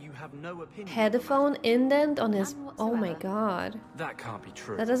telling me you have no opinion? Headphone indent on his... Oh my god. That can't be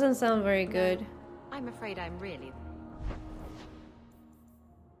true. That doesn't sound very good. I'm afraid I'm really...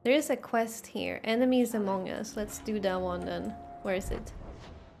 There is a quest here. Enemies among us. Let's do that one then. Where is it?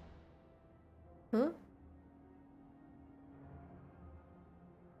 Huh?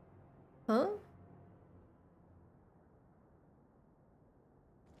 Huh?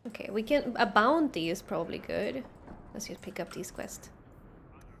 Okay, we can... A bounty is probably good. Let's just pick up these quests.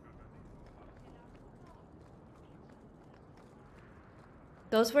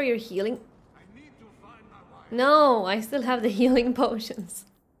 Those were your healing... No, I still have the healing potions.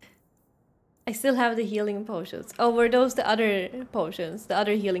 I still have the healing potions. Oh, were those the other potions? The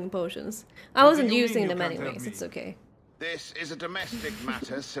other healing potions? I wasn't using them anyways, it's okay. This is a domestic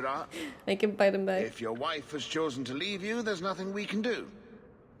matter, Sirrah. I can buy them back. If your wife has chosen to leave you, there's nothing we can do.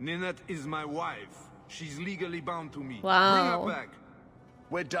 Ninette is my wife. She's legally bound to me. Wow. Bring her back.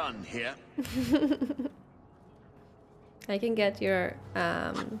 We're done here. I can get your,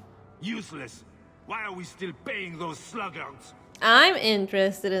 Useless. Why are we still paying those sluggards? I'm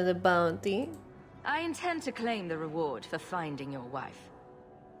interested in the bounty. I intend to claim the reward for finding your wife.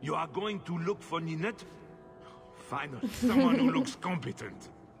 You are going to look for Ninette? Finally, someone who looks competent.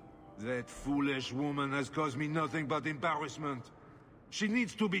 That foolish woman has caused me nothing but embarrassment. She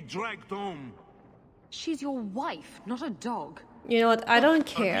needs to be dragged home. She's your wife, not a dog. You know what? I don't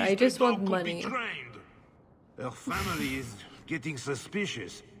care. I just want money. Her family is getting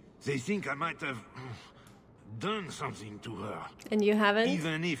suspicious. They think I might have done something to her. And you haven't?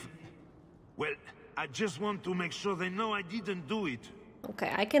 Even if... Well, I just want to make sure they know I didn't do it.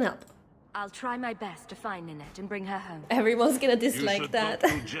 Okay, I can help. I'll try my best to find Ninette and bring her home. Everyone's gonna dislike that. You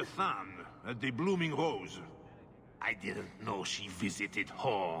should talk to Jethan at the Blooming Rose. I didn't know she visited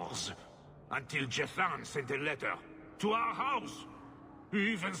whores. Until Jethan sent a letter to our house.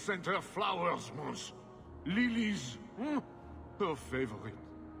 He even sent her flowers once. Lilies. Her favorite.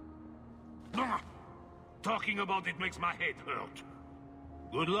 Talking about it makes my head hurt.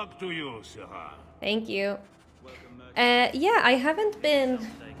 Good luck to you, Sirrah. Thank you. Yeah, I haven't been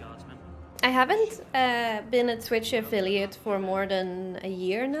a Twitch affiliate for more than a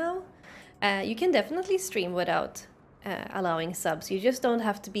year now. You can definitely stream without allowing subs. You just don't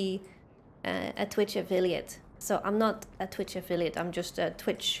have to be a Twitch affiliate. So I'm not a Twitch affiliate, I'm just a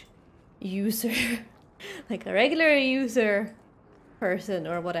Twitch user. Like a regular user person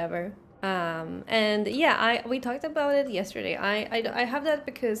or whatever. And yeah, we talked about it yesterday. I have that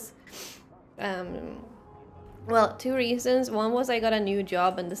because well, two reasons. One was I got a new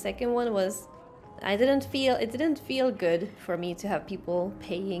job, and the second one was it didn't feel good for me to have people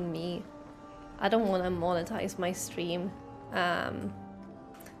paying me. I don't want to monetize my stream.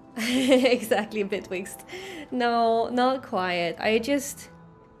 Exactly, Bitwixt. No, not quite. I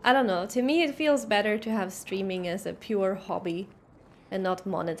don't know. To me, it feels better to have streaming as a pure hobby and not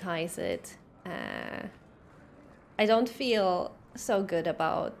monetize it. I don't feel so good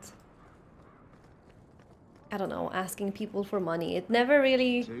about, I don't know, asking people for money. It never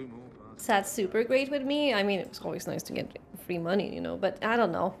really sat super great with me. I mean, it was always nice to get free money, you know, but I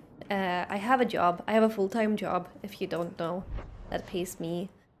don't know. I have a job. I have a full-time job, if you don't know, that pays me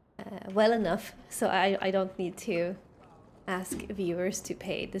well enough. So I don't need to ask viewers to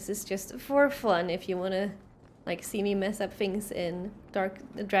pay. This is just for fun. If you want to like see me mess up things in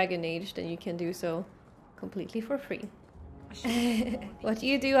Dragon Age, then you can do so completely for free. What do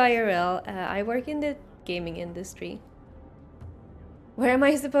you do IRL? I work in the gaming industry. Where am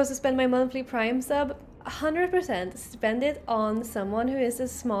I supposed to spend my monthly Prime sub? 100% spend it on someone who is a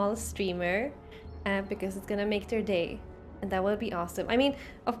small streamer, because it's gonna make their day, and that would be awesome. I mean,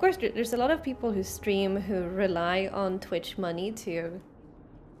 of course, there's a lot of people who stream who rely on Twitch money to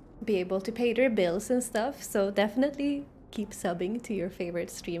be able to pay their bills and stuff, so definitely keep subbing to your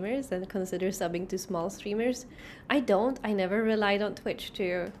favorite streamers and consider subbing to small streamers. I never relied on Twitch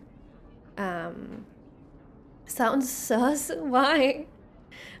to sounds sus. Why?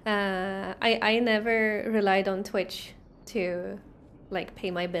 I never relied on Twitch to like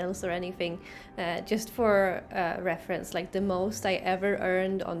pay my bills or anything. Just for reference, like the most I ever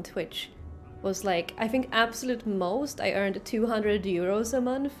earned on Twitch was like, I think absolute most I earned 200 euros a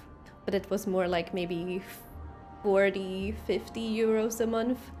month, but it was more like maybe 40, 50 euros a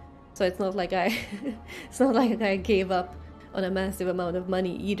month. So it's not like I it's not like I gave up on a massive amount of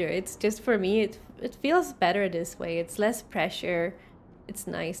money either. It's just, for me, it feels better this way. It's less pressure. It's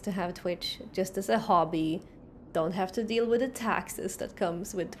nice to have Twitch just as a hobby. Don't have to deal with the taxes that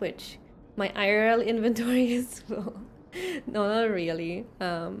comes with Twitch. My IRL inventory is full. No, not really.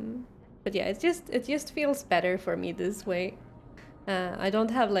 But yeah, it just feels better for me this way. I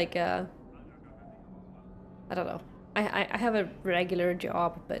don't have like a, I don't know. I have a regular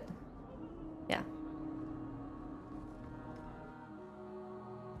job, but yeah.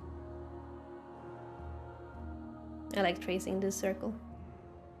 I like tracing this circle.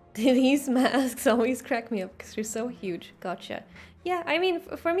 These masks always crack me up because they're so huge. Gotcha. Yeah, I mean,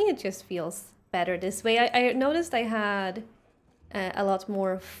 for me it just feels better this way. I noticed I had a lot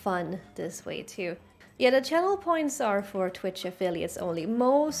more fun this way too. Yeah, the channel points are for Twitch affiliates only.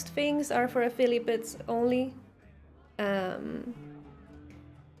 Most things are for affiliates only.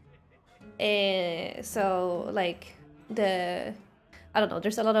 So like I don't know,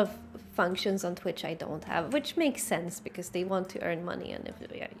 there's a lot of functions on Twitch I don't have, which makes sense because they want to earn money, and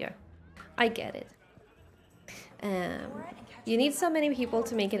yeah, I get it. You need so many people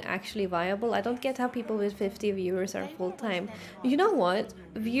to make it actually viable. I don't get how people with 50 viewers are full-time. You know what?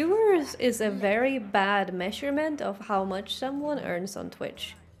 Viewers is a very bad measurement of how much someone earns on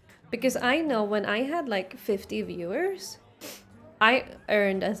Twitch. Because I know when I had like 50 viewers, I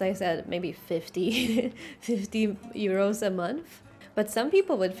earned, as I said, maybe 50 euros a month. But some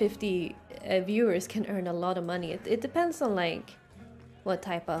people with 50 viewers can earn a lot of money. It depends on like what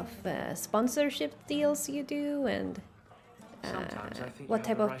type of sponsorship deals you do, and what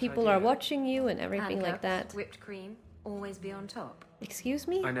type of people are watching you and everything like that. Whipped cream, always be on top. Excuse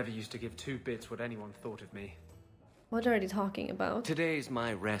me? I never used to give 2 bits what anyone thought of me. What are they talking about? Today's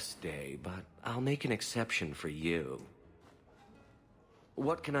my rest day, but I'll make an exception for you.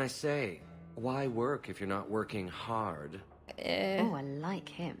 What can I say? Why work if you're not working hard? Oh, I like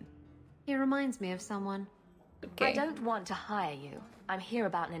him. He reminds me of someone. Okay. I don't want to hire you. I'm here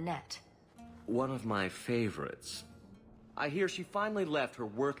about Ninette. One of my favorites. I hear she finally left her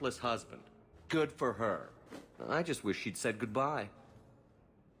worthless husband. Good for her. I just wish she'd said goodbye.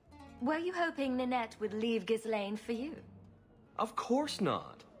 Were you hoping Ninette would leave Ghislaine for you? Of course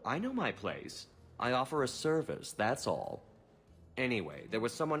not. I know my place. I offer a service, that's all. Anyway, there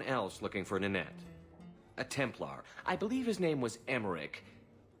was someone else looking for Ninette. A Templar. I believe his name was Emmerich.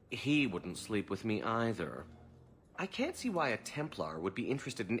 He wouldn't sleep with me either. I can't see why a Templar would be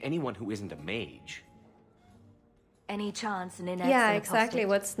interested in anyone who isn't a mage. Any chance Ninette's yeah, exactly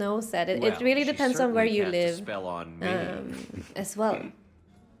what Snow said. It really depends on where you live. Spell on me. As well.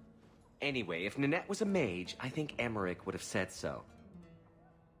 Anyway, if Ninette was a mage, I think Emmerich would have said so.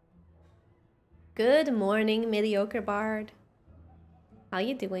 Good morning, mediocre bard. How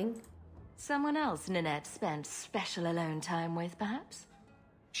you doing? Someone else Ninette spent special alone time with, perhaps?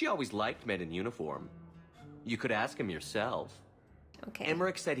 She always liked men in uniform. You could ask him yourself. Okay.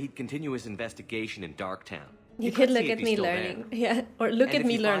 Emmerich said he'd continue his investigation in Darktown. You could look at me learning. There. Yeah, or look at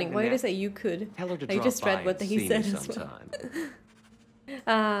me learning. Why did I say you could? Tell her to I just read what he said as well.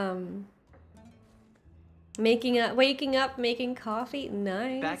 Waking up, making coffee.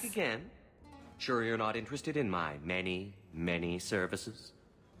 Nice. Back again. Sure you're not interested in my many, many services?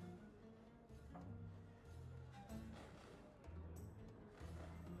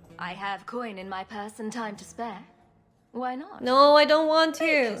 I have coin in my purse and time to spare. Why not? No, I don't want to.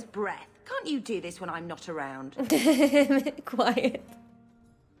 His breath. Can't you do this when I'm not around? Quiet.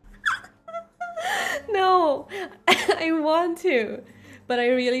 No, I want to, but I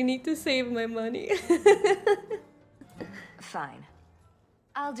really need to save my money. Fine.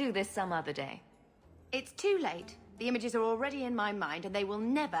 I'll do this some other day. It's too late. The images are already in my mind and they will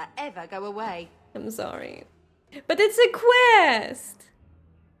never, ever go away. I'm sorry. But it's a quest!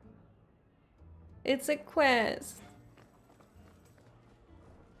 It's a quest.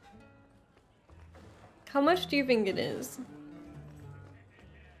 How much do you think it is?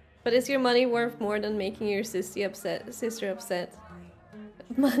 But is your money worth more than making your sister upset?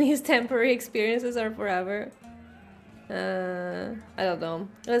 Money is temporary, experiences are forever. I don't know.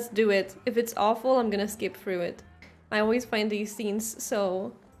 Let's do it. If it's awful, I'm gonna skip through it. I always find these scenes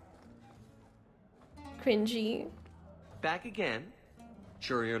so cringy. Back again.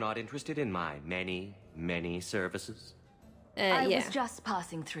 Sure you're not interested in my many, many services? I was just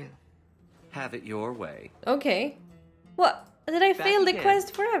passing through. Have it your way. Okay. What? Did I fail the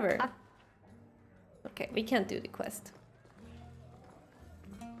quest forever? Okay, we can't do the quest.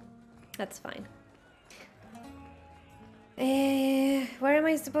 That's fine. Where am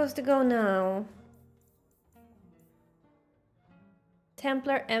I supposed to go now?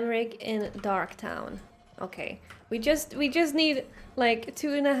 Templar Emmerich in Darktown. Okay. We just need like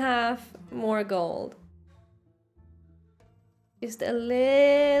 2.5 more gold. Just a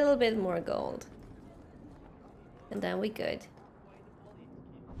little bit more gold. And then we good.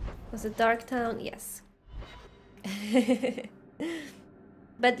 Was it Darktown? Yes.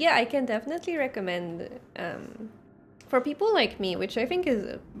 But yeah, I can definitely recommend for people like me, which I think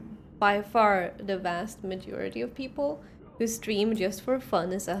is by far the vast majority of people who stream just for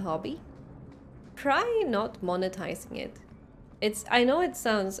fun as a hobby. Try not monetizing it. I know it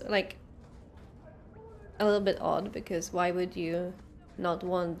sounds like a little bit odd, because why would you not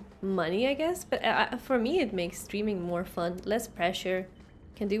want money, I guess? But for me, it makes streaming more fun, less pressure,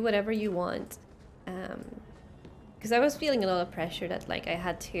 can do whatever you want. Because I was feeling a lot of pressure that like I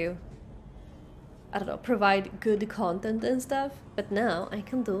had to, I don't know, provide good content and stuff. But now I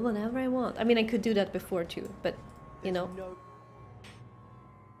can do whatever I want. I mean, I could do that before too, but you know,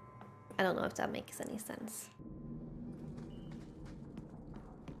 I don't know if that makes any sense.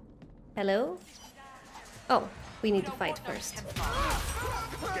 Hello? Oh, we need to fight first. Get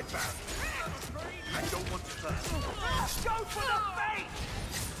back. I don't want to go for the face!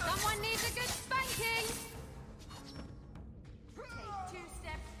 Someone needs a good spanking! Take 2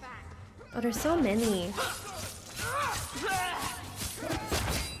 steps back. Oh, there's so many.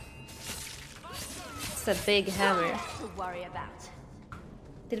 It's a big hammer. To worry about.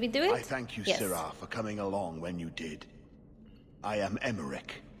 Did we do it? I thank you, yes. Syrah, for coming along when you did. I am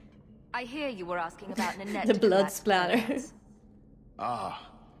Emmerich. I hear you were asking about Ninette. The blood splatter. Ah,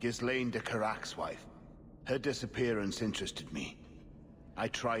 Ghislaine de Carrac's wife. Her disappearance interested me. I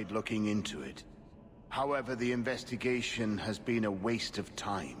tried looking into it. However, the investigation has been a waste of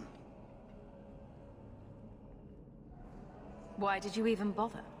time. Why did you even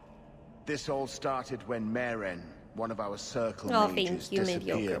bother? This all started when Meren, one of our circle mages, thank you,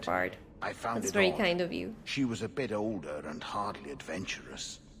 disappeared. mediocre bard. I found That's it very odd. kind of you. She was a bit older and hardly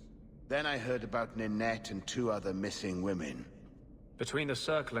adventurous. Then I heard about Ninette and 2 other missing women. Between the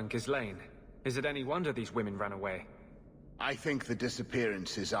Circle and Ghislaine, is it any wonder these women ran away? I think the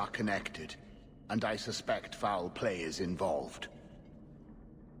disappearances are connected, and I suspect foul play is involved.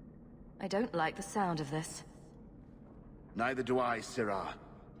 I don't like the sound of this. Neither do I, Syrah,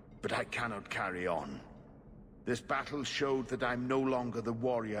 but I cannot carry on. This battle showed that I'm no longer the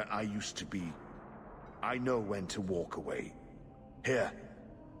warrior I used to be. I know when to walk away. Here,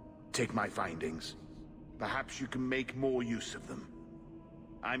 take my findings. Perhaps you can make more use of them.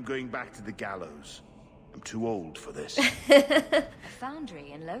 I'm going back to the gallows. I'm too old for this. A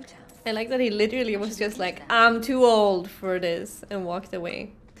foundry in Lowtown. I like that he literally was just like, I'm too old for this, and walked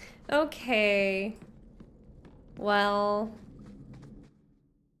away. Okay. Well,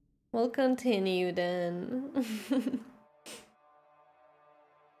 we'll continue then.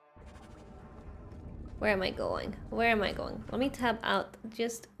 Where am I going? Where am I going? Let me tab out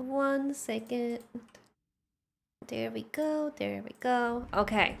just 1 second. There we go, there we go.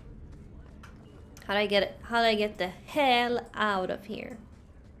 Okay. How do I get it? How do I get the hell out of here?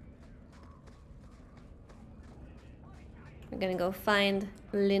 We're gonna go find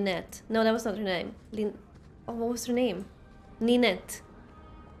Lynette. No, that was not her name. Oh, what was her name? Ninette.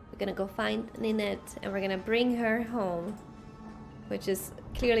 We're gonna go find Ninette and we're gonna bring her home. Which is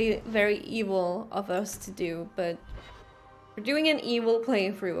clearly very evil of us to do, but we're doing an evil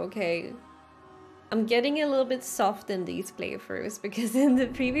playthrough, okay? I'm getting a little bit soft in these playthroughs because in the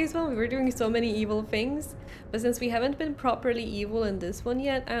previous one we were doing so many evil things, but since we haven't been properly evil in this one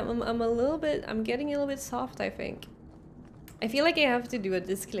yet, I'm getting a little bit soft, I think. I feel like I have to do a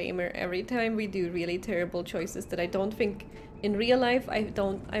disclaimer every time we do really terrible choices that I don't think in real life. I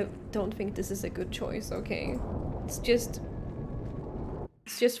don't think this is a good choice, okay? It's just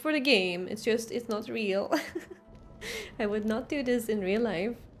for the game. It's not real. I would not do this in real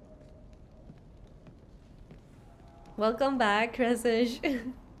life. Welcome back, Kresish.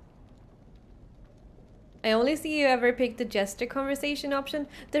 I only see you ever pick the Jester conversation option.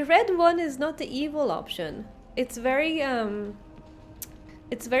 The red one is not the evil option. It's very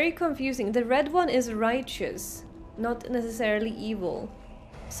confusing. The red one is righteous, not necessarily evil.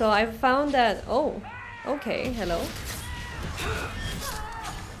 So I've found that, oh, okay, hello.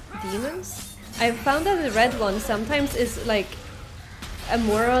 Demons? I've found that the red one sometimes is like a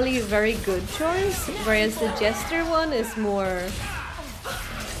morally very good choice, whereas the Jester one is more,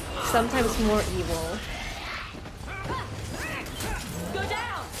 sometimes more evil. Go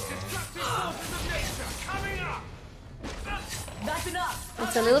down! That's enough!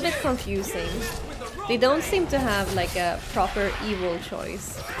 It's a little bit confusing. They don't seem to have like a proper evil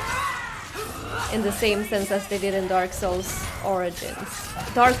choice in the same sense as they did in Dark Souls Origins.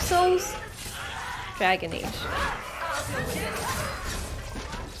 Dark Souls? Dragon Age.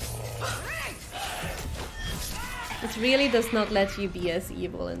 It really does not let you be as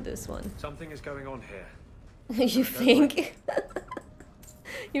evil in this one. Something is going on here. You think?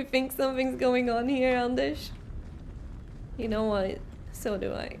 You think something's going on here, Anders? You know what? So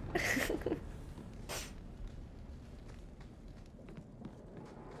do I.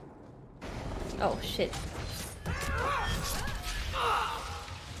 Oh shit.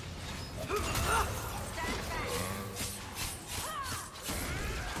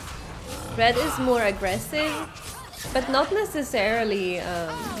 Red is more aggressive, but not necessarily,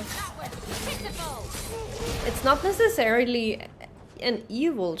 it's not necessarily an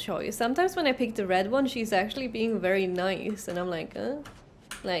evil choice. Sometimes when I pick the red one, she's actually being very nice, and I'm like,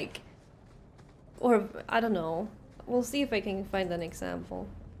 like, or I don't know. We'll see if I can find an example.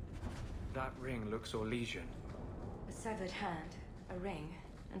 That ring looks Orlesian. A severed hand, a ring,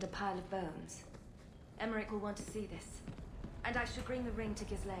 and a pile of bones. Emmerich will want to see this. And I should bring the ring to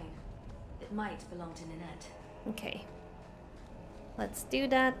Ghislaine. It might belong to Ninette. Okay. Let's do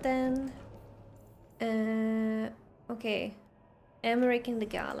that then. Okay. Emmerich in the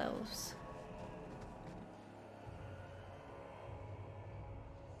gallows.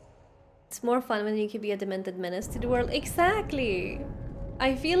 It's more fun when you can be a demented menace to the world. Exactly!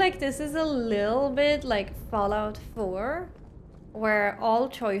 I feel like this is a little bit like Fallout 4, where all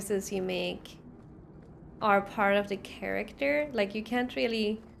choices you make are part of the character. Like, you can't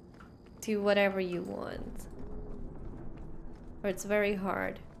really do whatever you want. Or it's very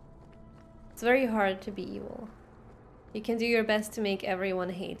hard. It's very hard to be evil. You can do your best to make everyone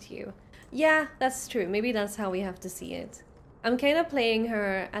hate you. Yeah, that's true. Maybe that's how we have to see it. I'm kind of playing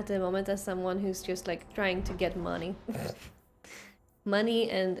her at the moment as someone who's just like trying to get money. Money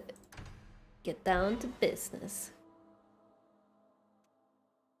and get down to business.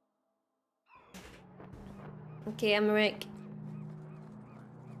 Okay, Emmerich.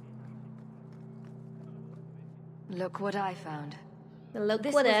 Look what I found. Look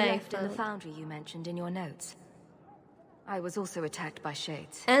this what was I left found. in the foundry you mentioned in your notes. I was also attacked by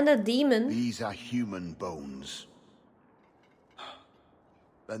shades. And a demon. These are human bones.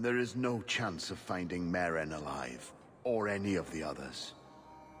 Then there is no chance of finding Meren alive, or any of the others.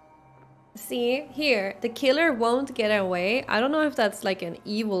 See, here, the killer won't get away. I don't know if that's like an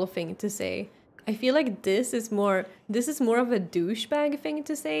evil thing to say. I feel like this is more of a douchebag thing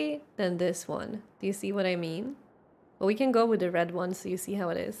to say than this one. Do you see what I mean? But we can go with the red one so you see how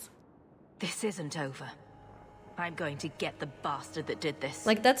it is. This isn't over. I'm going to get the bastard that did this.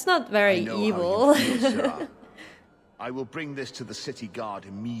 Like, that's not very evil. How you feel, Sarah. I will bring this to the city guard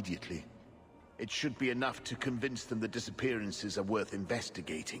immediately. It should be enough to convince them the disappearances are worth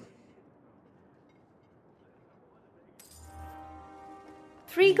investigating.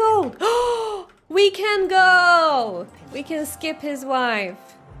 3 gold! Oh, we can go! We can skip his wife.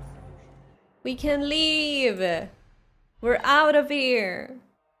 We can leave. We're out of here.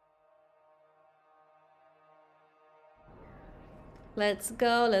 Let's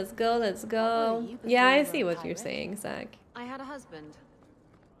go, let's go, let's go. Yeah, I see what you're saying, Zach. I had a husband.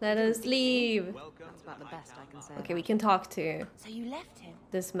 Let us leave. That's about the best I can say. Okay, we can talk to So you left him?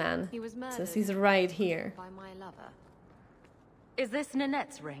 this man. He was murdered. Says he's right here. By my lover. Is this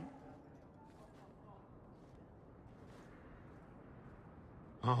Ninette's ring?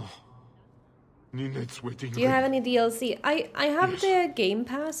 Oh. Ninette's waiting. Do you have any DLC? I have the Game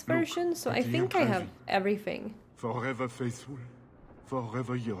Pass version, so I think I have everything. Forever faithful,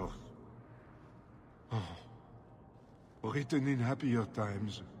 forever yours. Oh. Written in happier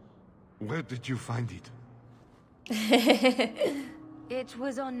times. Where did you find it? It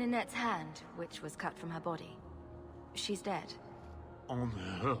was on Ninette's hand, which was cut from her body. She's dead. On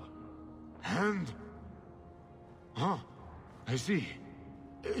her hand? Huh, I see.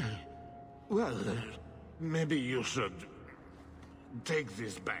 Well, maybe you should take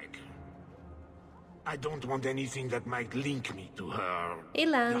this back. I don't want anything that might link me to her Hey,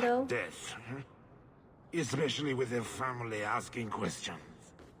 Lando. death. Especially with her family asking questions.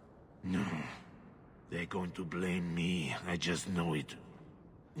 No, they're going to blame me. I just know it.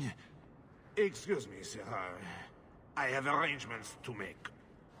 Excuse me, sir. I have arrangements to make.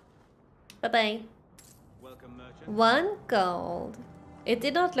 Bye-bye. 1 gold. It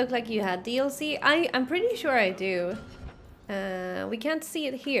did not look like you had DLC. I'm pretty sure I do. We can't see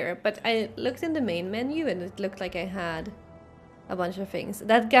it here, but I looked in the main menu and it looked like I had a bunch of things.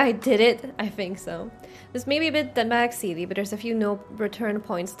 That guy did it? I think so. This may be a bit backseaty, but there's a few no return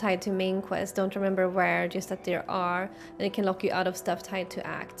points tied to main quests. Don't remember where, just that there are, and it can lock you out of stuff tied to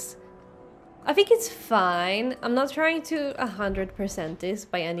acts. I think it's fine. I'm not trying to 100% this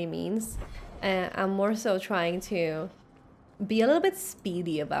by any means. I'm more so trying to be a little bit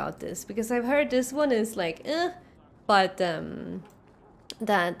speedy about this, because I've heard this one is like, but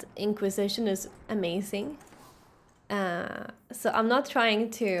that Inquisition is amazing. So I'm not trying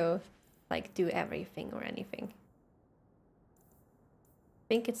to like do everything or anything.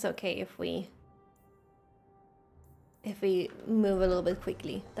 think it's okay if we move a little bit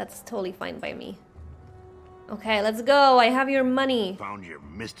quickly. That's totally fine by me. Okay, let's go. I have your money. Found your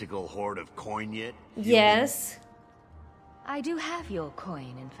mystical hoard of coin yet? Yes. I do have your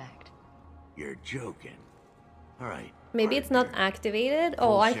coin, in fact. You're joking. All right. Maybe it's not activated.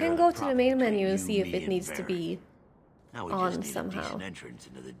 Oh, I can go to the main menu and see if it needs to be on somehow. An entrance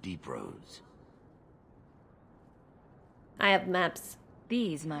into the deep roads. I have maps.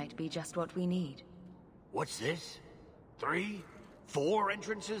 These might be just what we need. What's this? 3? 4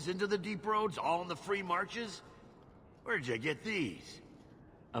 entrances into the deep roads, all in the free marches? Where'd you get these?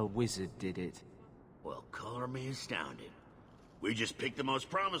 A wizard did it. Well, color me astounded. We just pick the most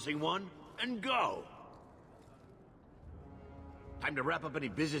promising one and go. Time to wrap up any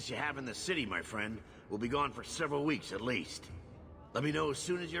business you have in the city, my friend. We'll be gone for several weeks at least. Let me know as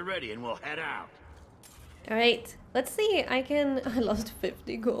soon as you're ready and we'll head out. Alright, let's see. I lost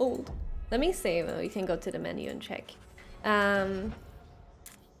 50 gold. Let me save and we can go to the menu and check. I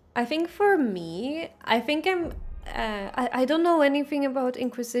think for me, I don't know anything about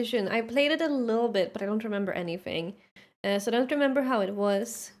Inquisition. I played it a little bit, but I don't remember anything. So I don't remember how it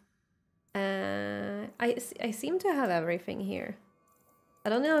was. I seem to have everything here.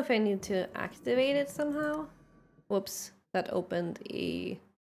 I don't know if I need to activate it somehow. Whoops, that opened a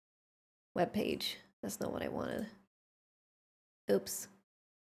web page. That's not what I wanted. Oops.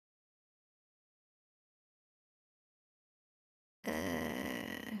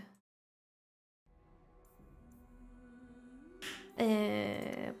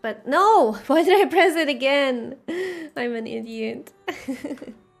 But no! Why did I press it again? I'm an idiot.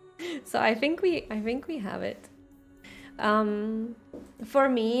 So I think we have it. For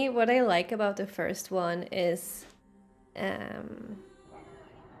me, what I like about the first one is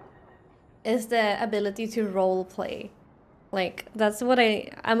the ability to role play. Like that's what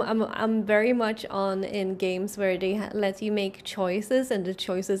I'm very much on in games where they let you make choices and the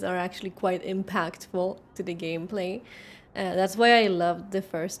choices are actually quite impactful to the gameplay. That's why I loved the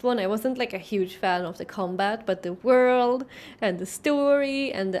first one. I wasn't like a huge fan of the combat, but the world and the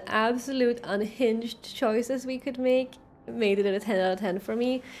story and the absolute unhinged choices we could make made it a 10 out of 10 for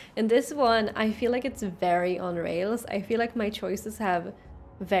me. In this one, I feel like it's very on rails. I feel like my choices have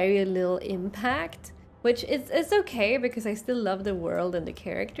very little impact, which it's okay because I still love the world and the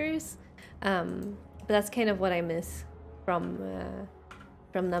characters. But that's kind of what I miss from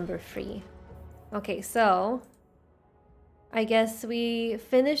number 3. Okay, so I guess we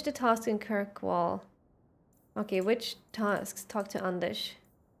finished the task in Kirkwall. Okay, which tasks? Talk to Anders.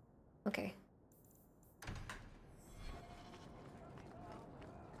 Okay.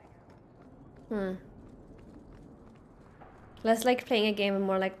 Less like playing a game and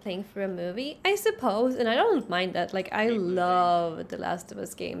more like playing for a movie, I suppose, and I don't mind that. Like, I love the Last of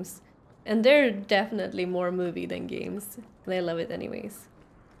Us games, and they're definitely more movie than games, and I love it anyways.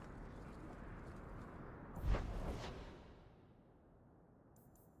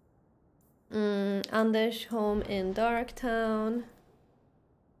 Anders' home in Darktown.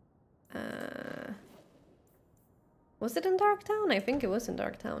 Was it in Darktown? I think it was in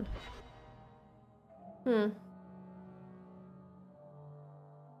Darktown.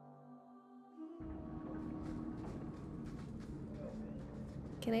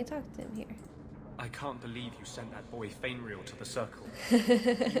 Can I talk to him here? I can't believe you sent that boy Fainreal to the Circle.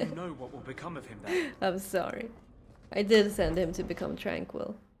 You know what will become of him there. I'm sorry. I did send him to become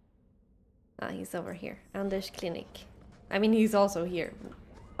tranquil. Ah, he's over here. Anders Clinic. I mean, he's also here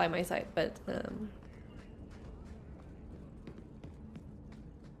by my side, but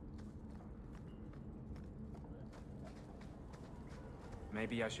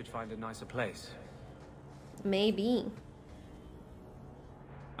maybe I should find a nicer place. Maybe.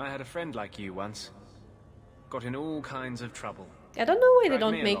 I had a friend like you once. Got in all kinds of trouble. I don't know why they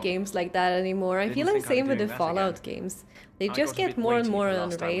don't make games like that anymore. I feel like same with the Fallout games. They just get more and more on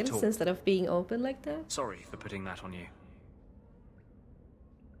rails instead of being open like that. Sorry for putting that on you.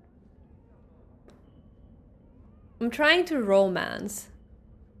 I'm trying to romance,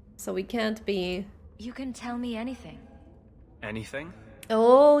 so we can't be... You can tell me anything. Anything?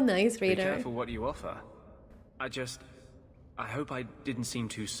 Oh, nice, Raider. Be careful what you offer. I hope I didn't seem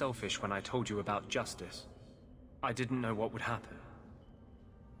too selfish when I told you about justice. I didn't know what would happen.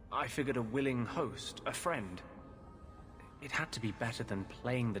 I figured a willing host, a friend. It had to be better than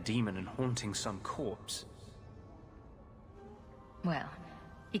playing the demon and haunting some corpse. Well,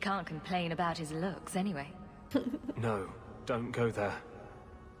 he can't complain about his looks anyway. No, don't go there.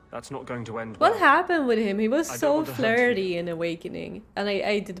 That's not going to end well. What happened with him? He was so flirty in Awakening. And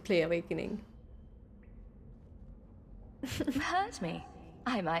I did play Awakening. Hurt me?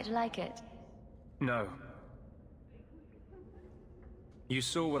 I might like it. No. You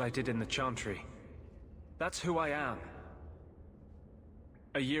saw what I did in the Chantry. That's who I am.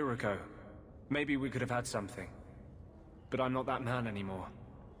 A year ago, maybe we could have had something. But I'm not that man anymore.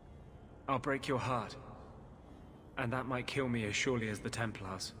 I'll break your heart. And that might kill me as surely as the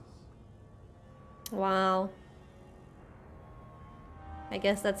Templars. Wow. I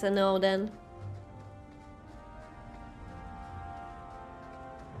guess that's a no then.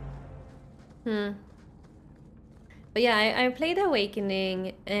 But yeah, I played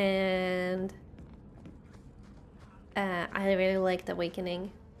Awakening and I really liked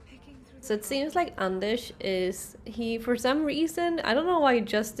Awakening. So it seems like Anders is, for some reason, I don't know why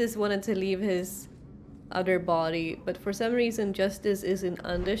Justice wanted to leave his other body, but for some reason Justice is in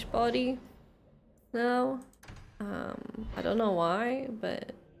Anders' body now. I don't know why,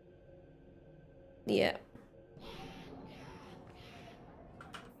 but yeah.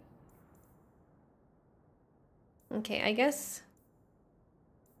 Okay, I guess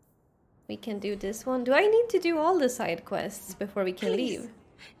we can do this one. Do I need to do all the side quests before we can leave?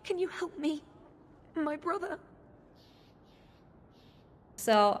 Can you help me? My brother.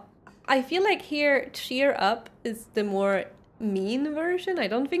 So, I feel like here, cheer up is the more mean version. I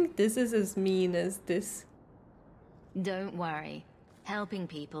don't think this is as mean as this. Don't worry. Helping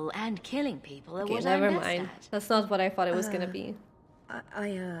people and killing people are Okay, what never I'm best mind. at. That's not what I thought it was gonna be.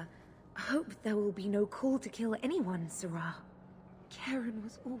 I hope there will be no call to kill anyone, Sirah. Karen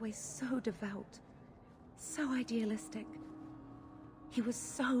was always so devout, so idealistic. He was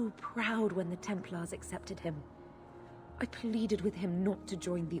so proud when the Templars accepted him. I pleaded with him not to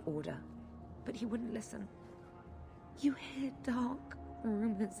join the Order, but he wouldn't listen. You hear dark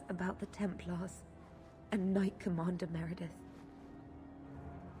rumors about the Templars and Knight Commander Meredith.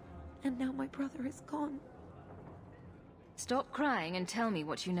 And now my brother is gone. Stop crying and tell me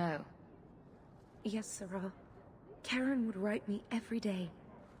what you know. Yes, Sirah. Karen would write me every day.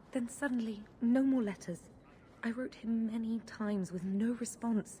 Then suddenly, no more letters. I wrote him many times with no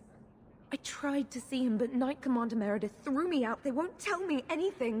response. I tried to see him, but Knight Commander Meredith threw me out. They won't tell me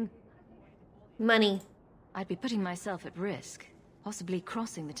anything. Money. I'd be putting myself at risk, possibly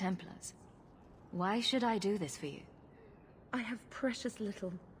crossing the Templars. Why should I do this for you? I have precious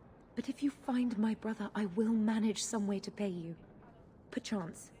little, but if you find my brother, I will manage some way to pay you.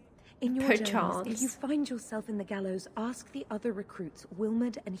 Perchance. In your journeys, if you find yourself in the gallows, ask the other recruits,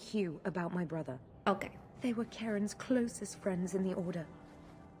 Wilmerd and Hugh, about my brother. Okay. They were Karen's closest friends in the Order.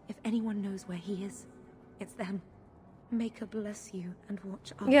 If anyone knows where he is, it's them. May God bless you and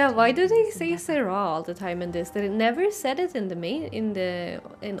watch after. Yeah, why do they say Sirah all the time in this? They never said it in the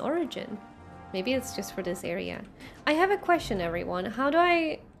in Origin. Maybe it's just for this area. I have a question, everyone. How do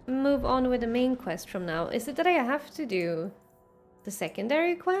I move on with the main quest from now? Is it that I have to do the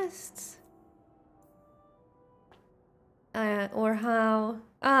secondary quests? Or how?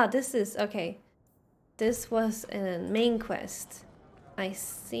 Ah, this is okay. This was a main quest. I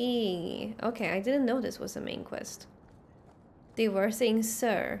see. Okay, I didn't know this was a main quest. They were saying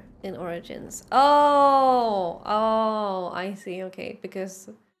sir in Origins. Oh, I see. Okay, because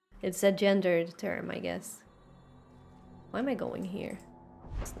it's a gendered term, I guess. Why am I going here?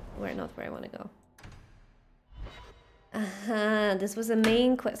 It's not where I want to go. This was a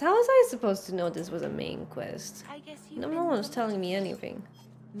main quest. How was I supposed to know this was a main quest? No one was telling me anything.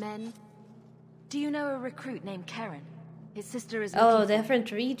 Men, do you know a recruit named Karen? His sister is. Oh,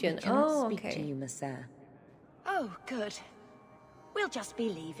 different region. Oh, okay. Speak to you, Messer. Oh, good. We'll just be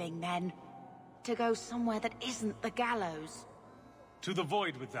leaving then. To go somewhere that isn't the gallows. To the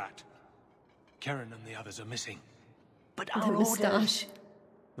void with that. Karen and the others are missing. But our orders...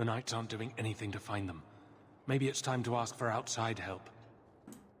 The Knights aren't doing anything to find them. Maybe it's time to ask for outside help.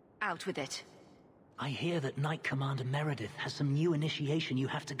 Out with it. I hear that Knight Commander Meredith has some new initiation you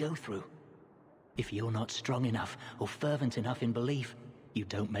have to go through. If you're not strong enough or fervent enough in belief, you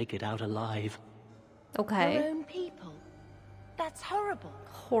don't make it out alive. Okay. Our own people. That's horrible.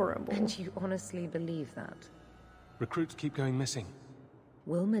 Horrible. And you honestly believe that? Recruits keep going missing.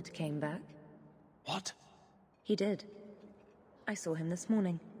 Wilmerd came back. What? He did. I saw him this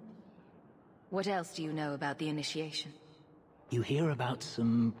morning. What else do you know about the initiation? You hear about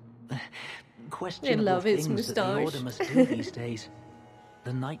some questionable things that the Order must do these days.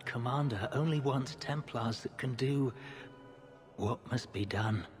 The Knight Commander only wants Templars that can do what must be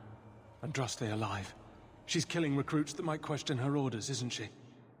done. Andraste alive. She's killing recruits that might question her orders, isn't she?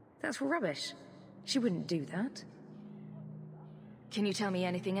 That's rubbish. She wouldn't do that. Can you tell me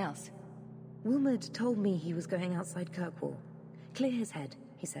anything else? Wilmerd told me he was going outside Kirkwall. Clear his head,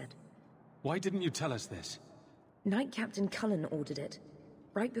 he said. Why didn't you tell us this? Knight Captain Cullen ordered it.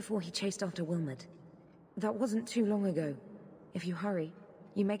 right before he chased after Wilmot. That wasn't too long ago. If you hurry,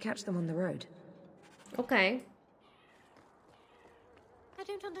 you may catch them on the road. Okay. I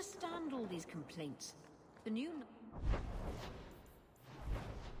don't understand all these complaints. The new...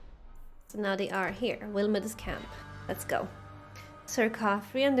 So now they are here. Wilmot's camp. Let's go. Sir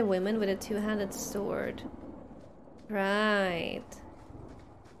Caffrey and the women with a two-handed sword. Right.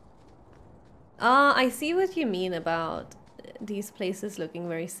 Ah, I see what you mean about these places looking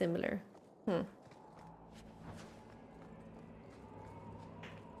very similar.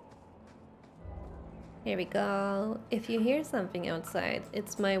 Here we go. If you hear something outside,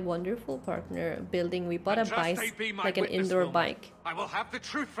 it's my wonderful partner building. We bought a bike, like an indoor bike. I will have the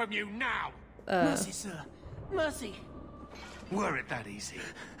truth from you now. Mercy, sir. Mercy. Were it that easy?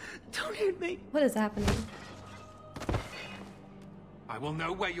 Don't hit me. What is happening? I will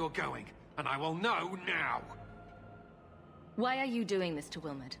know where you're going, and I will know now. Why are you doing this to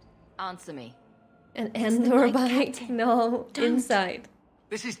Wilmot? Answer me. An indoor bike? Captain. No, don't. Inside.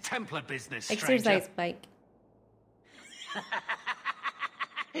 This is Templar business, exercise bike.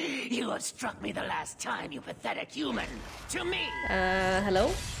 You have struck me the last time, you pathetic human. To me.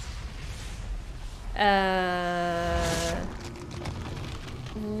 Hello?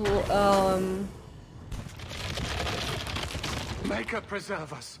 Maker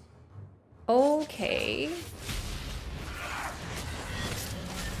preserve us. Okay.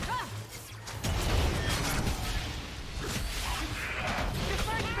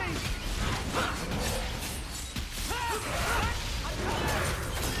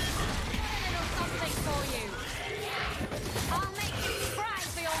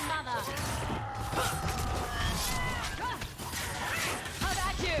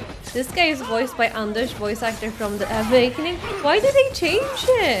 This guy is voiced by Anders, voice actor from The Awakening. Why did they change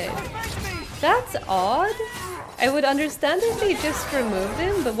it? That's odd. I would understand if they just removed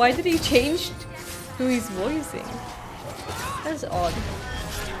him, but why did he change who he's voicing? That's odd.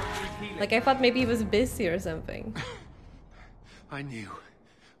 Like, I thought maybe he was busy or something. I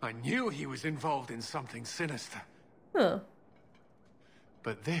knew he was involved in something sinister. Huh.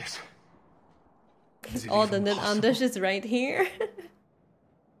 But this... It's odd, and then Anders is right here.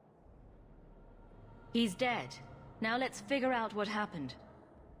 He's dead. Now let's figure out what happened.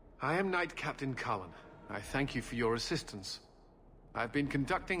 I am Knight Captain Cullen. I thank you for your assistance. I've been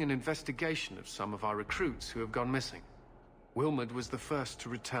conducting an investigation of some of our recruits who have gone missing. Wilmot was the first to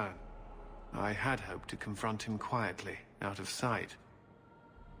return. I had hoped to confront him quietly, out of sight.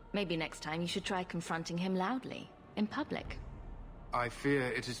 Maybe next time you should try confronting him loudly, in public. I fear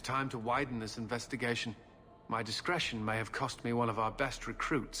it is time to widen this investigation. My discretion may have cost me one of our best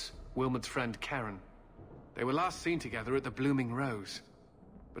recruits, Wilmot's friend Karen. They were last seen together at the Blooming Rose.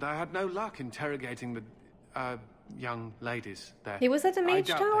 But I had no luck interrogating the, young ladies there. He was at the Mage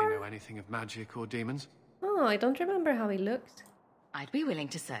Tower? I doubt they know anything of magic or demons. Oh, I don't remember how he looked. I'd be willing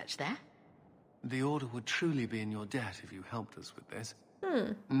to search there. The Order would truly be in your debt if you helped us with this.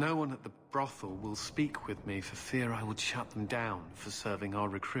 No one at the brothel will speak with me for fear I would shut them down for serving our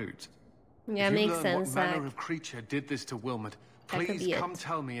recruits. Yeah, makes sense. What manner of creature did this to Wilmot? Please come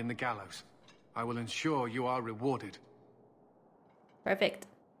tell me in the gallows. I will ensure you are rewarded. Perfect.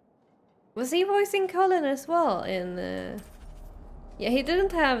 Was he voicing Cullen as well in... Yeah, he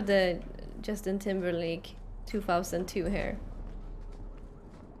didn't have the Justin Timberlake 2002 hair.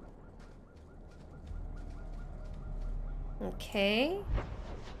 Okay.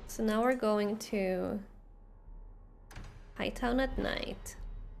 So now we're going to Hightown at night.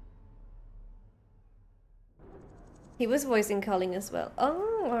 He was voicing Cullen as well.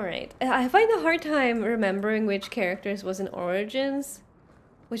 Oh, alright. I find a hard time remembering which characters was in Origins.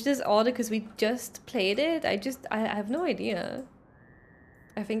 Which is odd because we just played it. I have no idea.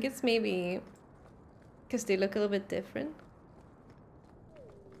 I think it's maybe because they look a little bit different.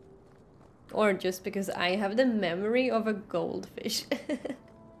 Or just because I have the memory of a goldfish.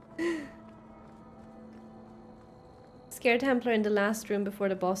 Scared Templar in the last room before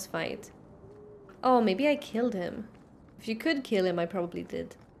the boss fight. Oh, maybe I killed him. If you could kill him, I probably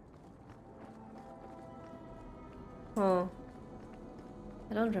did. Oh.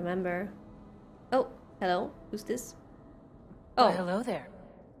 I don't remember. Oh, hello. Who's this? Oh. Well, hello there.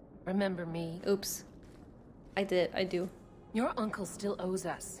 Remember me? Oops. I do. Your uncle still owes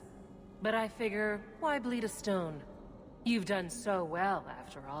us. But I figure, why bleed a stone? You've done so well,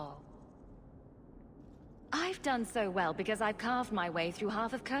 after all. I've done so well because I've carved my way through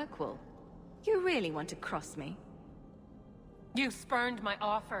half of Kirkwall. You really want to cross me? You spurned my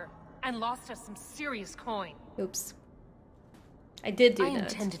offer and lost us some serious coin. Oops. I did do that. I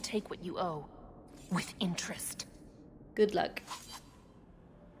intend to take what you owe, with interest. Good luck.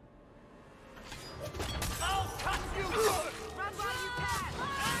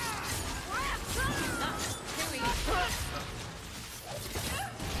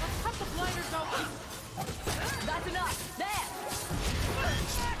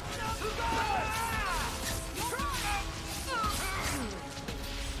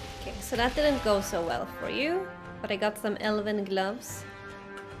 So that didn't go so well for you, but I got some elven gloves.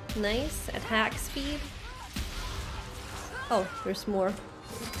 Nice, attack speed. Oh, there's more.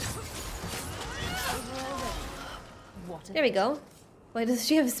 There we go. Why does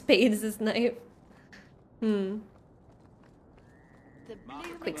she have spades as knife?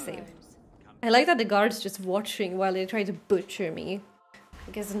 Quick save. I like that the guard's just watching while they try to butcher me.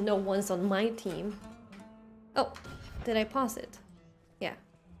 I guess no one's on my team. Oh, did I pause it? Yeah.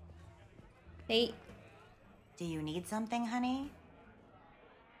 Hey. Do you need something, honey?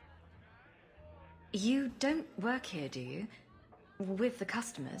 You don't work here, do you? With the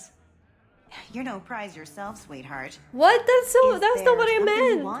customers? You're no prize yourself, sweetheart. What? That's not what I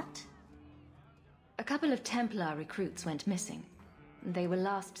meant. You want? A couple of Templar recruits went missing. They were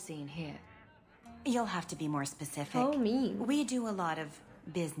last seen here. You'll have to be more specific. Oh, me. We do a lot of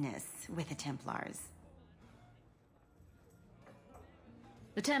business with the Templars.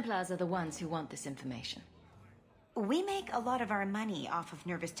 The Templars are the ones who want this information. We make a lot of our money off of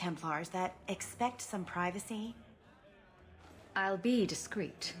nervous Templars that expect some privacy. I'll be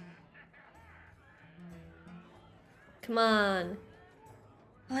discreet. Come on.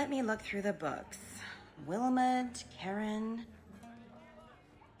 Let me look through the books. Wilmot, Karen...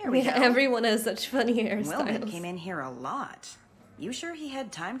 Here we go. Everyone has such funny hairstyles. Wilmot came in here a lot. You sure he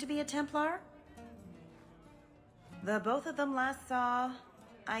had time to be a Templar? The both of them last saw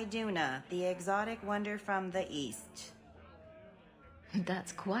Iduna, the exotic wonder from the east.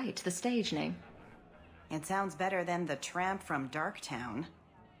 That's quite the stage name. It sounds better than the tramp from Darktown.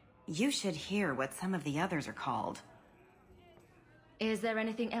 You should hear what some of the others are called. Is there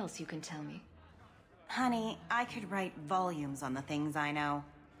anything else you can tell me? Honey, I could write volumes on the things I know.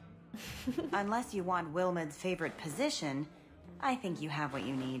 Unless you want Wilmot's favorite position, I think you have what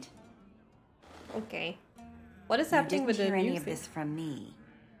you need. Okay. What is happening with the music? You didn't hear any of this from me.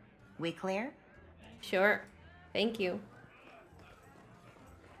 We clear? Sure. Thank you.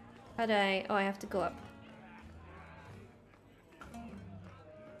 How do I... Oh, I have to go up.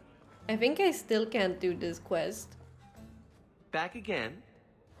 I think I still can't do this quest. Back again?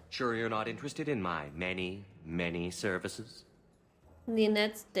 Sure you're not interested in my many, many services?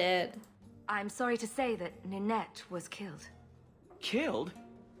 Ninette's dead. I'm sorry to say that Ninette was killed. Killed?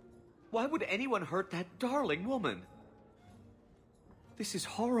 Why would anyone hurt that darling woman? This is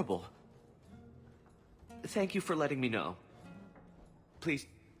horrible. Thank you for letting me know. Please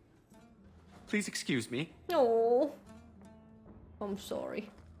excuse me. No. I'm sorry.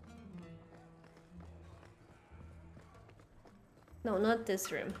 No, not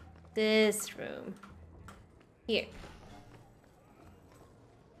this room. This room. Here.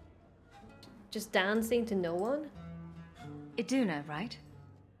 Just dancing to no one? Iduna, right?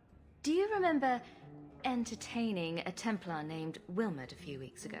 Do you remember entertaining a Templar named Wilmot a few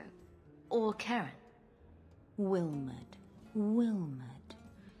weeks ago? Or Karen? Wilmot.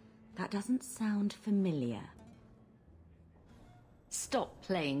 That doesn't sound familiar. Stop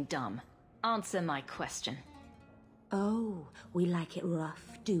playing dumb. Answer my question. Oh, we like it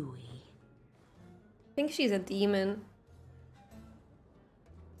rough, do we? I think she's a demon.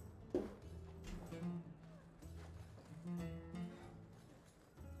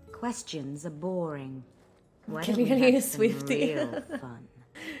 Questions are boring. Why Can don't we we get have a some Swiftie? real fun?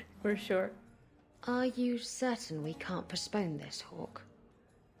 For sure. Are you certain we can't postpone this, Hawke?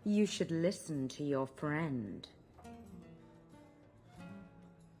 You should listen to your friend.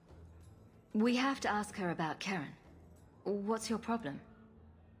 We have to ask her about Karen. What's your problem?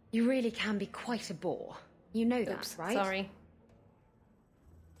 You really can be quite a bore. You know that, right? Sorry.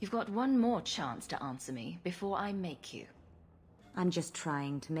 You've got one more chance to answer me before I make you. I'm just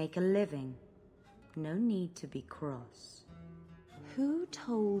trying to make a living. No need to be cross. Who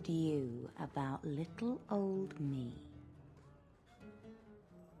told you about little old me?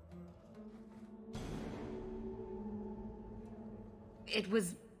 It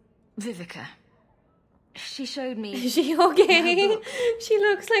was Vivica. She showed me... Is she okay? She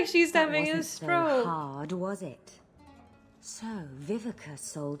looks like she's having a stroke. So hard, was it? So, Vivica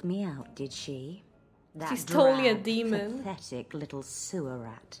sold me out, did she? She's totally a drab, demon. Pathetic little sewer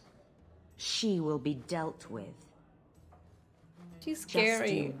rat. She will be dealt with. She's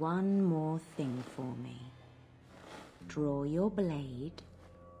scary. Just do one more thing for me. Draw your blade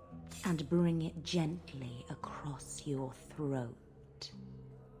and bring it gently across your throat.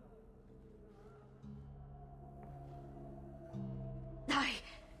 I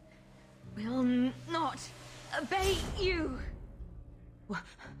will not obey you.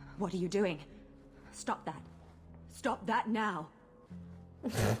 What are you doing? Stop that. Stop that now.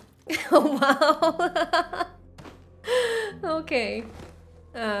 Oh, wow. Okay.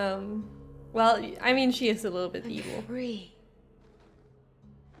 Well, I mean, she is a little bit evil. Free.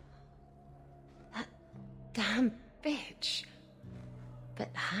 That damn bitch. But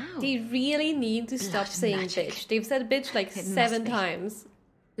how? They really need to stop saying bitch. They've said bitch like 7 times.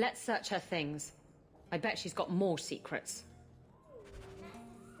 Let's search her things. I bet she's got more secrets.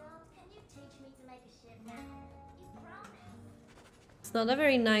 It's not a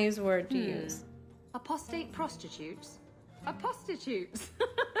very nice word to use. Apostate prostitutes? Apostitutes!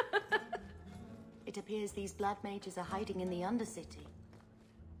 It appears these blood mages are hiding in the Undercity.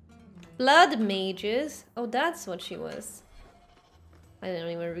 Blood mages? Oh, that's what she was. I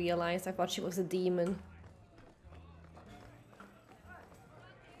didn't even realize. I thought she was a demon.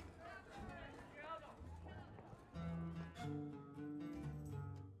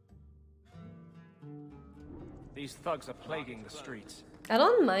 These thugs are plaguing the streets. I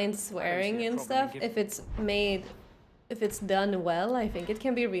don't mind swearing and stuff if it's done well. I think it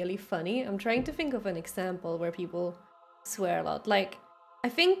can be really funny. I'm trying to think of an example where people swear a lot. Like, I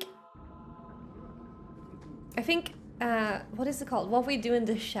think what is it called? What We Do in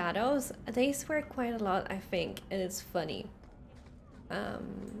the Shadows. They swear quite a lot, I think, and it's funny.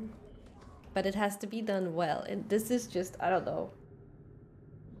 But it has to be done well, and this is just, I don't know.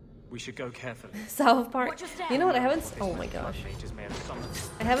 We should go carefully. South Park. You know what? I haven't. Oh my gosh.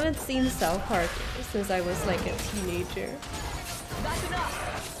 I haven't seen South Park since I was like a teenager.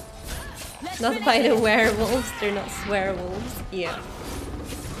 Not by the werewolves. They're not swearwolves. Yeah.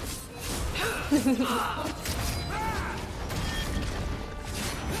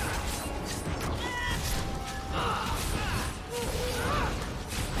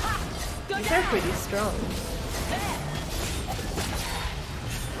 These are pretty strong.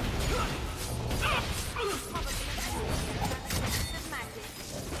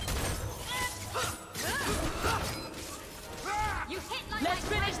 Let's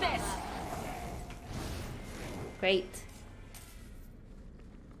finish this. Great.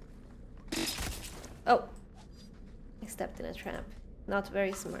 Oh, I stepped in a trap. Not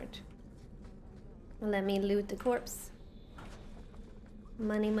very smart. Let me loot the corpse.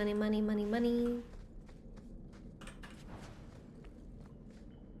 Money, money, money, money, money.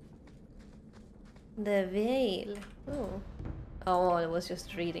 The veil. Oh. Oh, I was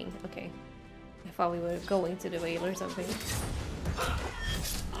just reading. Okay. I thought we were going to the veil or something.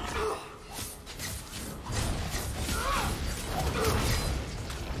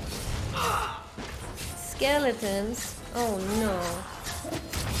 Skeletons. Oh no.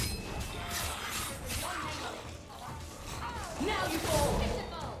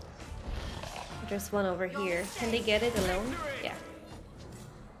 There's one over here. Can they get it alone? Yeah.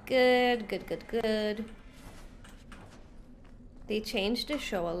 Good, good, good, good. They changed the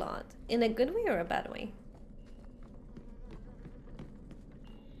show a lot. In a good way or a bad way?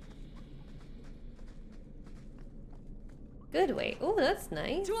 Good way. Oh, that's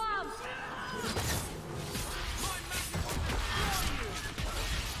nice.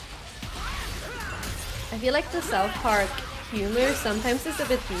 I feel like the South Park humor sometimes is a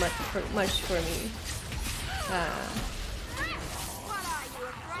bit much for me.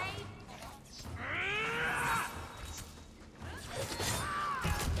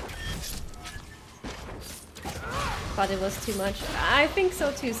 Thought it was too much. I think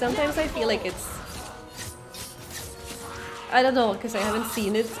so too. Sometimes I feel like it's... I don't know, because I haven't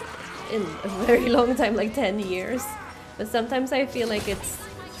seen it in a very long time, like 10 years. But sometimes I feel like it's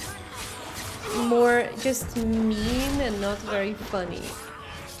more just mean and not very funny.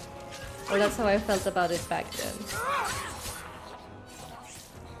 Or that's how I felt about it back then.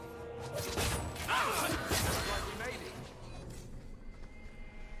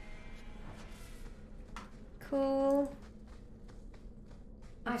 Cool.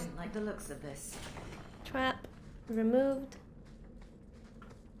 I didn't like the looks of this. Trap removed.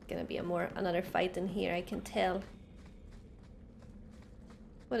 Gonna be another fight in here, I can tell.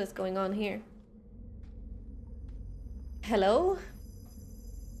 What is going on here? Hello?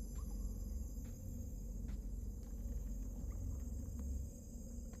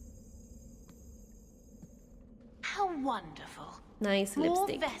 How wonderful. Nice More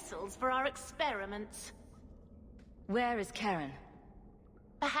lipstick. vessels for our experiments. Where is Karen?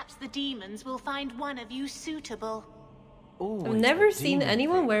 Perhaps the demons will find one of you suitable. I've never seen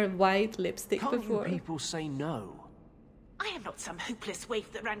anyone wear white lipstick Can't before. you people say no? I am not some hopeless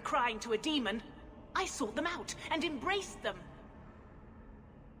waif that ran crying to a demon. I sought them out and embraced them.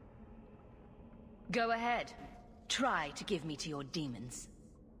 Go ahead. Try to give me to your demons.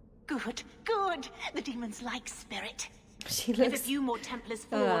 Good, good. The demons like spirit. She If a looks few more Templars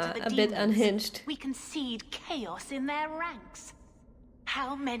fall to the a demons, bit unhinged. we can seed chaos in their ranks.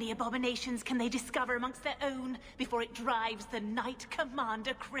 How many abominations can they discover amongst their own before it drives the Knight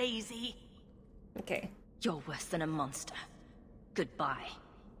Commander crazy? Okay. You're worse than a monster. Goodbye.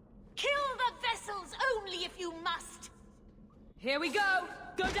 Kill the vessels only if you must! Here we go!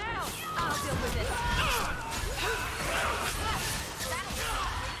 Go down! I'll deal with it!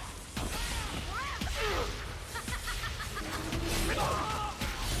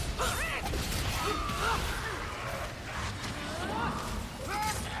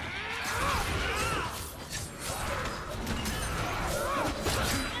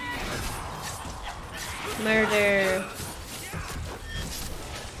 Murder.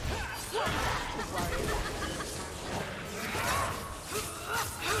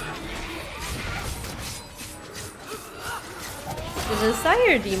 The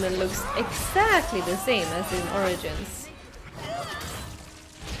Desire Demon looks exactly the same as in Origins.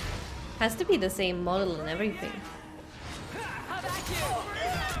 Has to be the same model and everything.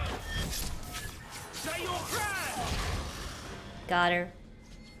 Got her.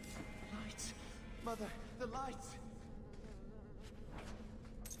 Lights. Mother, the lights.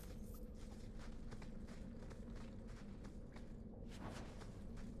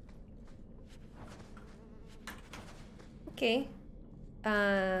 Okay.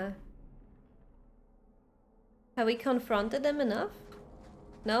 Have we confronted them enough?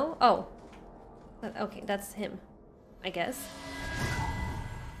 No? Oh. Okay, that's him. I guess.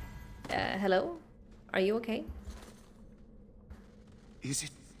 Hello? Are you okay? Is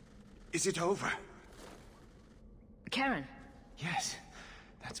it over? Karen. Yes,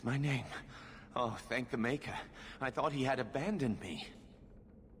 that's my name. Oh, thank the Maker. I thought he had abandoned me.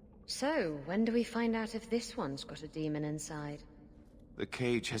 So, when do we find out if this one's got a demon inside? The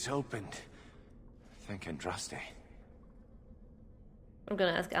cage has opened. Thank Andraste. I'm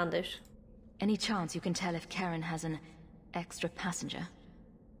gonna ask Anders. Any chance you can tell if Karen has an extra passenger?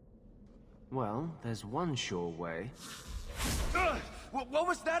 Well, there's one sure way. What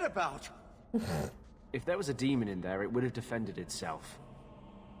was that about? If there was a demon in there, it would have defended itself.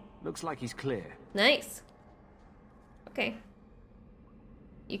 Looks like he's clear. Nice. Okay.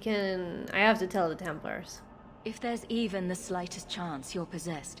 You can... I have to tell the Templars. If there's even the slightest chance you're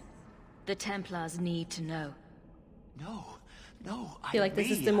possessed, the Templars need to know. No, I feel like this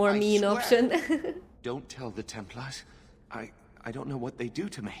is the more mean option. Don't tell the Templars. I don't know what they do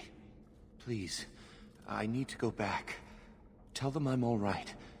to me. Please, I need to go back. Tell them I'm all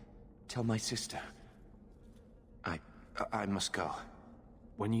right. Tell my sister. I must go.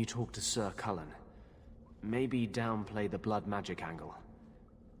 When you talk to Sir Cullen, maybe downplay the blood magic angle.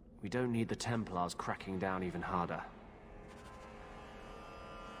 We don't need the Templars cracking down even harder.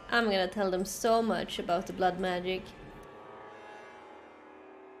 I'm gonna tell them so much about the blood magic.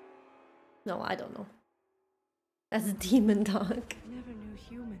 No, I don't know. That's a demon dog. Never knew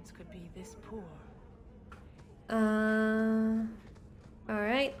humans could be this poor.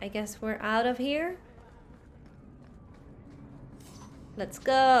 Alright, I guess we're out of here. Let's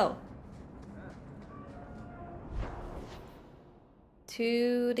go.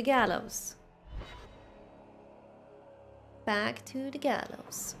 To the gallows. Back to the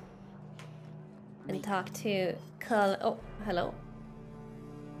gallows. And talk to Cullen. Oh, hello.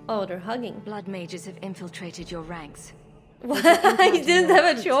 Oh, they're hugging. Blood mages have infiltrated your ranks. What? You didn't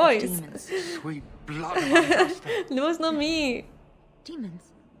have a choice. Sweet blood. It was not me. Demons?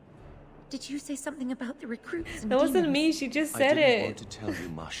 Did you say something about the recruits? That wasn't me. She just said I it. want to tell you,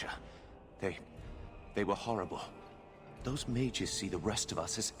 Masha. They were horrible. Those mages see the rest of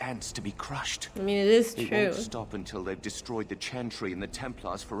us as ants to be crushed. I mean, it is they true. They won't stop until they've destroyed the Chantry and the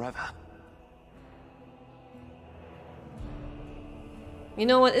Templars forever. You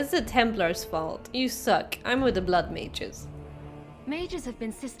know what? It's the Templars' fault. You suck. I'm with the blood mages. Mages have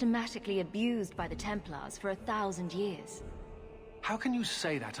been systematically abused by the Templars for 1,000 years. How can you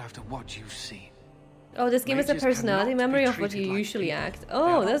say that after what you've seen? Oh, this game is a Mages personality cannot memory be of what you treated like usually people. act.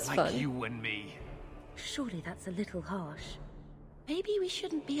 Oh, They're that's not fun. like you and me. Surely that's a little harsh. Maybe we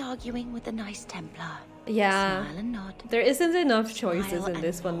shouldn't be arguing with the nice Templar. Yeah. Smile and nod. There isn't enough choices Smile in and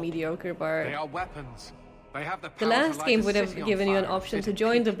this one nod. mediocre bar. They are weapons. They have the The power to last light game a would have city on given you an fire option if to it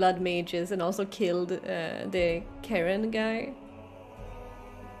join the could. blood mages and also killed the Karen guy.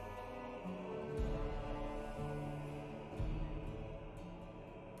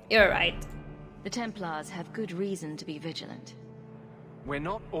 You're right. The Templars have good reason to be vigilant. We're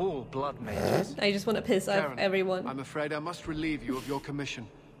not all blood mages. I just want to piss off Karen, everyone. I'm afraid I must relieve you of your commission.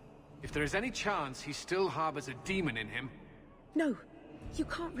 If there is any chance he still harbors a demon in him... No, you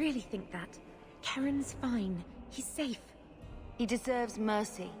can't really think that. Karen's fine. He's safe. He deserves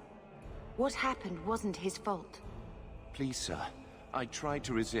mercy. What happened wasn't his fault. Please, sir. I tried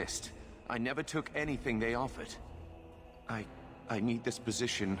to resist. I never took anything they offered. I need this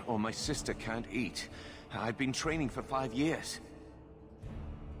position or my sister can't eat. I've been training for 5 years.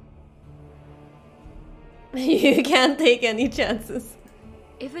 You can't take any chances.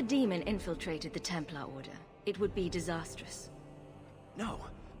 If a demon infiltrated the Templar Order, it would be disastrous. No.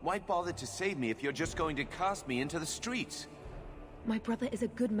 Why bother to save me if you're just going to cast me into the streets? My brother is a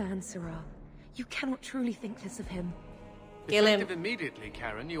good man, Sirrah. You cannot truly think this of him. Effective immediately,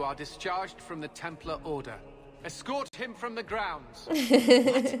 Karen. You are discharged from the Templar Order. Escort him from the grounds.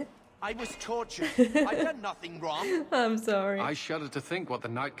 What? I was tortured. I've done nothing wrong. I'm sorry. I shudder to think what the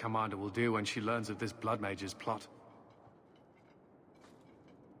Knight Commander will do when she learns of this Blood Mage's plot.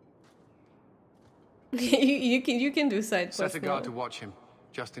 you can do side quests. Set a guard to watch him,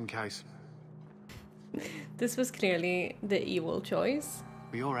 just in case. This was clearly the evil choice.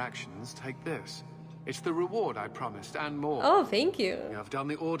 For your actions, take this. It's the reward I promised, and more. Oh, thank you. You have done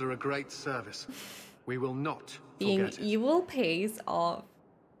the Order a great service. We will not Being forget it. evil pays off.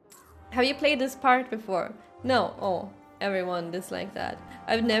 Have you played this part before? No. Oh, everyone disliked that.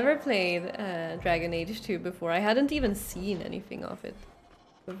 I've never played Dragon Age 2 before. I hadn't even seen anything of it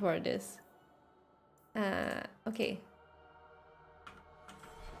before this. Okay.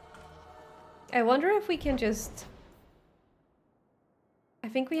 I wonder if we can just... I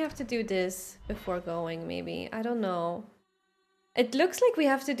think we have to do this before going, maybe. I don't know. It looks like we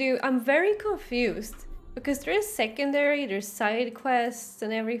have to do... I'm very confused. Because there is secondary, there's side quests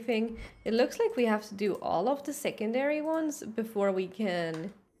and everything. It looks like we have to do all of the secondary ones before we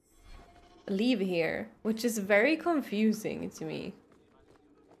can leave here. Which is very confusing to me.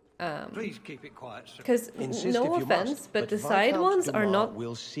 Please keep it quiet, sir. Because, no offense, but the side ones are not...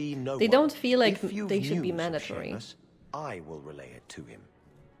 Will see no they don't feel like if they should be news, mandatory. Seamus, I will relay it to him.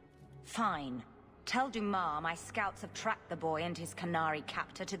 Fine. Tell Dumas my scouts have tracked the boy and his Qunari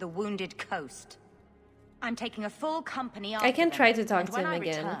captor to the Wounded Coast. I'm taking a full company after I can try to them, talk and to when him I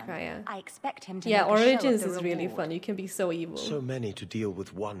again, return, Kraya. I expect him to Yeah, make a show of Origins the is really reward. fun. You can be so evil. So many to deal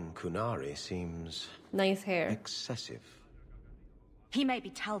with one Qunari seems... Nice hair. Excessive. He may be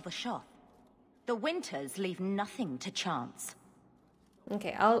Tal-Vashoth. The Winters leave nothing to chance.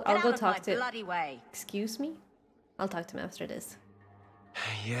 Okay, I'll Get go out of talk my to... bloody way. Excuse me? I'll talk to him after this.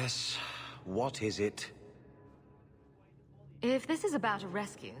 Yes. What is it? If this is about a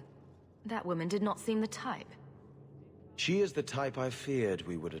rescue, that woman did not seem the type. She is the type I feared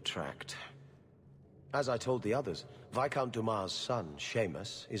we would attract. As I told the others, Viscount Dumas' son,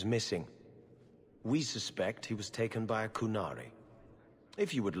 Seamus, is missing. We suspect he was taken by a Qunari.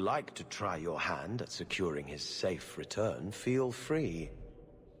 If you would like to try your hand at securing his safe return, feel free.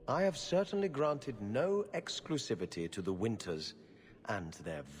 I have certainly granted no exclusivity to the Winters and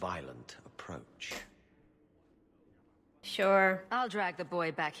their violent approach. Sure. I'll drag the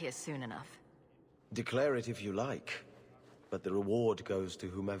boy back here soon enough. Declare it if you like, but the reward goes to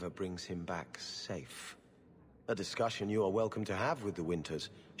whomever brings him back safe. A discussion you are welcome to have with the Winters,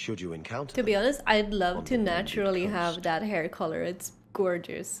 should you encounter To be them. honest, I'd love to naturally have that hair color. It's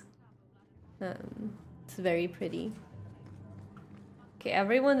gorgeous. It's very pretty. Okay,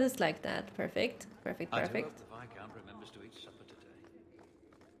 everyone is like that. Perfect. Perfect, I do perfect. hope the Viscount remembers to eat supper today.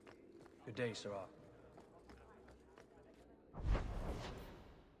 Good day, Sirrah.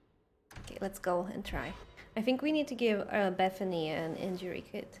 Okay, let's go and try. I think we need to give Bethany an injury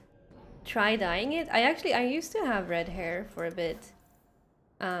kit. Try dyeing it. I used to have red hair for a bit.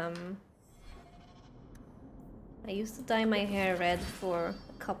 I used to dye my hair red for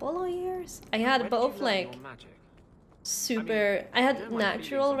a couple of years. I had both like super... I had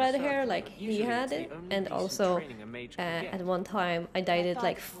natural red hair like he had it, and also at one time I dyed it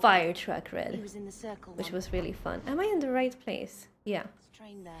like fire truck red, which was really fun. Am I in the right place? Yeah.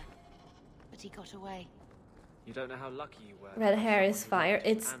 Train there, but he got away. You don't know how lucky you were. Red hair is fire.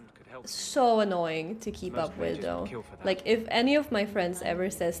 It's so annoying to keep up with though. Like if any of my friends ever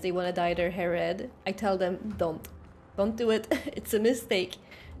says they want to dye their hair red, I tell them don't do it. It's a mistake.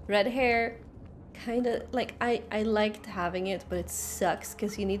 Red hair kind of like I liked having it, but it sucks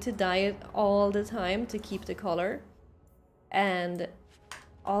because you need to dye it all the time to keep the color. And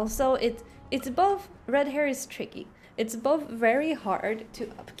also it's both, red hair is tricky. It's both very hard to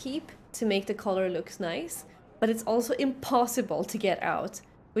upkeep to make the color looks nice, but it's also impossible to get out,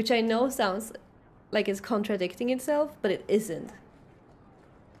 which I know sounds like it's contradicting itself, but it isn't.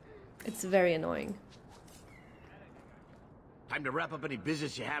 It's very annoying. Time to wrap up any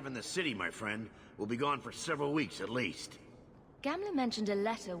business you have in the city, my friend. We'll be gone for several weeks at least. Gamla mentioned a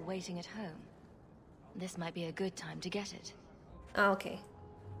letter waiting at home. This might be a good time to get it. Okay.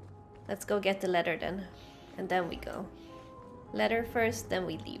 Let's go get the letter then. And then we go. Letter first, then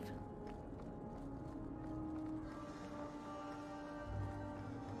we leave.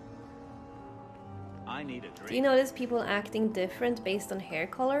 I need a drink. Do you notice people acting different based on hair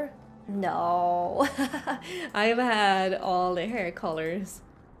color? No. I've had all the hair colors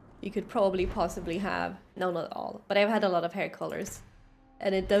you could probably possibly have. No, not all, but I've had a lot of hair colors.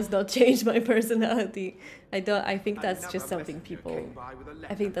 And it does not change my personality. I think that's just something people...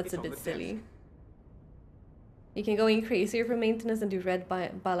 I think that's a bit silly. You can go in crazier for maintenance and do red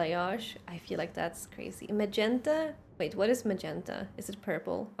balayage. I feel like that's crazy. Magenta? Wait, what is magenta? Is it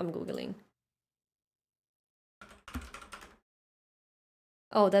purple? I'm Googling.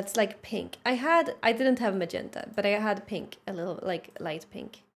 Oh, that's like pink. I didn't have magenta, but I had pink. A little, like, light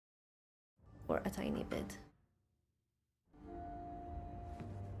pink. Or a tiny bit.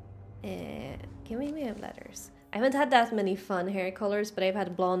 Give me letters. I haven't had that many fun hair colors, but I've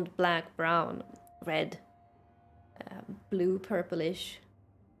had blonde, black, brown, red, blue, purplish,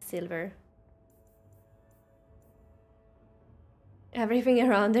 silver. Everything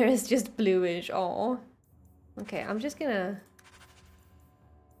around there is just bluish. Oh. Okay, I'm just gonna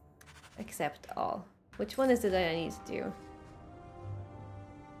accept all. Which one is it that I need to do?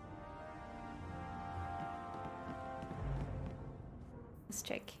 Let's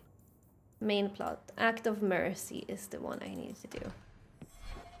check. Main plot. Act of Mercy is the one I need to do.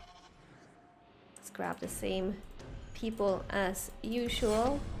 Let's grab the same people as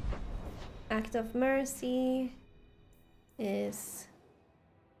usual. Act of Mercy is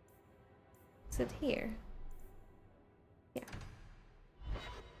it here? Yeah.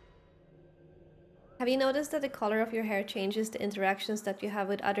 Have you noticed that the color of your hair changes the interactions that you have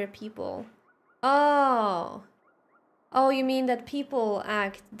with other people? Oh! Oh, you mean that people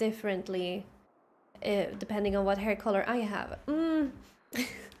act differently depending on what hair color I have?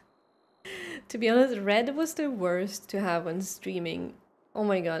 To be honest, red was the worst to have when streaming. Oh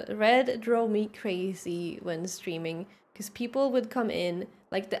my god, red drove me crazy when streaming because people would come in,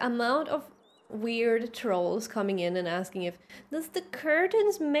 like the amount of weird trolls coming in and asking if does the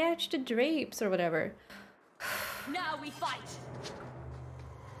curtains match the drapes or whatever. Now we fight.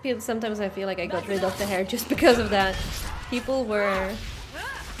 Sometimes I feel like I got rid of the hair just because of that. People were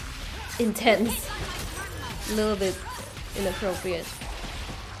intense, a little bit inappropriate.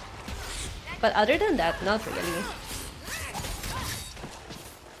 But other than that, not really.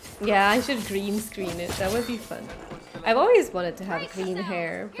 Yeah, I should green screen it. That would be fun. I've always wanted to have green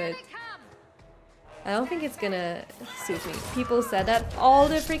hair, but I don't think it's gonna suit me. People said that all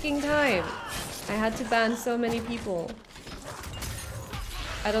the freaking time. I had to ban so many people.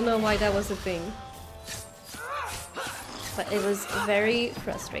 I don't know why that was a thing. But it was very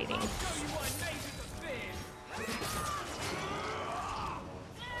frustrating.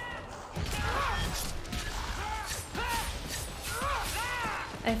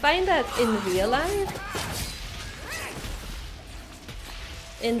 I find that in real life,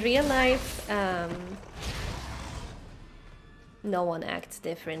 no one acts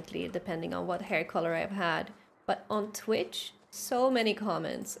differently depending on what hair color I've had. But on Twitch, so many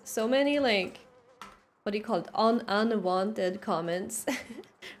comments, so many like, what do you call it, unwanted comments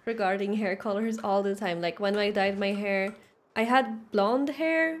regarding hair colors all the time. Like when I dyed my hair, I had blonde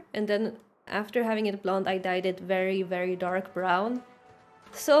hair, and then after having it blonde, I dyed it very, very dark brown.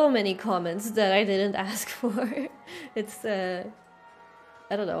 So many comments that I didn't ask for. It's, I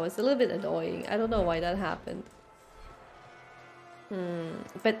don't know, it's a little bit annoying. I don't know why that happened.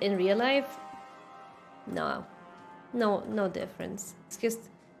 But in real life, no difference. It's just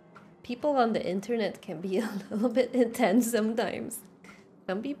people on the internet can be a little bit intense sometimes.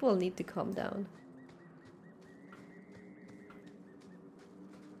 Some people need to calm down.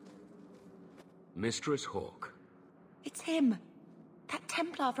 Mistress Hawke. It's him. That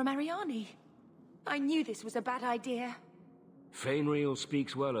Templar from Ariani. I knew this was a bad idea. Fainriel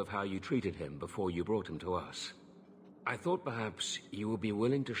speaks well of how you treated him before you brought him to us. I thought perhaps you would be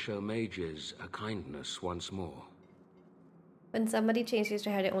willing to show mages a kindness once more. When somebody changes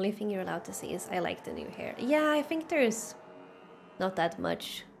their hair, the only thing you're allowed to say is, I like the new hair. Yeah, I think there's not that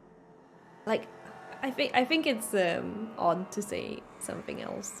much. Like, I think it's odd to say something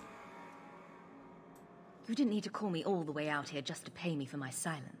else. You didn't need to call me all the way out here just to pay me for my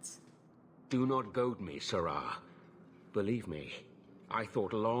silence. Do not goad me, Sirah. Believe me, I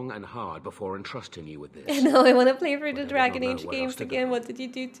thought long and hard before entrusting you with this. No, I want to play for the Dragon Age games again. What did you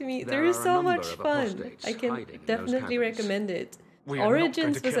do to me? There is so much fun. I can definitely recommend it.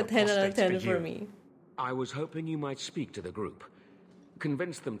 Origins was a 10 out of 10 for me. I was hoping you might speak to the group.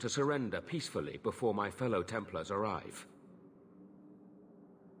 Convince them to surrender peacefully before my fellow Templars arrive.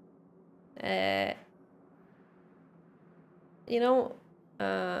 you know,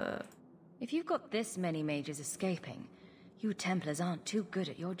 if you've got this many mages escaping, you Templars aren't too good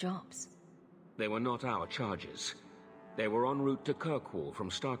at your jobs. They were not our charges. They were en route to Kirkwall from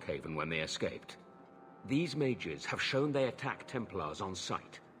Starkhaven when they escaped. These mages have shown they attack Templars on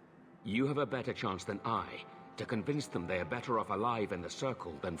sight. You have a better chance than I to convince them they are better off alive in the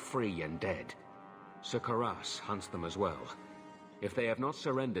Circle than free and dead. Sir Karas hunts them as well. If they have not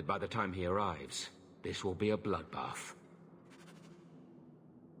surrendered by the time he arrives, this will be a bloodbath.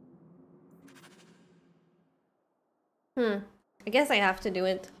 I guess I have to do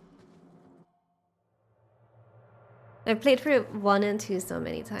it. I've played through 1 and 2 so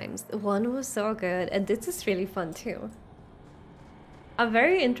many times. 1 was so good, and this is really fun too. I'm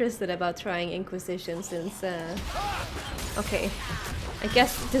very interested about trying Inquisition since, okay. I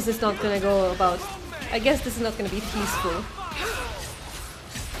guess this is not gonna go about... I guess this is not gonna be peaceful.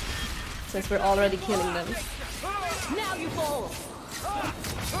 Since we're already killing them. Now you fall!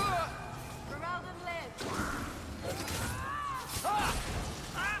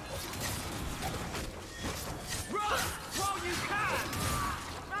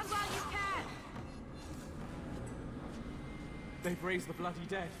 They've raised the bloody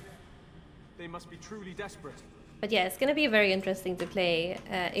dead. They must be truly desperate. But yeah, it's gonna be very interesting to play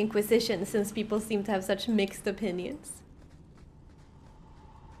Inquisition since people seem to have such mixed opinions.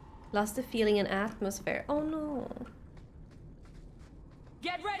 Lost the feeling and atmosphere. Oh no.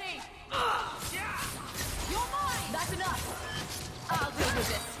 Get ready! You're mine! That's enough! I'll deal with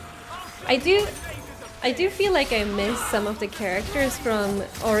this. I do feel like I miss some of the characters from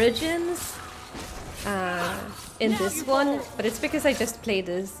Origins in this one, but it's because I just played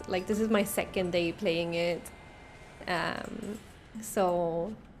this, like this is my second day playing it.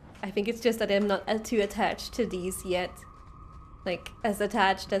 So I think it's just that I'm not too attached to these yet. Like, as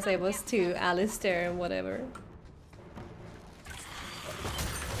attached as I was to Alistair and whatever.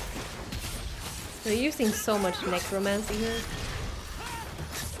 They're using so much necromancy here.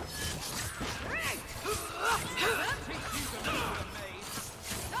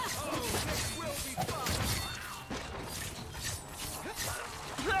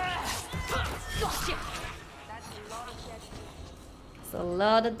 It's a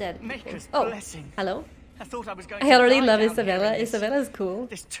lot of dead people. Oh, blessing. Hello? I thought I was going I already to love die down Isabella. here in Isabella's cool.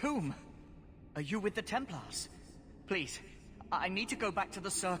 This tomb. Are you with the Templars? Please, I need to go back to the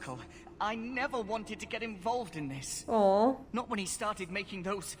Circle. I never wanted to get involved in this. Aww. Not when he started making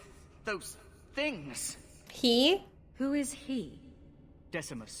those things. He? Who is he?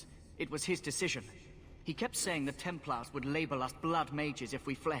 Decimus. It was his decision. He kept saying the Templars would label us blood mages if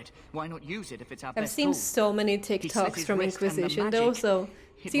we fled. Why not use it if it's our best I've seen tool? so many TikToks from Inquisition though, so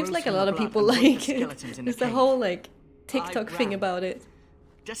It seems rose like a from lot the of blood people and brought like the it. skeletons in the There's a cave. whole like TikTok I thing ran. about it.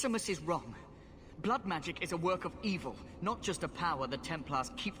 Decimus is wrong. Blood magic is a work of evil, not just a power the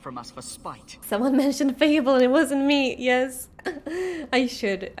Templars keep from us for spite. Someone mentioned Fable and it wasn't me. Yes. I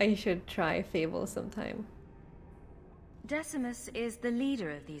should try Fable sometime. Decimus is the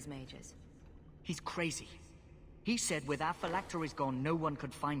leader of these mages. He's crazy. He said with our phylacteries gone, no one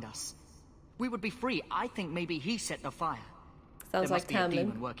could find us. We would be free. I think maybe he set the fire. Sounds there like must be a Tamlin.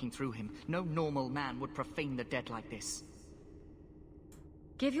 demon working through him. No normal man would profane the dead like this.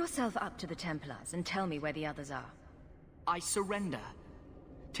 Give yourself up to the Templars and tell me where the others are. I surrender.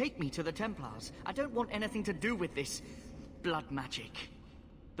 Take me to the Templars. I don't want anything to do with this blood magic.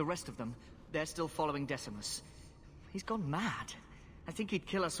 The rest of them, they're still following Decimus. He's gone mad. I think he'd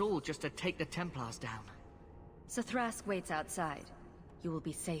kill us all just to take the Templars down. Sir Thrask waits outside. You will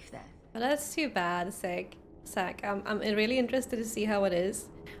be safe there. Well, that's too bad, Zack. I'm really interested to see how it is.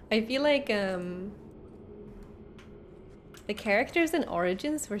 I feel like the characters in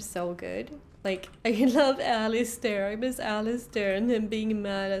Origins were so good. Like, I love Alistair. I miss Alistair and him being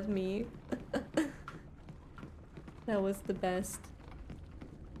mad at me. That was the best.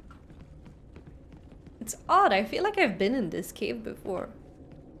 It's odd. I feel like I've been in this cave before.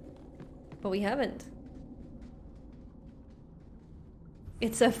 But we haven't.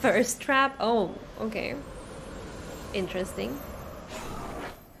 It's a first trap? Oh, okay. Interesting.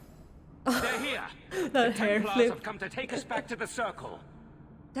 They're here. That the hair Templars flip. have come to take us back to the Circle.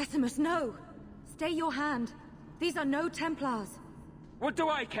 Decimus, no! Stay your hand. These are no Templars. What do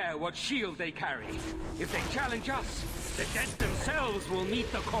I care what shield they carry? If they challenge us, the dead themselves will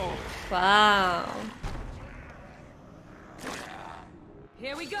meet the call. Wow.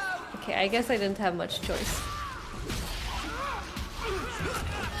 Here we go. Okay, I guess I didn't have much choice.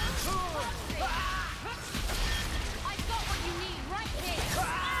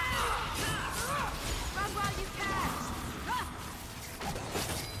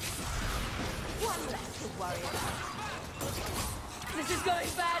 This is going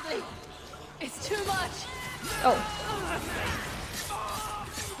badly. It's too much. Oh.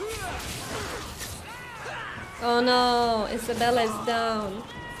 Oh no, Isabella is down.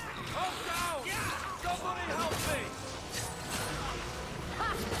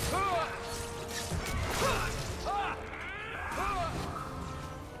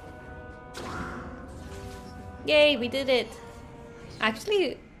 Yay, we did it.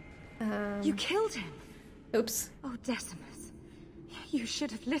 Actually, you killed him. Oops. Oh, Decimus. You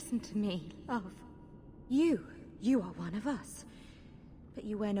should have listened to me, love. You are one of us. But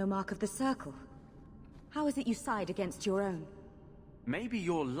you wear no mark of the circle. How is it you side against your own? Maybe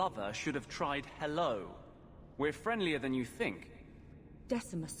your lover should have tried hello. We're friendlier than you think.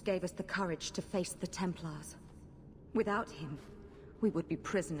 Decimus gave us the courage to face the Templars. Without him, we would be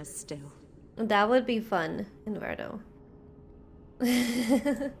prisoners still. That would be fun, Inverno.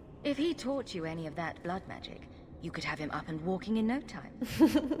 If he taught you any of that blood magic, you could have him up and walking in no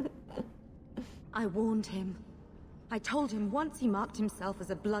time. I warned him. I told him once he marked himself as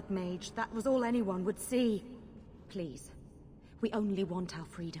a blood mage, that was all anyone would see. Please, we only want our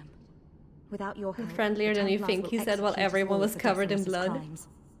freedom. Without your help, friendlier than you think, he said while everyone was covered in blood. Crimes.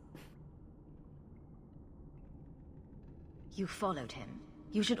 You followed him.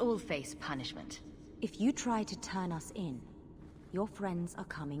 You should all face punishment. If you try to turn us in, your friends are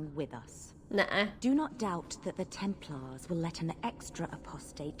coming with us. Nah. Do not doubt that the Templars will let an extra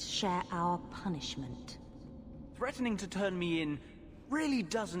apostate share our punishment. Threatening to turn me in really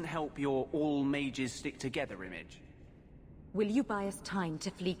doesn't help your all mages stick together image. Will you buy us time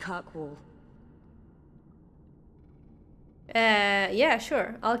to flee Kirkwall? Yeah,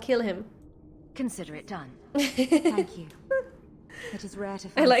 sure. I'll kill him. Consider it done. Thank you. It is rare to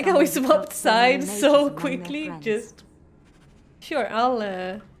find I like how we swapped sides so quickly. Just sure,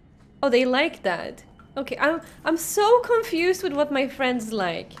 I'll. Oh, they like that. Okay, I'm so confused with what my friends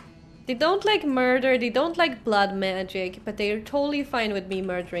like. They don't like murder. They don't like blood magic, but they're totally fine with me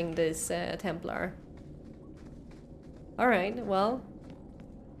murdering this Templar. All right, well.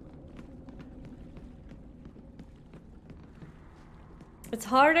 It's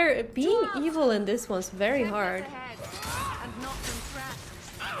harder. Being evil in this one's very hard.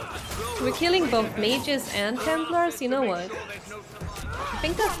 We're killing both mages and Templars, you know what? I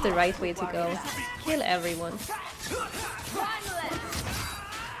think that's the right way to go. Kill everyone.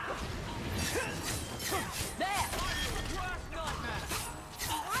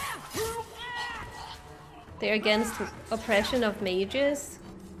 They're against oppression of mages?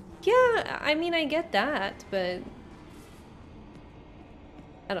 Yeah, I mean, I get that, but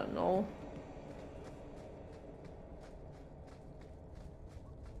I don't know.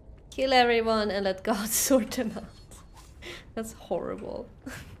 Kill everyone and let God sort them out. That's horrible.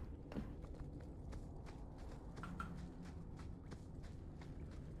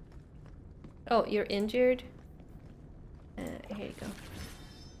 Oh, you're injured? Here you go.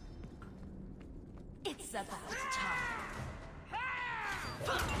 It's about time.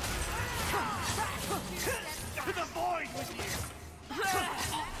 To the void with you!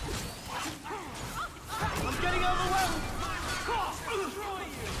 I'm getting overwhelmed!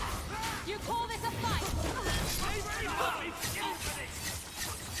 You call this a fight?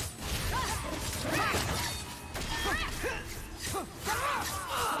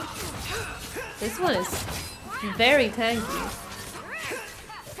 This one is very tanky.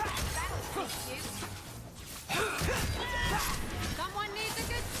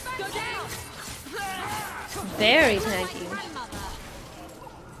 Very tanky.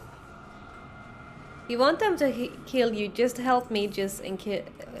 You want them to kill you, just help mages and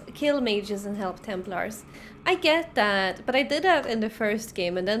kill mages and help Templars. I get that, but I did that in the first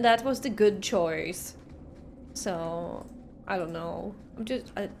game and then that was the good choice. So, I don't know.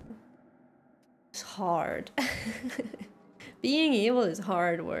 It's hard. Being evil is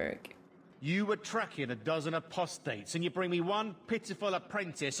hard work. You were tracking a dozen apostates and you bring me one pitiful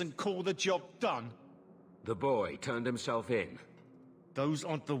apprentice and call the job done? The boy turned himself in. Those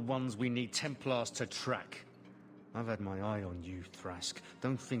aren't the ones we need Templars to track. I've had my eye on you, Thrask.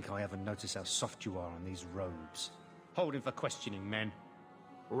 Don't think I haven't noticed how soft you are on these robes. Hold him for questioning, men.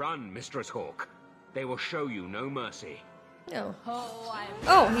 Run, Mistress Hawke. They will show you no mercy. Oh.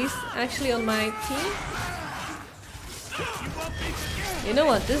 Oh, he's actually on my team? You know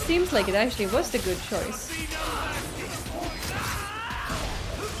what? This seems like it actually was the good choice.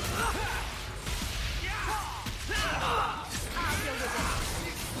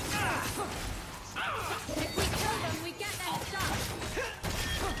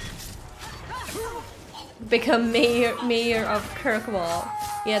 Become mayor of Kirkwall.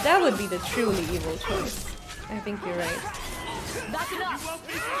 Yeah, that would be the truly evil choice. I think you're right. That's enough!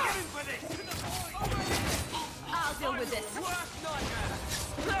 I'll deal with this.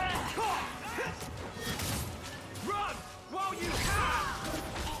 Run while you can!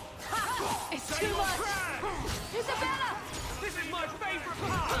 It's too much! Isabella! This is my favorite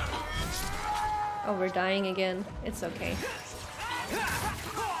part! Oh, we're dying again. It's okay.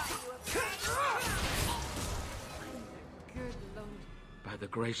 By the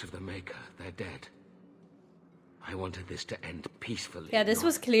grace of the Maker, they're dead. I wanted this to end peacefully. Yeah, this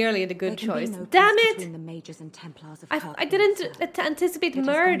was clearly the good choice. No Damn it! The mages and Templars of I didn't anticipate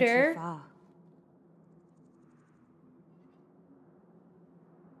murder.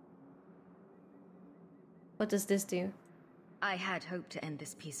 What does this do? I had hoped to end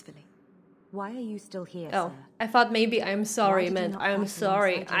this peacefully. Why are you still here, Oh, sir? I thought maybe I'm sorry meant I'm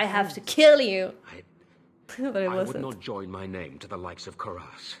sorry. I have to kill you. But it I would wasn't. not join my name to the likes of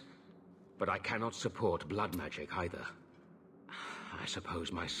Karas. But I cannot support blood magic either. I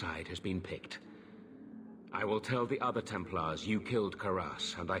suppose my side has been picked. I will tell the other Templars you killed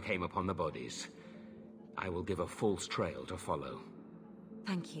Karas and I came upon the bodies. I will give a false trail to follow.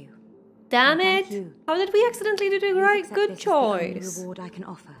 Thank you. Damn Thank it! you. How did we accidentally do the right good choice? Reward I can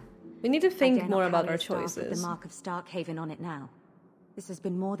offer. We need to I think dare more not about carry our a staff with choices. the mark of Starkhaven on it now. This has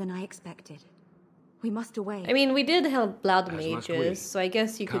been more than I expected. We must away. I mean, we did help blood As must we. mages, so I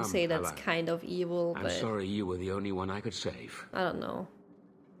guess you could Come, say that's Alan. kind of evil, I'm but sorry you were the only one I could save. I don't know.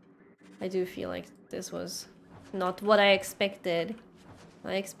 I do feel like this was not what I expected.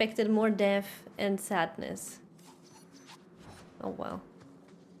 I expected more death and sadness. Oh well.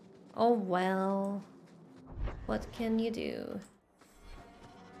 Oh well. What can you do?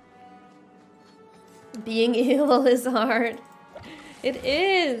 Being evil is hard. It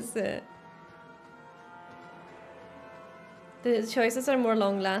is! The choices are more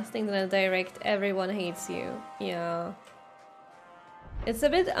long-lasting than a direct everyone hates you. Yeah. It's a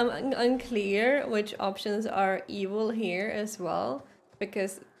bit unclear which options are evil here as well,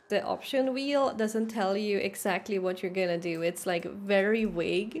 because the option wheel doesn't tell you exactly what you're gonna do. It's like very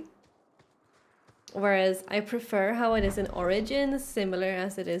vague. Whereas I prefer how it is in Origins, similar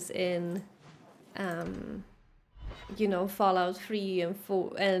as it is in, you know, Fallout 3 and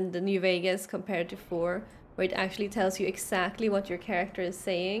 4 and the New Vegas compared to 4, where it actually tells you exactly what your character is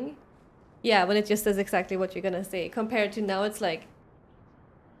saying. Yeah, when it just says exactly what you're gonna say. Compared to now, it's like,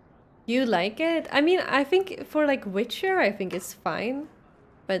 you like it? I mean, I think for like Witcher, I think it's fine.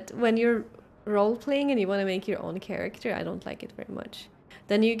 But when you're role-playing and you want to make your own character, I don't like it very much.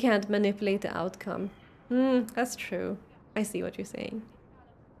 Then you can't manipulate the outcome. That's true. I see what you're saying.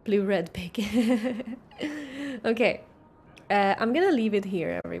 Blue-red pig. Okay. I'm gonna leave it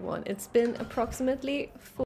here, everyone. It's been approximately